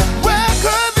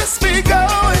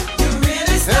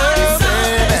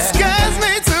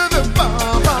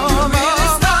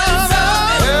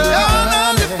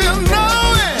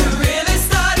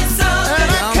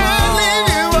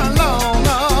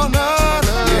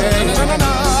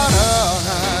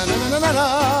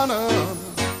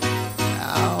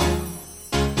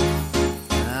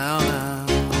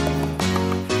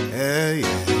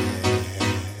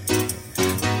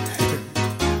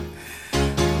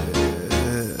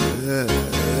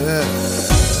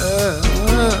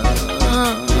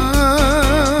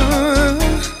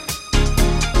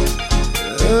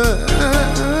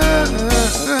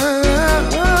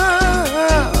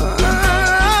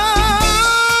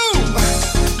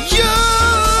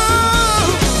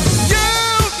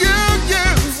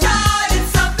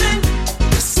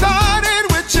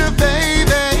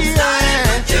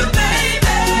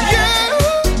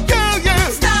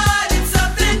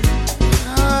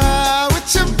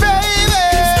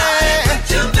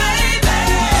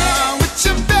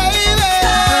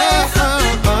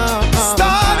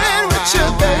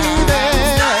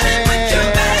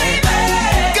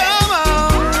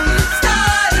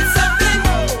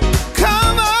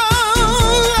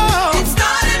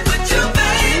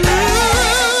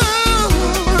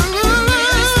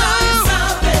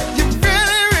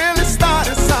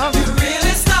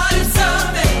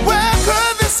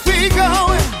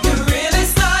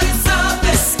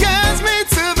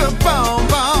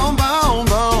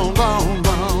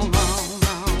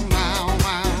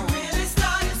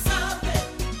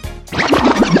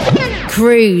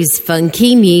 Cruise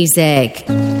funky music.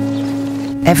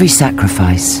 Every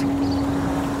sacrifice.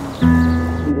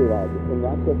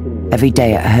 Every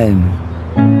day at home.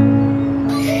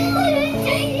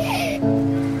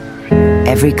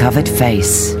 Every covered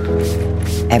face.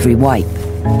 Every wipe.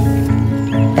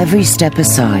 Every step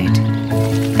aside.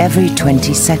 Every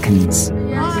 20 seconds.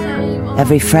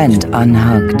 Every friend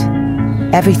unhugged.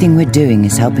 Everything we're doing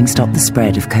is helping stop the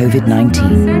spread of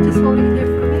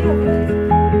COVID-19.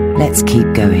 Let's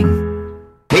keep going.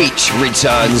 Peach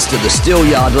returns to the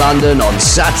Steelyard London on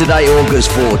Saturday,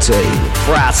 August 14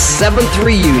 for our 7th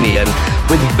reunion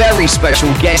with very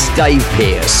special guest Dave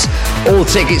Pearce. All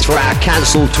tickets for our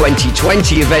cancelled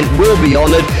 2020 event will be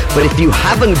honoured, but if you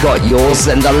haven't got yours,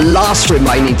 then the last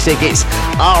remaining tickets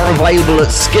are available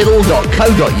at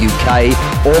skiddle.co.uk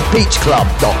or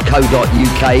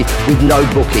peachclub.co.uk with no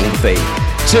booking fee.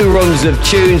 2 rooms of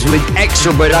tunes with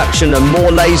extra production and more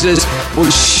lasers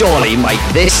will surely make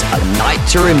this a night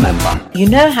to remember. You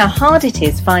know how hard it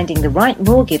is finding the right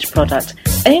mortgage product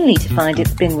only to find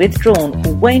it's been withdrawn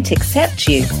or won't accept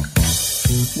you?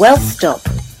 Well, stop.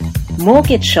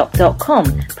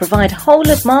 MortgageShop.com provide whole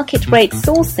of market rate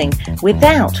sourcing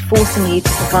without forcing you to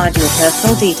provide your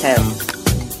personal details.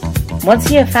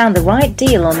 Once you have found the right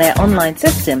deal on their online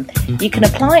system, you can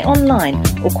apply online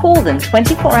or call them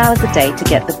 24 hours a day to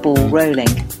get the ball rolling.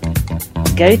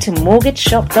 Go to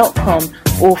mortgageshop.com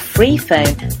or free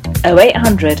phone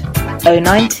 0800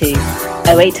 092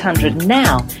 0800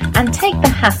 now and take the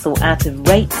hassle out of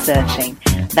rate searching.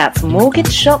 That's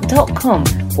mortgageshop.com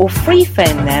or free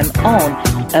phone them on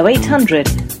 0800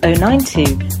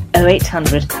 092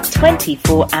 0800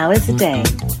 24 hours a day.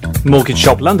 Mortgage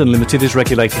Shop London Limited is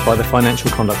regulated by the Financial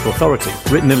Conduct Authority.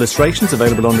 Written illustrations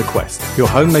available on request. Your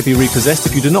home may be repossessed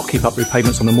if you do not keep up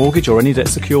repayments on the mortgage or any debt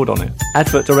secured on it.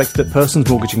 Advert directed at persons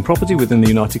mortgaging property within the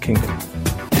United Kingdom.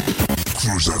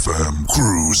 Cruise FM,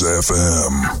 Cruise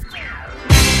FM.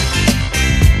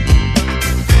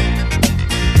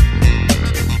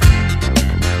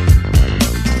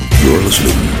 You're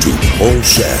listening to Paul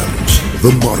Sam's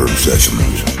The Modern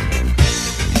Sessions.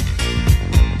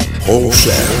 Paul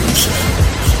Sam's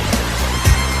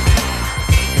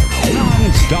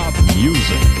Non-stop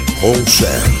music. Paul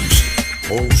Sam's.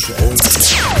 Paul Sam's.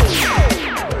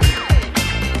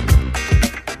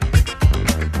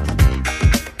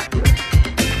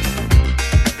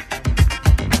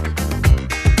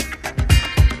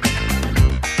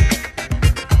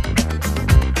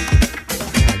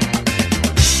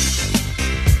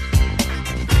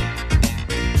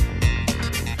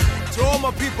 To all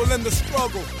my people in the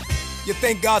struggle, you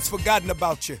think God's forgotten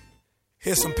about you.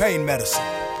 Here's some pain medicine.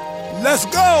 Let's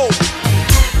go!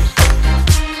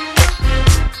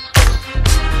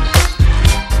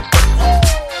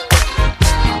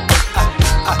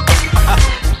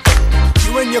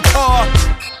 You in your car,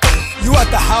 you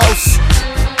at the house,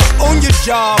 on your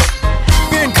job,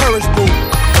 be encouraged, boo.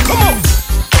 Come on!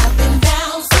 I've been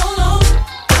down so long,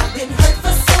 I've been hurt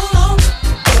for so long.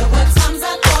 There were times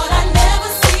I thought I'd never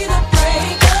see the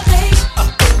break of day.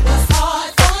 It was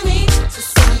hard for me to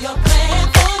see your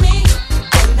plan for me,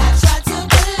 and I tried to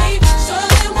believe, sure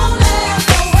they won't last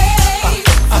away.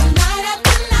 So night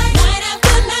after night, night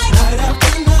after night, night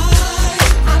after night,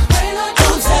 I pray Lord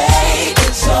don't take the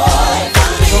joy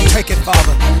from me. Don't take it,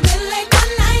 Father. And then late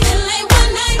one night,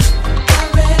 I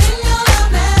read in your love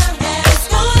now that it's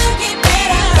gonna get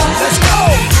better. Let's go!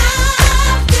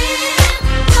 I've been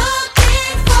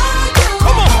looking for you.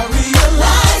 Come on. I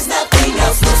realize nothing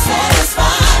else will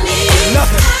satisfy me.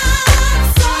 Nothing. I'm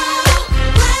so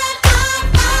glad I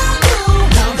found you.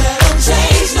 Now that I'm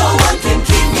changed, no one can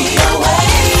keep me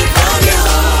away from you.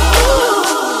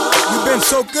 You've been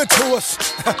so good to us.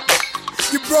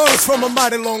 You brought us from a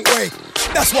mighty long way.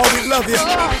 That's why we love you.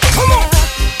 Come on!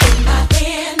 My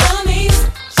enemies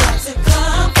tried to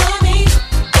come for me,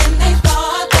 and they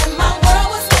thought that my world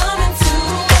was coming to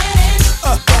an end.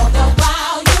 All the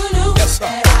while you knew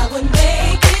that I would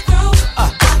make it through.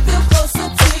 I feel closer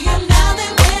to you now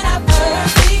than when I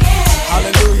first began.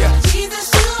 Hallelujah. Jesus,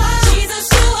 you are.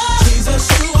 Jesus, you are. Jesus,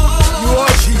 you are. You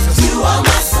are Jesus. You are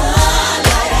my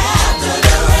sunlight after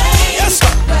the rain. Yes,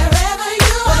 sir. Wherever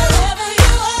you are,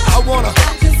 I wanna.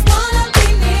 I just wanna be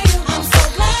near you. I'm so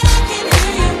glad I can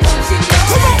hear you. Don't you know?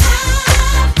 Come on.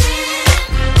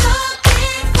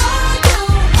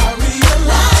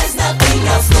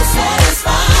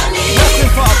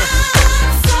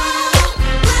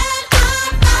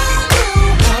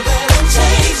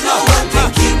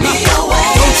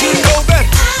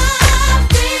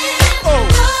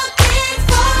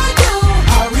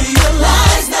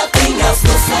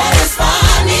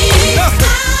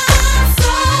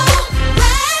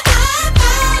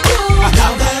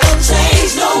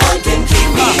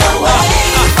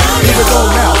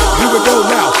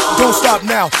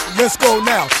 now, let's go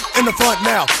now. In the front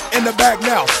now, in the back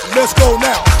now, let's go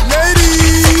now.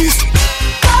 Ladies!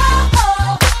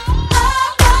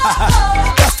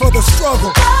 That's for the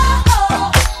struggle.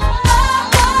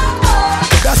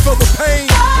 That's for the pain.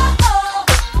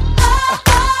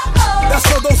 That's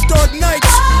for those dark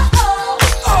nights.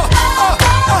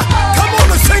 Come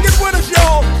on and sing it with us,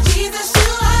 y'all. Jesus, you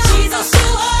are. Jesus, you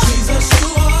are. Jesus, you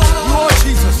are. You are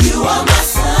Jesus. You are my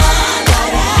son,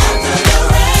 right after the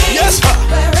rain. Yes, sir.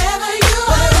 Wherever you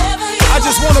I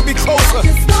just want to be closer.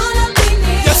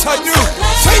 Yes, I do.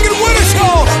 Sing it with us,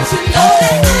 y'all.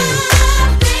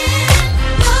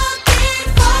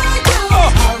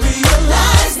 I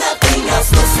realize nothing else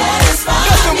will satisfy.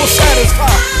 Nothing will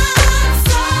satisfy.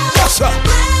 Yes, sir.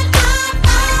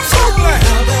 So glad.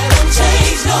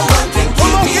 No one can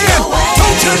keep me away.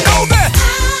 Don't you know that?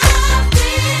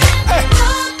 Hey.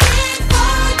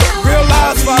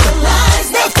 Realize, Father,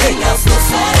 nothing else will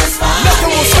satisfy.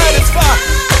 Nothing will satisfy.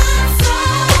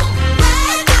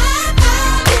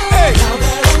 Hey. Now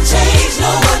that I'm changed,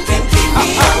 no one can keep me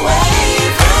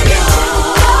away from you.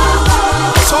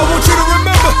 So I want you to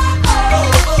remember,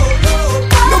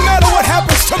 no matter what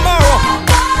happens tomorrow,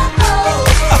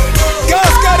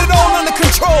 God's got it all under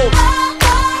control.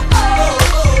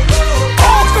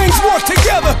 All things work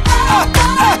together.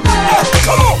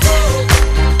 Come on.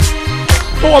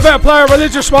 Thought I better play a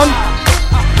religious one.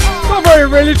 Not very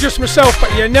religious myself,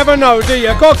 but you never know, do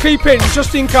you? Gotta keep in,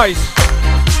 just in case.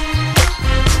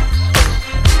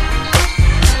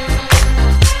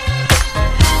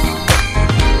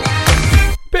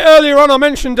 Bit earlier on I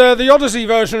mentioned the Oddesey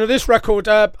version of this record.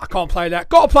 I can't play that.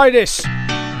 Gotta play this.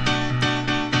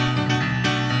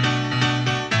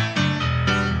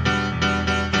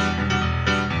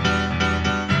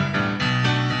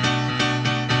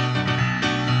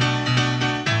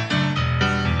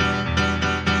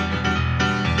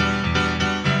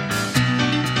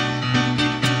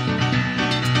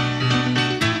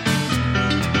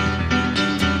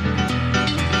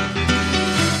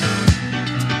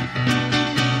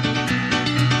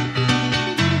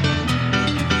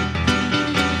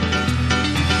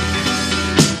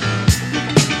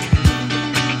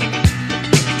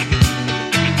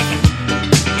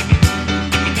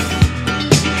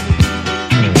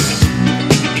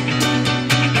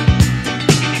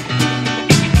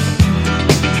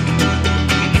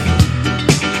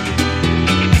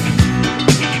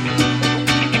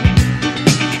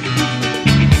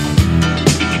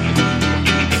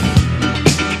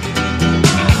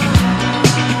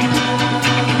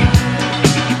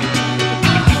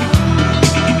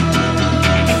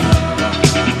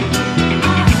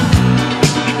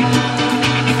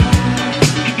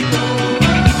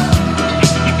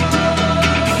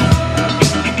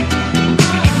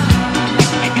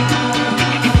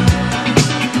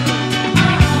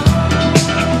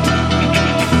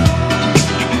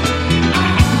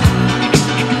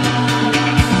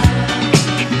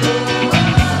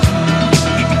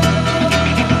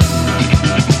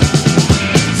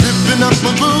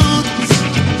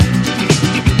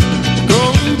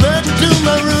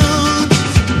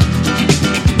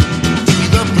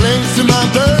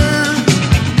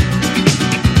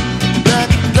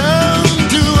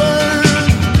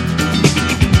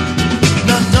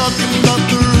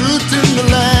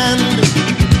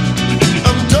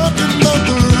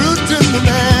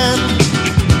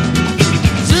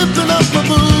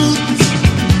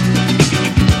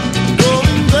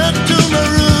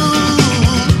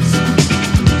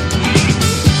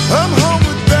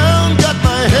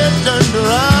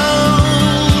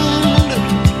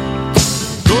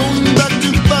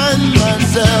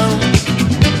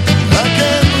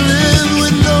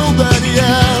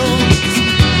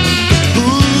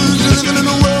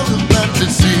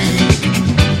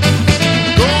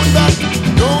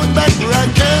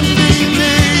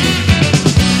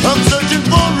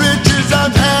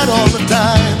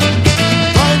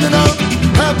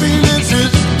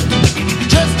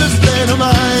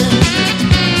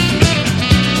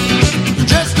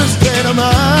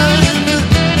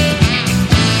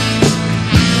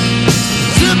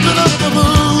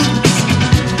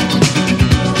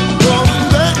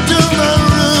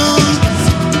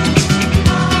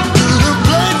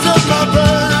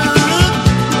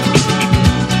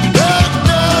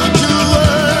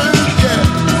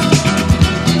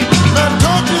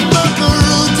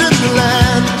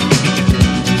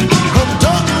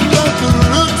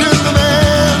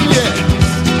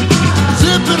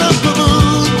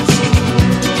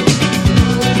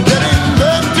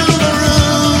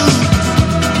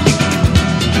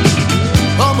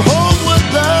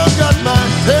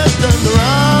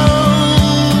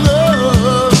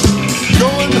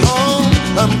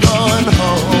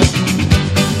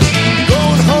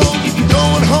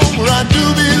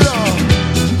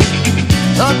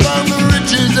 I found the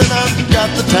riches and I've got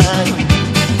the time.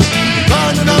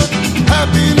 Finding out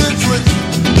happiness was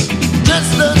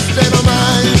just a state of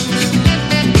mind.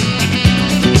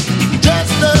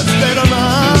 Just a state of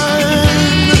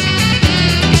mind.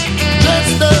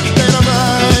 Just a state of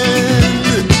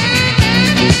mind.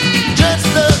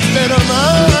 Just a state of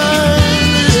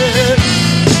mind, yeah.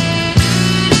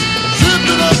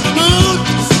 Slipping up the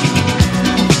boots,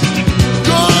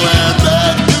 going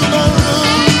back to my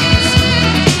roots,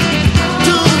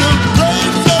 to the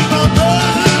place of my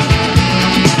birth.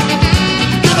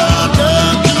 Get on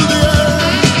down to the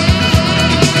earth.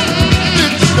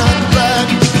 It's not black,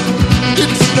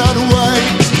 it's not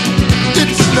white,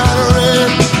 it's not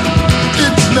red,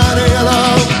 it's not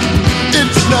yellow,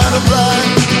 it's not black,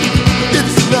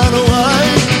 it's not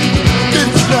white,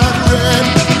 it's not red,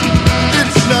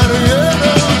 it's not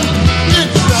yellow,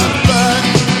 it's not black,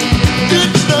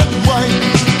 it's not white,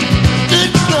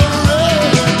 it's not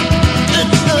red,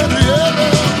 it's not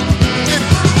yellow,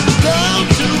 it's down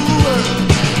to earth.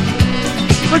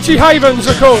 Richie Havens,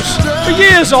 of course. For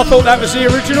years I thought that was the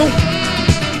original.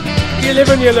 You live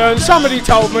and you learn. Somebody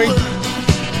told me.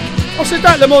 I said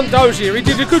that Lamont Dozier, he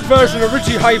did a good version of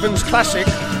Richie Havens' classic.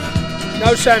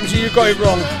 No, Samsy, you got it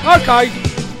wrong. Okay,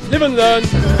 live and learn.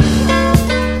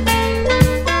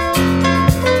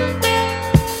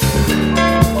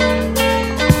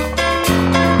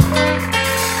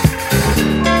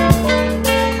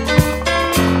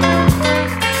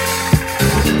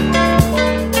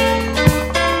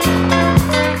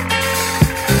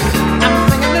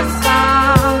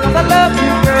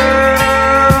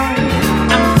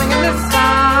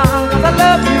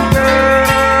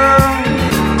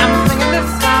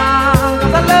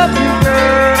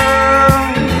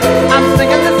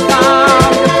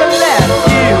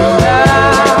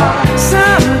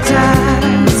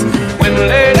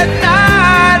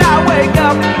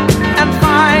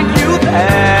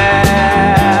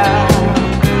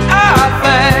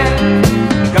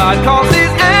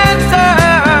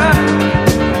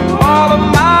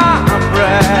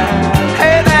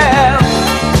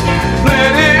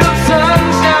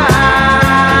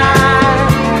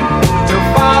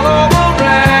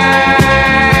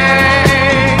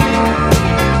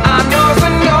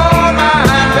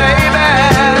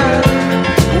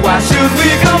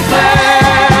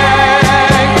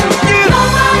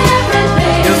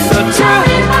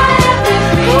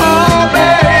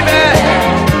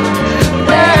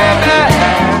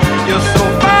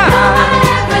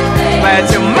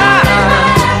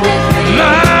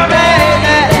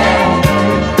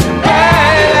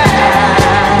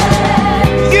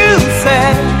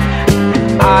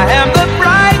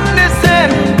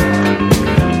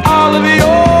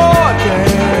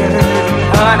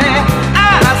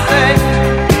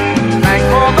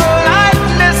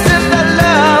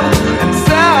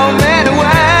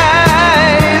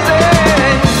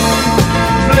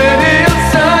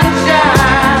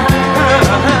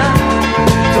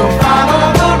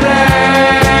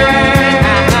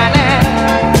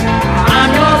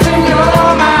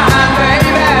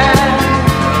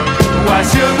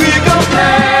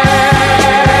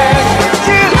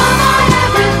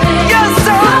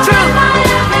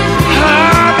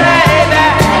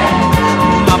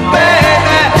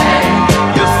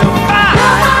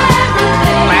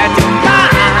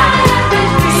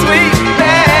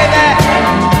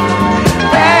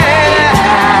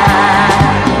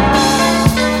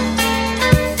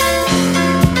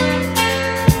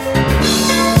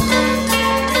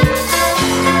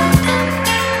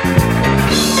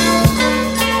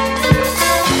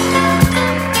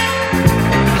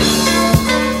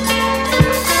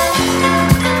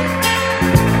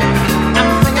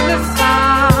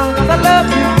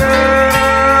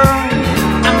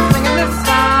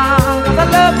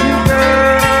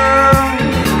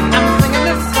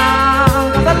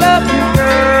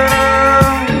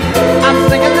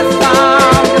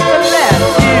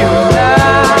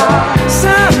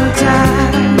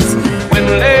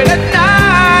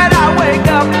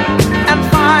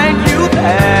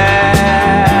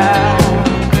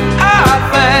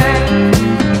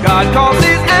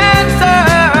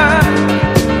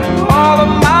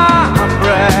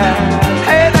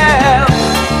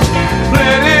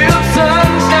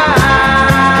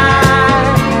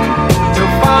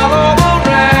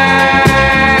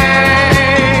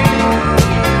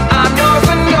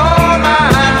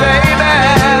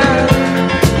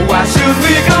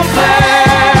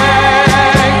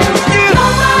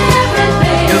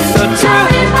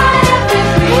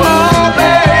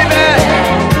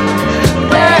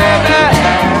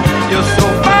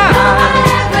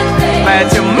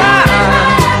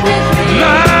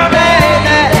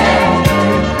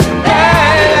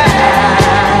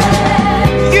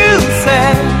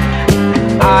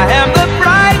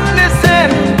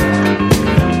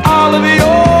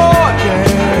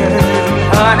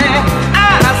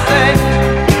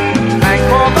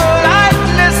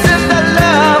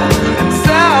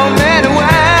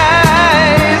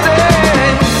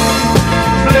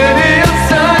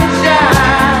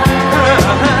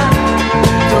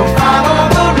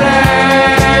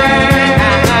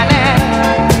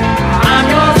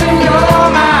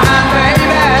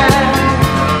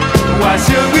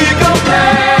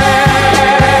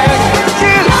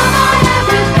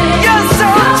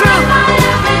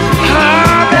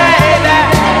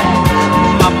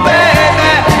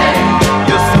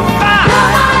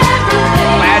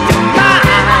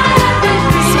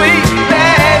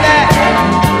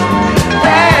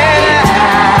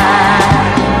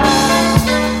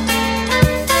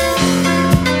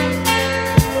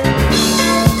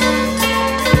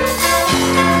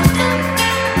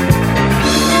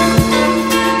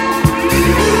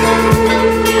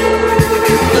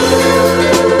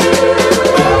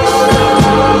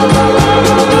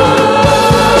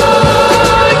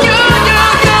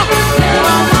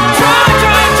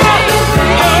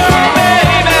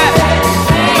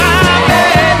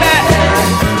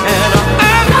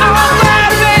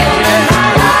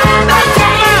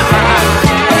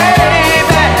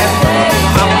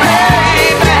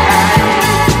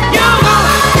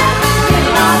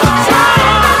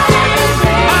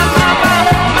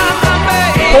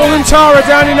 Tara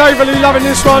down in Overley loving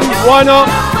this one. Why not?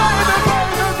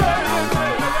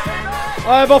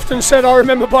 I have often said I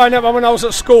remember buying that one when I was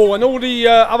at school and all the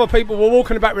other people were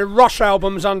walking about with Rush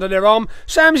albums under their arm.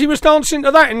 Samsy was dancing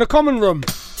to that in the common room.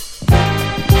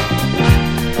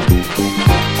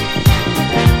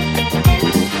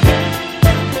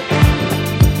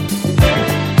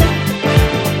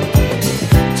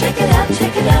 Check it out,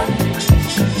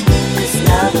 this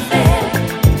love affair.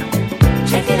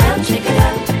 Check it out,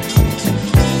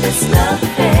 this love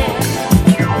affair.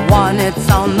 One, it's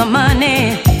on the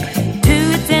money.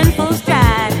 Two, it's in full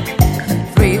stride.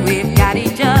 Three, we've got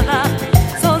each other,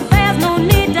 so there's no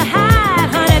need to hide.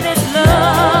 Honey, this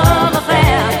love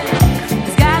affair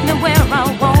has got me where I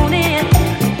want it.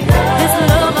 This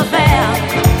love affair,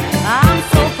 I'm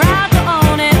so proud to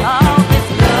own it. Oh, this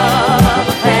love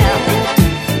affair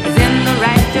is in the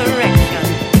right direction.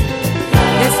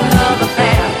 This love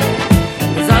affair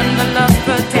is under love's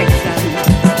protection.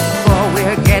 For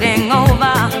we're getting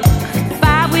over.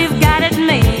 Five, we've got it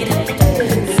made.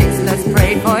 Six, let's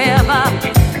pray forever.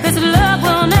 This love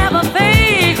will never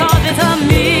fade, 'cause it's a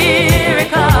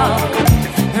miracle.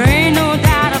 There ain't no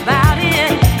doubt about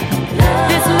it.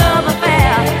 This love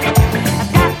affair,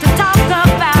 I've got to talk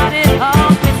about it. Oh,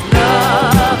 this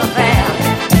love affair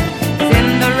is in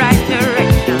the right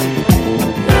direction.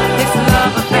 This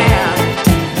love affair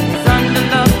is under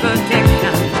love's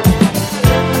protection.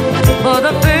 For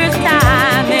the first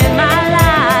time in my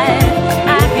life,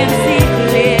 I can see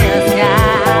clear skies.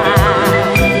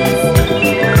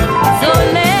 So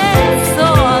let's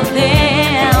soar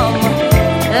them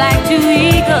like two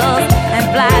eagles and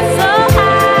fly so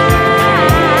high.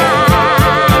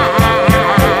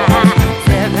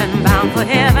 Seven bound for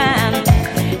heaven,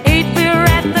 eight we're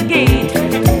at the gate,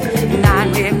 nine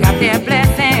we've got their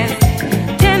blessings,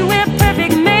 10 we're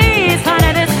perfect mates.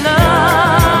 Honey, this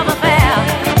love affair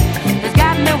has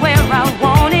got me where I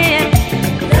want it.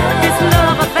 This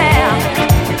love affair,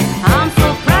 I'm so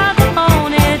proud to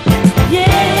own it.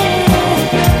 Yeah.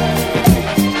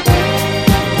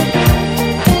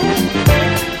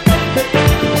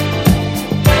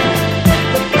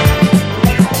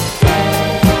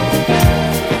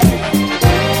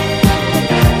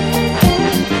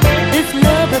 This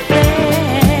love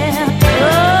affair,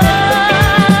 oh,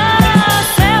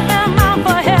 seven bound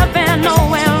for heaven,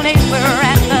 Noel, eight we're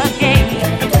at the gate,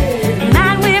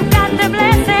 nine we've got the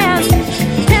blessings,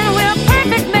 10 we're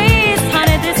perfect mates.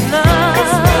 Honey, this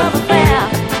love affair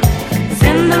is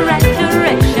in the right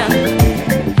direction.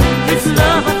 This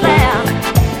love affair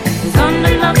is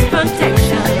under love's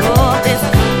protection. Oh, this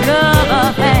love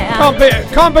affair.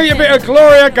 Can't beat a bit of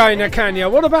Gloria Gaynor, can you?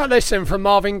 What about this then from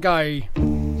Marvin Gaye?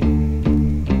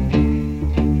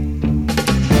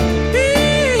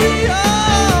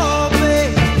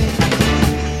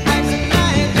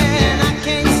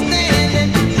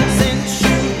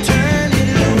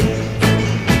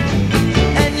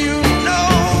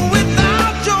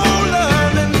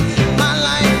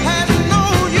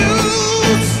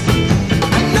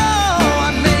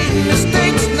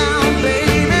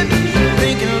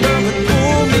 Thinking love would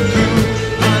pull me through.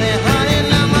 Honey,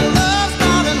 now my love's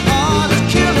starting hard.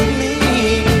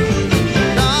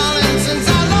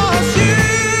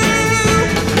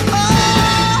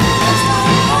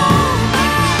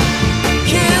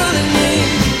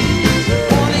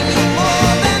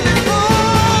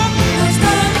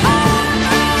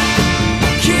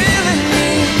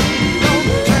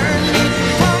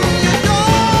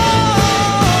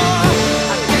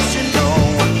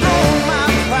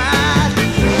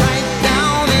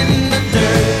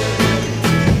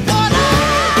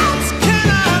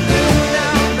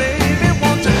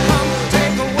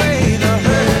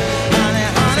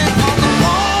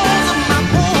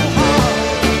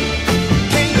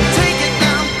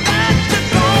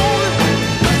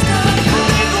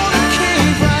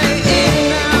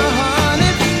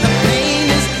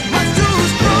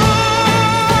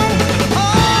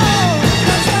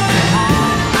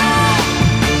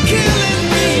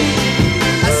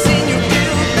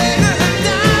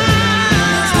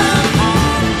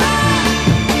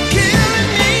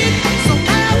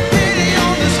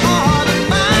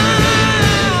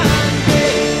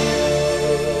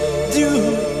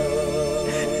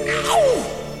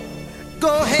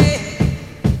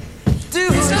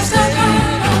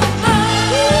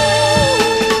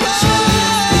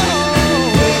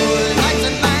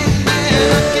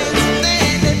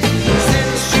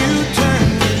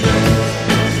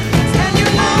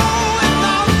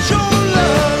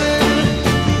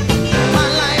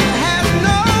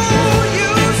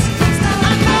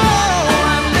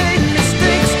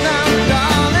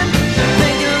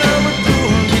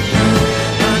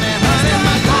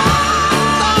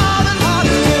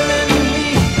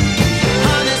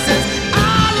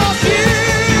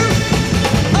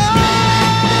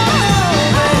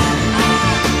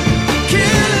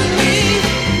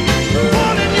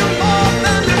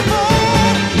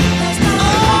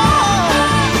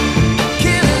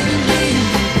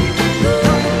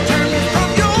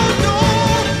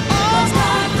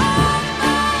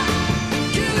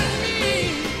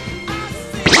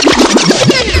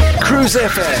 Cruise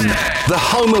FM, the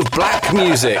home of black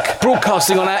music,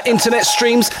 broadcasting on our internet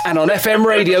streams and on FM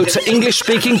radio to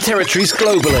English-speaking territories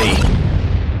globally.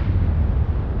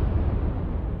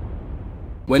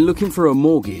 When looking for a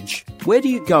mortgage, where do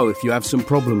you go if you have some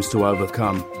problems to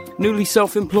overcome? Newly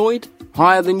self-employed?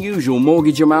 Higher than usual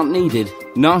mortgage amount needed?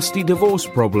 Nasty divorce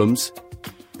problems?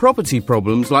 Property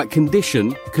problems like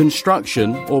condition,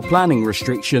 construction or planning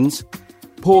restrictions?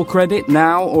 Poor credit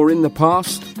now or in the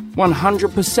past?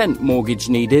 100% mortgage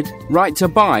needed? Right to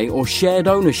buy or shared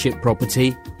ownership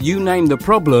property? You name the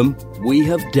problem, we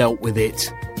have dealt with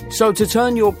it. So to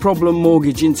turn your problem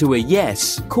mortgage into a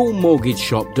yes, call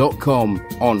mortgageshop.com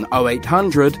on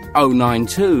 0800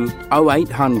 092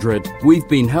 0800. We've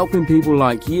been helping people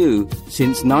like you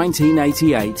since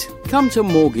 1988. Come to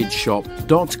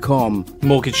mortgageshop.com.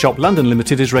 Mortgage Shop London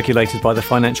Limited is regulated by the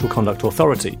Financial Conduct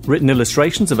Authority. Written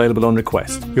illustrations available on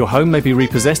request. Your home may be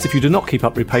repossessed if you do not keep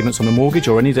up repayments on a mortgage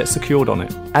or any debt secured on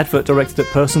it. Advert directed at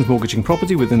persons mortgaging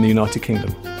property within the United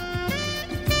Kingdom.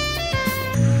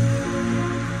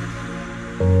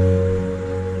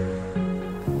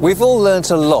 We've all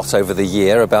learnt a lot over the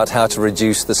year about how to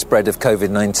reduce the spread of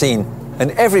COVID-19,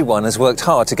 and everyone has worked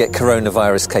hard to get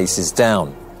coronavirus cases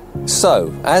down.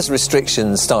 So, as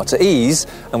restrictions start to ease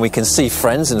and we can see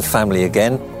friends and family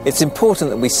again, it's important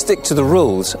that we stick to the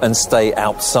rules and stay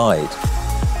outside.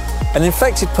 An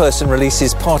infected person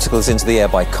releases particles into the air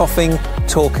by coughing,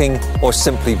 talking, or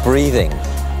simply breathing.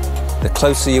 The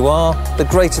closer you are, the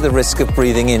greater the risk of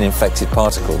breathing in infected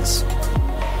particles.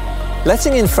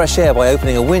 Letting in fresh air by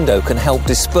opening a window can help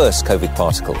disperse COVID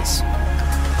particles.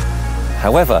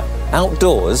 However,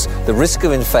 outdoors, the risk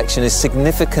of infection is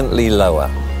significantly lower.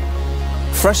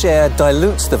 Fresh air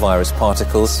dilutes the virus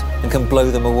particles and can blow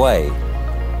them away.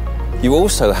 You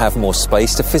also have more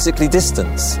space to physically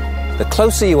distance. The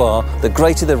closer you are, the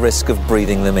greater the risk of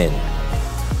breathing them in.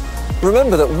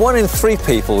 Remember that 1 in 3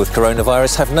 people with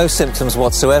coronavirus have no symptoms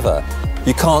whatsoever.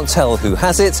 You can't tell who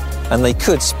has it, and they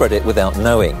could spread it without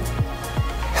knowing.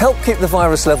 Help keep the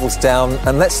virus levels down,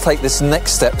 and let's take this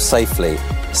next step safely.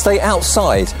 Stay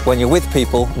outside when you're with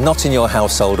people not in your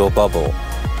household or bubble.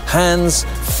 Hands,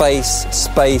 face,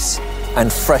 space,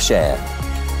 and fresh air.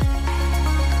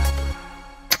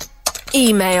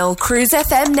 Email Cruise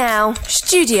FM now,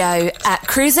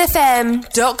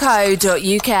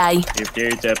 studio@cruisefm.co.uk. If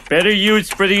there's a better use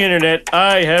for the internet,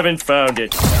 I haven't found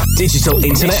it. Digital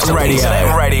Internet Radio.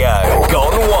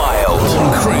 Gone wild.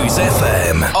 Cruise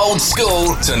FM. Old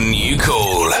school to new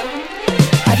cool.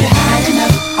 Have you had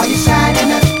enough? Are you sad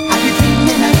enough? Have you dreamed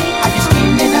enough? Have you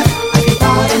screamed enough? Have you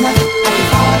thought enough? Have you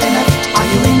thought enough? Are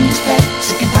you in despair?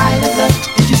 Sick and tired of love?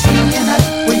 Did you see enough?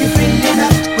 Were you free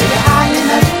enough? Were you high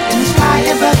enough? In the sky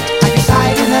above? Have you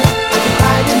sighed enough? Have you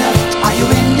cried enough? Are you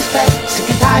in despair? Sick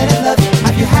and tired of love?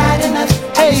 Have you had enough?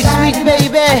 Hey, sweet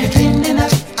baby. Have you dreamed enough?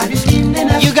 Have you schemed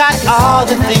enough? You got all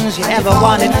the things you ever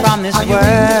wanted from this world.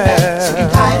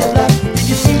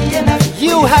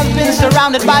 You have been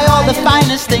surrounded by all the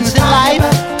finest things in life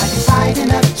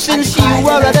since you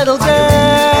were a little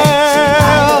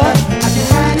girl.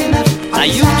 Now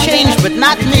you've changed, but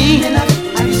not me.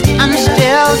 I'm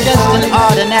still just an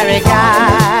ordinary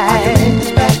guy.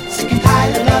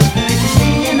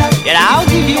 Yet I'll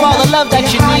give you all the love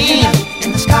that you need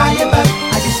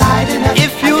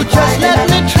if you just let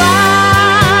me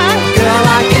try. Girl,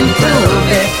 I can prove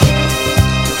it.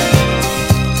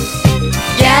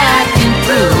 Yeah, I can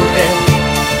prove it.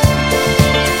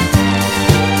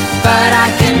 But I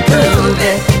can prove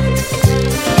it.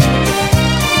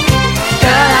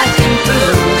 Girl, I can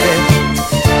prove it.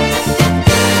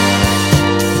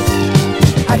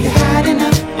 Have you had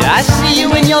enough? Yeah, I see you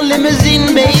in your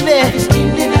limousine, baby,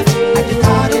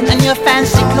 and your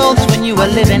fancy clothes when you were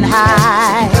living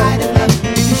high.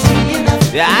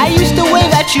 Yeah, I used to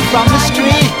wave at you from the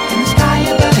street,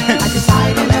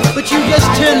 but you just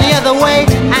turned the other way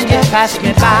and you passed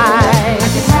me by.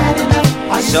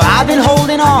 So I've been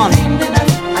holding on,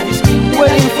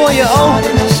 waiting for you, oh,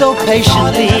 so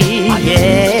patiently,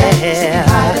 yeah.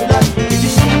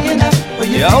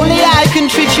 Only I can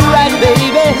treat you right,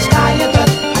 baby.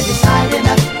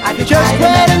 Just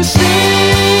wait and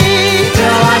see.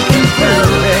 Girl, I can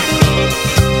prove it.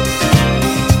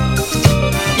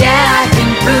 Yeah, I can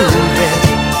prove it.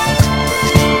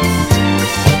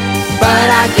 But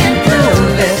I can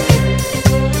prove it.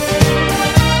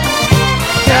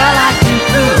 Girl, I can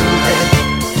prove it.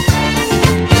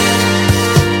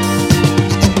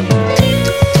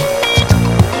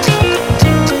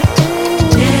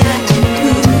 Yeah, I can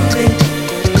prove it.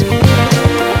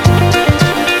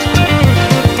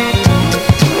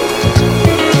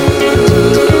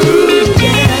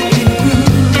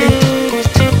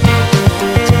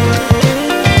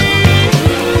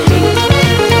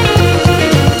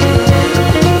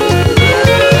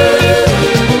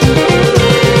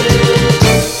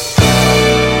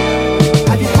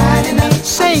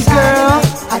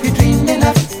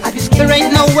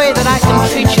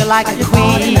 like a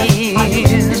queen.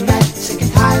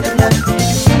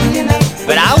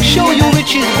 But I'll show you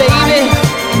riches, baby,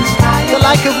 the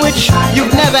like of which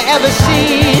you've never ever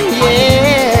seen,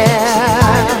 yeah.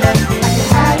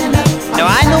 Now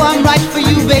I know I'm right for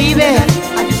you, baby,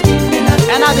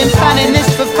 and I've been planning this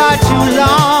for far too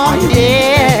long,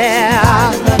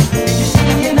 yeah.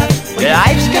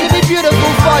 Life's gonna be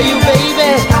beautiful for you,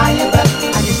 baby.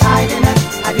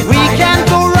 We can't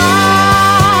go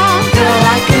wrong, girl,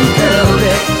 I can prove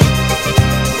it.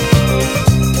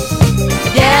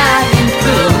 Yeah, I can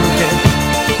prove it.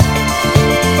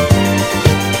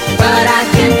 But I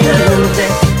can prove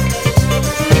it.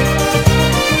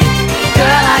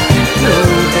 Girl, I can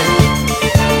prove it.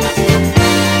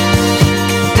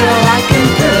 Girl, I can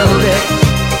prove it.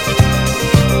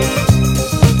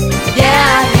 Yeah,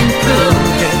 I can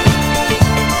prove it.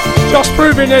 Just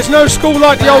proving there's no school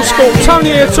like the old school. Tony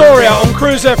Atoria on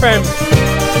Cruise FM.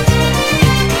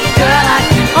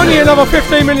 Only another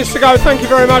 15 minutes to go. Thank you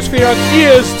very much for your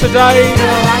ears today.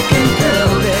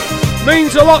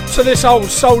 Means a lot to this old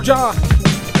soldier.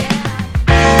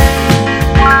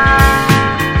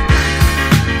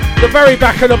 The very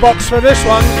back of the box for this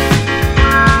one.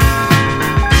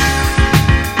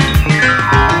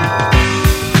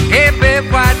 Hey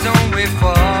babe, why don't we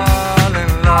fall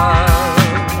in love?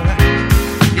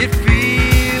 It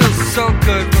feels so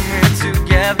good when we're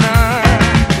together.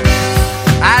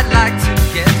 I'd like to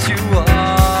get you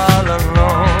all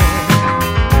alone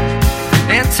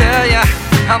and tell you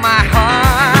how my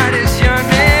heart is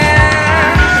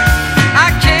yearning.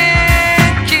 I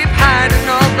can't keep hiding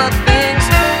all the things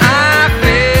I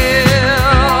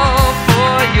feel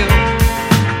for you.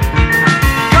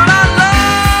 Girl, I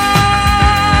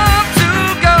love to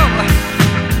go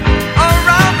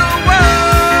around the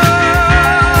world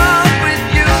with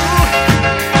you.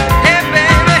 Hey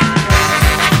baby,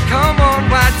 come on,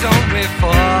 why don't we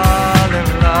fall in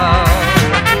love?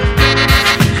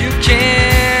 You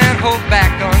can't hold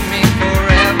back on me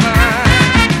forever.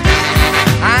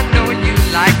 I know you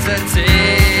like to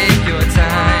take your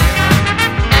time,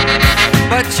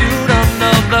 but you don't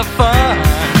know the fun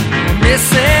you're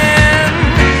missing.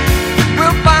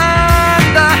 We'll find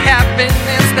the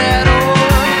happiness that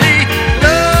only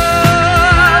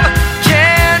love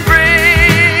can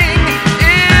bring.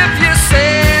 If you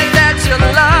say that you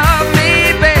love me,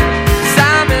 babe, 'cause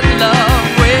I'm in love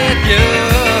with you.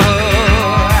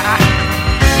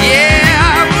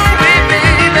 Yeah, will we,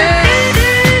 baby?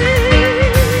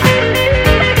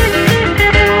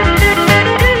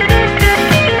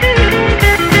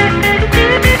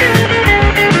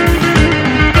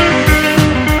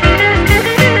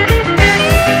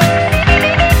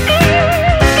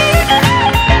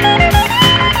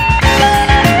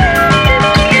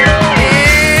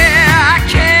 Yeah, I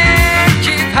can't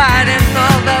keep hiding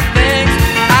all the things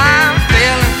I'm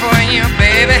feeling for you,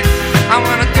 baby. I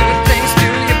wanna do things to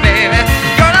you, baby.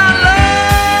 Girl, I love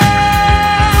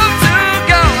to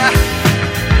go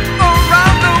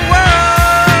around the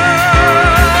world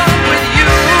with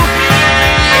you.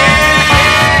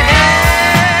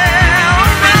 Yeah,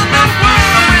 around the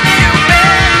world with you,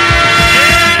 baby.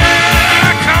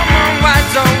 Yeah, come on, why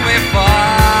don't we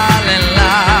fall in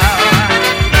love?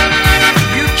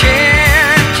 You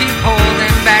can't keep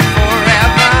holding back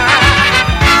forever.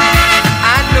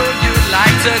 I know you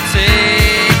like to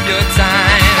take your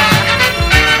time,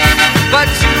 but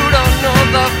you don't know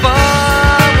the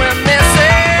fun we're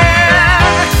missing.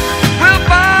 We'll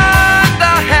find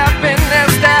the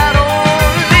happiness that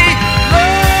only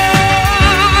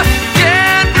love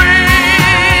can bring.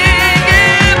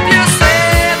 If you say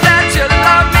that you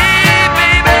love me,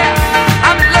 baby,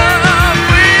 I'm in love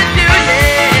with you,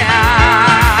 yeah.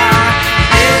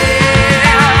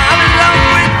 Yeah, I'm in love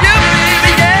with you,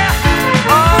 baby, yeah.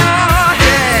 Oh,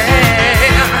 yeah.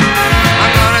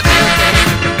 I'm gonna do things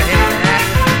to you, baby.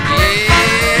 Yeah.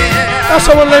 That's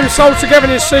all of them sold together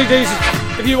in his CDs.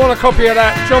 If you want a copy of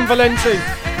that, John Valenti.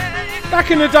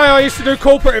 Back in the day, I used to do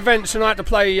corporate events and I had to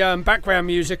play background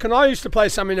music, and I used to play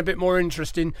something a bit more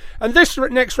interesting. And this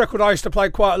next record I used to play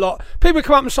quite a lot. People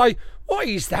come up and say, "What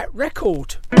is that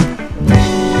record?"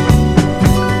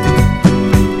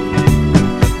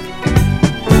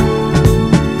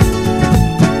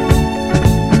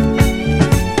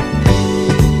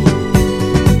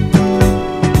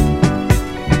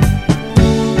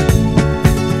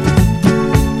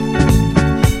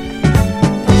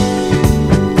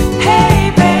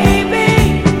 Hey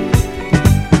baby,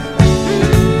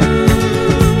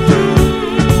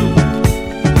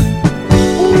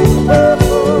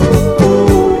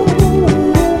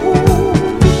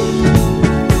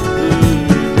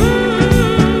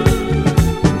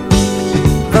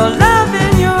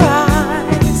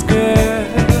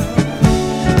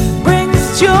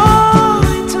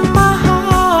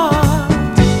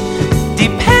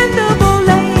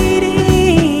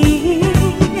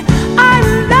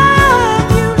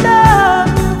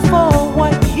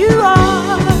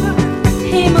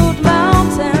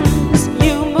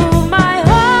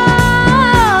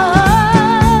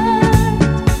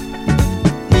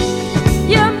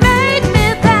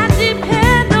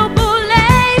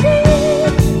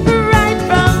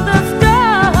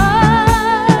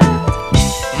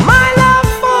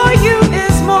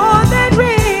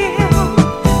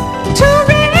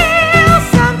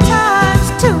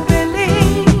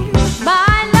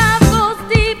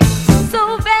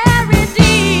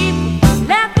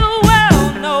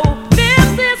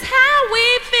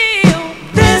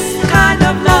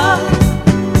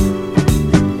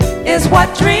 what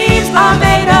dreams are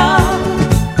made of.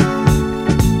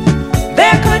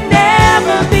 There could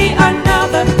never be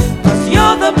another, 'cause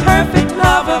you're the perfect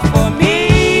lover for me.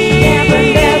 Never,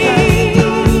 never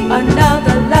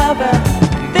another lover.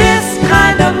 This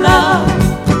kind of love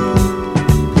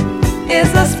is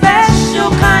a special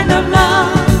kind of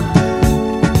love.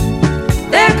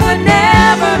 There could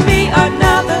never be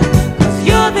another, 'cause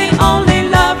you're the only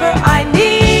lover I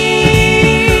need.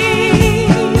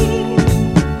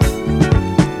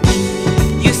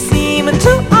 You seem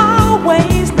to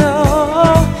always know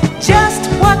just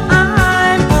what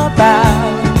I'm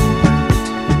about.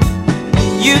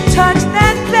 You touch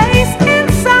that place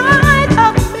inside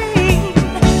of me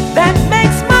that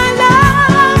makes my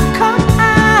love come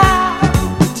out.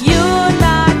 You're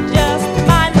not just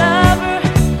my lover,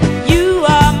 you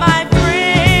are my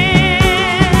friend.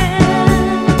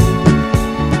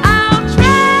 I'll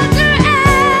treasure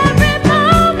every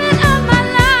moment of my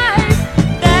life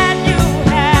that you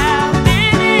have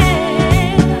been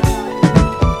in.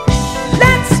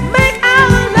 Let's make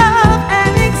our love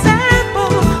an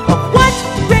example of what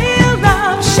real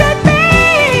love should be.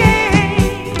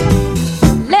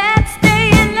 Let's stay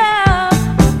in love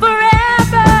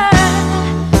forever,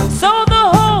 so the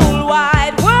whole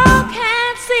wide world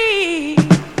can see.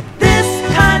 This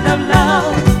kind of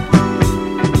love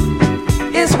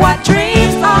is what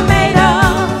dreams are made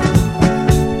of.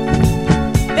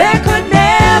 There could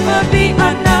never be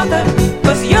another,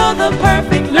 'cause you're the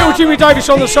perfect Little Jimmy Davis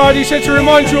on the side, he said to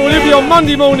remind you all, he'll be on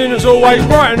Monday morning as always,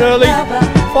 bright and early,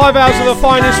 5 hours of the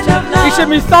finest. He said,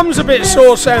 me thumb's a bit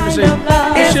sore, Samsy.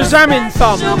 It's Shazamin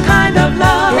thumb. kind of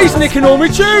love. He's nicking all my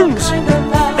tunes.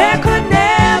 There could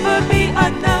never be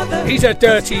another. He's a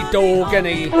dirty dog, ain't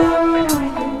he?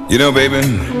 You know, baby,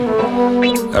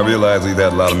 I realize we've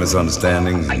had a lot of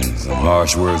misunderstandings and some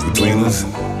harsh words between us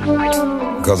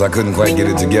because I couldn't quite get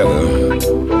it together.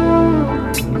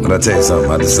 But I tell you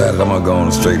something, I decided I'm gonna go on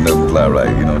and straighten up and fly right.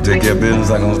 You know, take care of business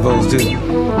like I'm supposed to.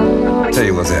 Tell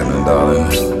you what's happening, darling.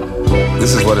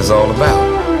 This is what it's all about.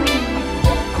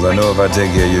 Because I know if I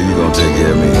take care of you, you're gonna take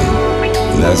care of me.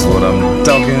 And that's what I'm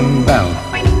talking about.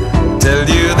 Tell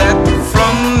you that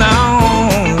from now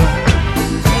on,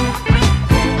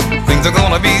 things are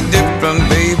gonna be different,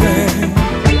 baby.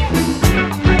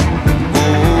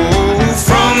 Oh,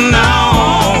 from now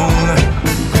on,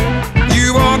 you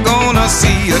are gonna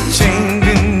see a change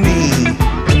in me.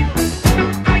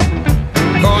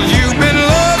 'Cause you've been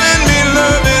loving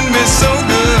me so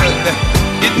good.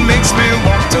 It makes me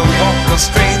want to walk a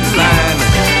straight line.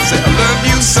 Say I love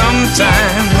you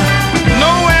sometime.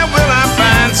 Nowhere will I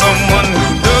find someone who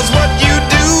does what you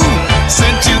do.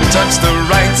 Since you touch the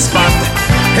right spot,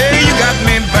 hey, you got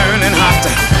me burning hot.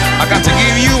 I got to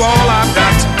give you all I've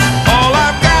got,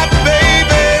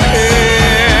 baby.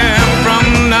 From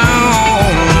now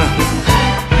on,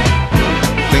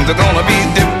 things are gonna be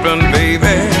different,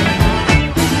 baby.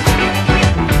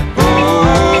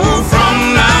 Oh, from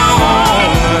now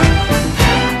on,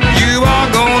 you are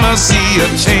gonna see a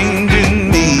change in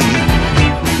me.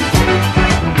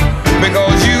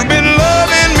 Because you've been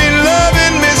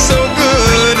loving me so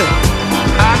good.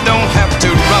 I don't have to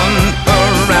run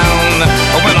around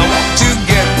when I want to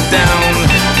get down.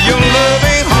 Your love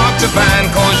ain't hard to find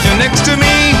 'cause you're next to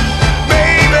me,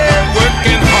 baby.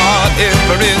 Working hard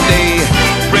every day,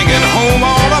 bringing home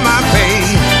all of my pay,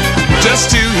 just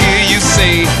to hear you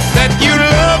say that you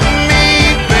love me,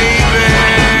 baby.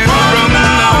 From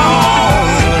now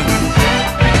on,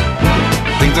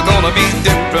 things are gonna be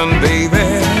different, baby.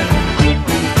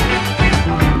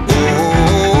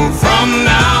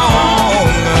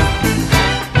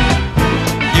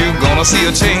 See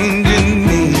a change in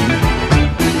me.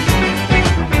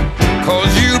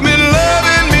 'Cause you've been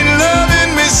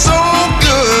loving me so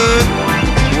good.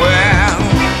 Well,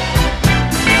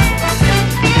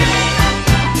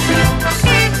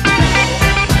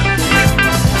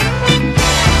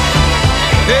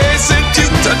 hey, since you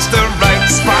touched the right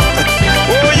spot,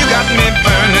 oh, you got me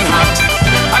burning hot.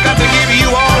 I got to give you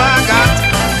all I got,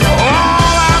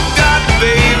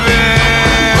 baby.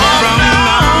 From now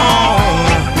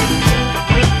on,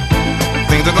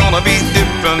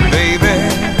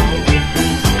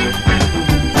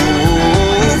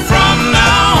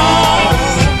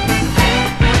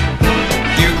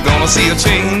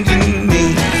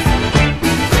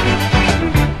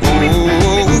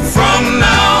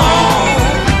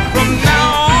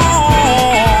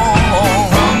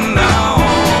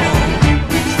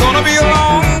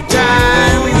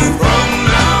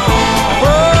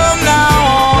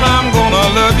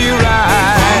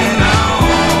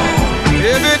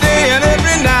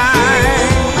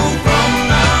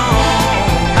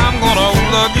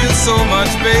 so much,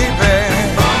 baby.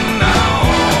 From now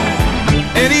on,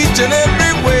 in each and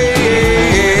every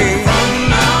way. From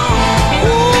now on,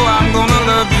 oh, I'm gonna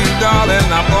love you, darling.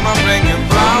 I'm gonna bring you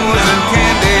flowers and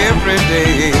candy every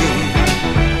day.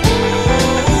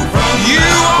 You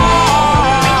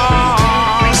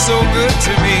are so good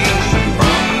to me.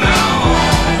 From now on,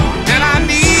 and I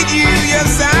need you,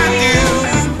 yes I do.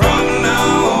 From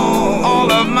now on, all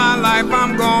of my life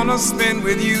I'm gonna spend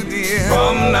with you, dear.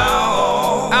 From now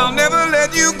on, I'll never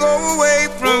let you go away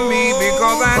from me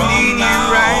because I need you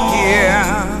right here.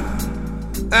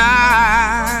 I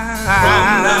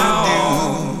do.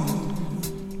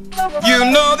 You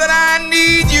know that I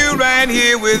need you right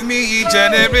here with me each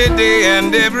and every day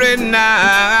and every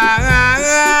night.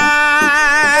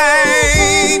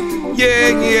 Yeah,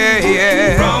 yeah,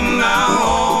 yeah. From now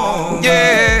on,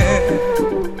 yeah,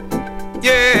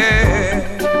 yeah,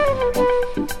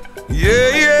 yeah,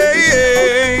 yeah,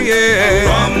 yeah, yeah.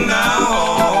 From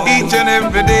now on, each and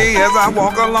every day as I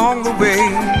walk along the way.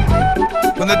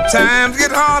 When the times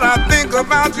get hard, I think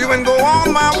about you and go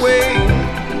on my way.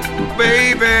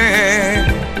 Baby,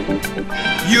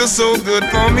 you're so good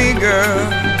for me, girl.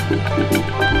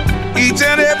 Each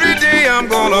and every day I'm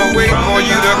gonna wait for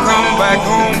you to come back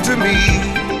home to me.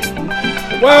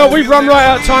 Well, we've run right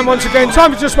out of time once again.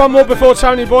 Time for just one more before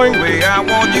Tony Boy. Way I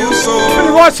want you so. Pretty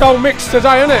right old mix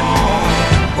today, isn't it?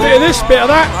 Bit of this, bit of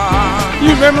that.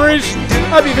 New memories.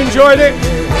 Hope you've enjoyed it.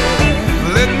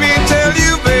 Let me tell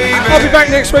you, baby. I'll be back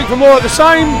next week for more of the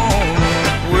same.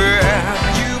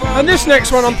 And this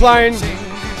next one I'm playing,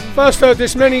 first heard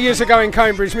this many years ago in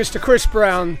Cambridge, Mr. Chris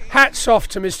Brown. Hats off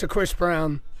to Mr. Chris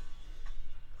Brown.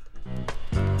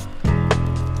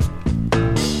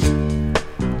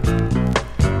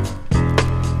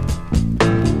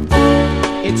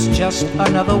 It's just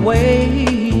another way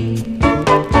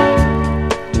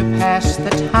to pass the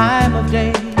time of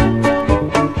day,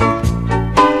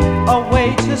 a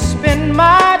way to spend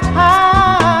my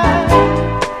time,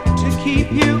 to keep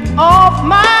you off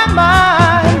my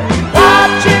mind,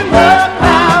 watching the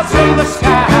clouds in the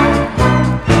sky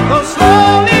go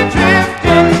slowly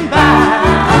drifting by,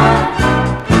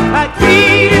 like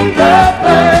reading the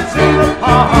birds in the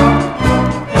park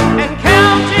and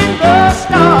counting the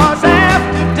stars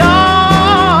after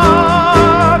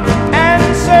dark,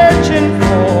 and searching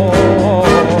for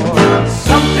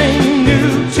something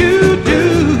new to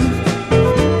do,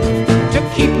 to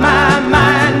keep my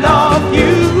mind off you.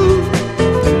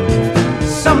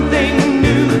 Something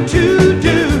new to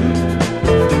do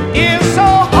is so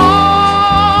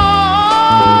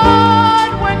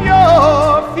hard when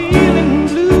you're feeling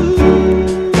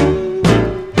blue.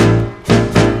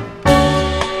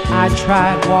 I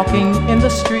tried walking in the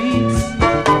streets,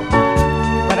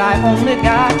 but I only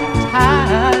got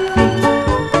tired feet,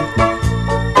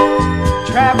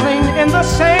 traveling in the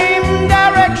same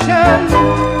direction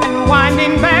and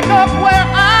winding back up where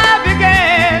I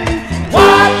began,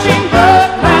 watching the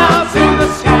clouds in the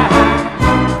sky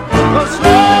go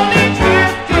slowly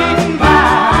drifting by,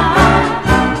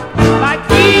 like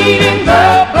feeding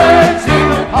the birds in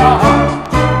the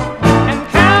park and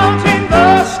counting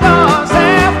the stars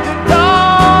after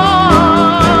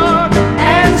dark,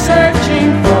 and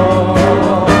searching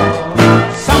for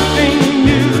something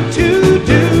new to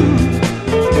do,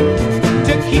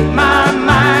 to keep my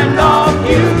mind off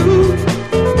you.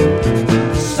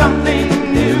 Something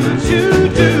new to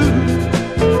do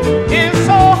is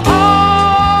so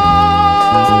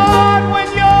hard when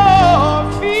you're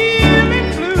feeling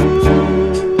blue.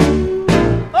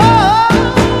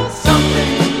 Oh,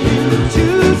 something new to do,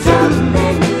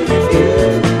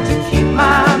 to keep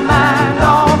my mind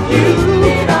off you.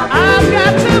 I've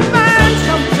got to find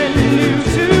something new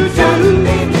to do,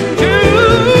 to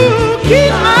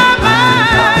keep my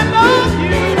mind off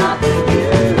you.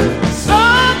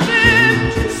 Something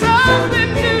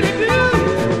new to do,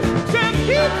 to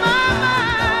keep my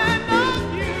mind off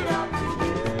you.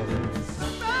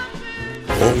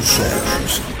 Paul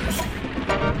Sams.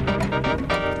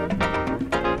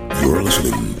 You're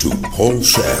listening to Paul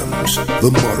Sams, The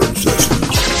Modern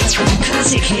Sessions.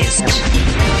 Classic hits.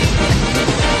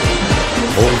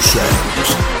 Paul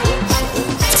Sams.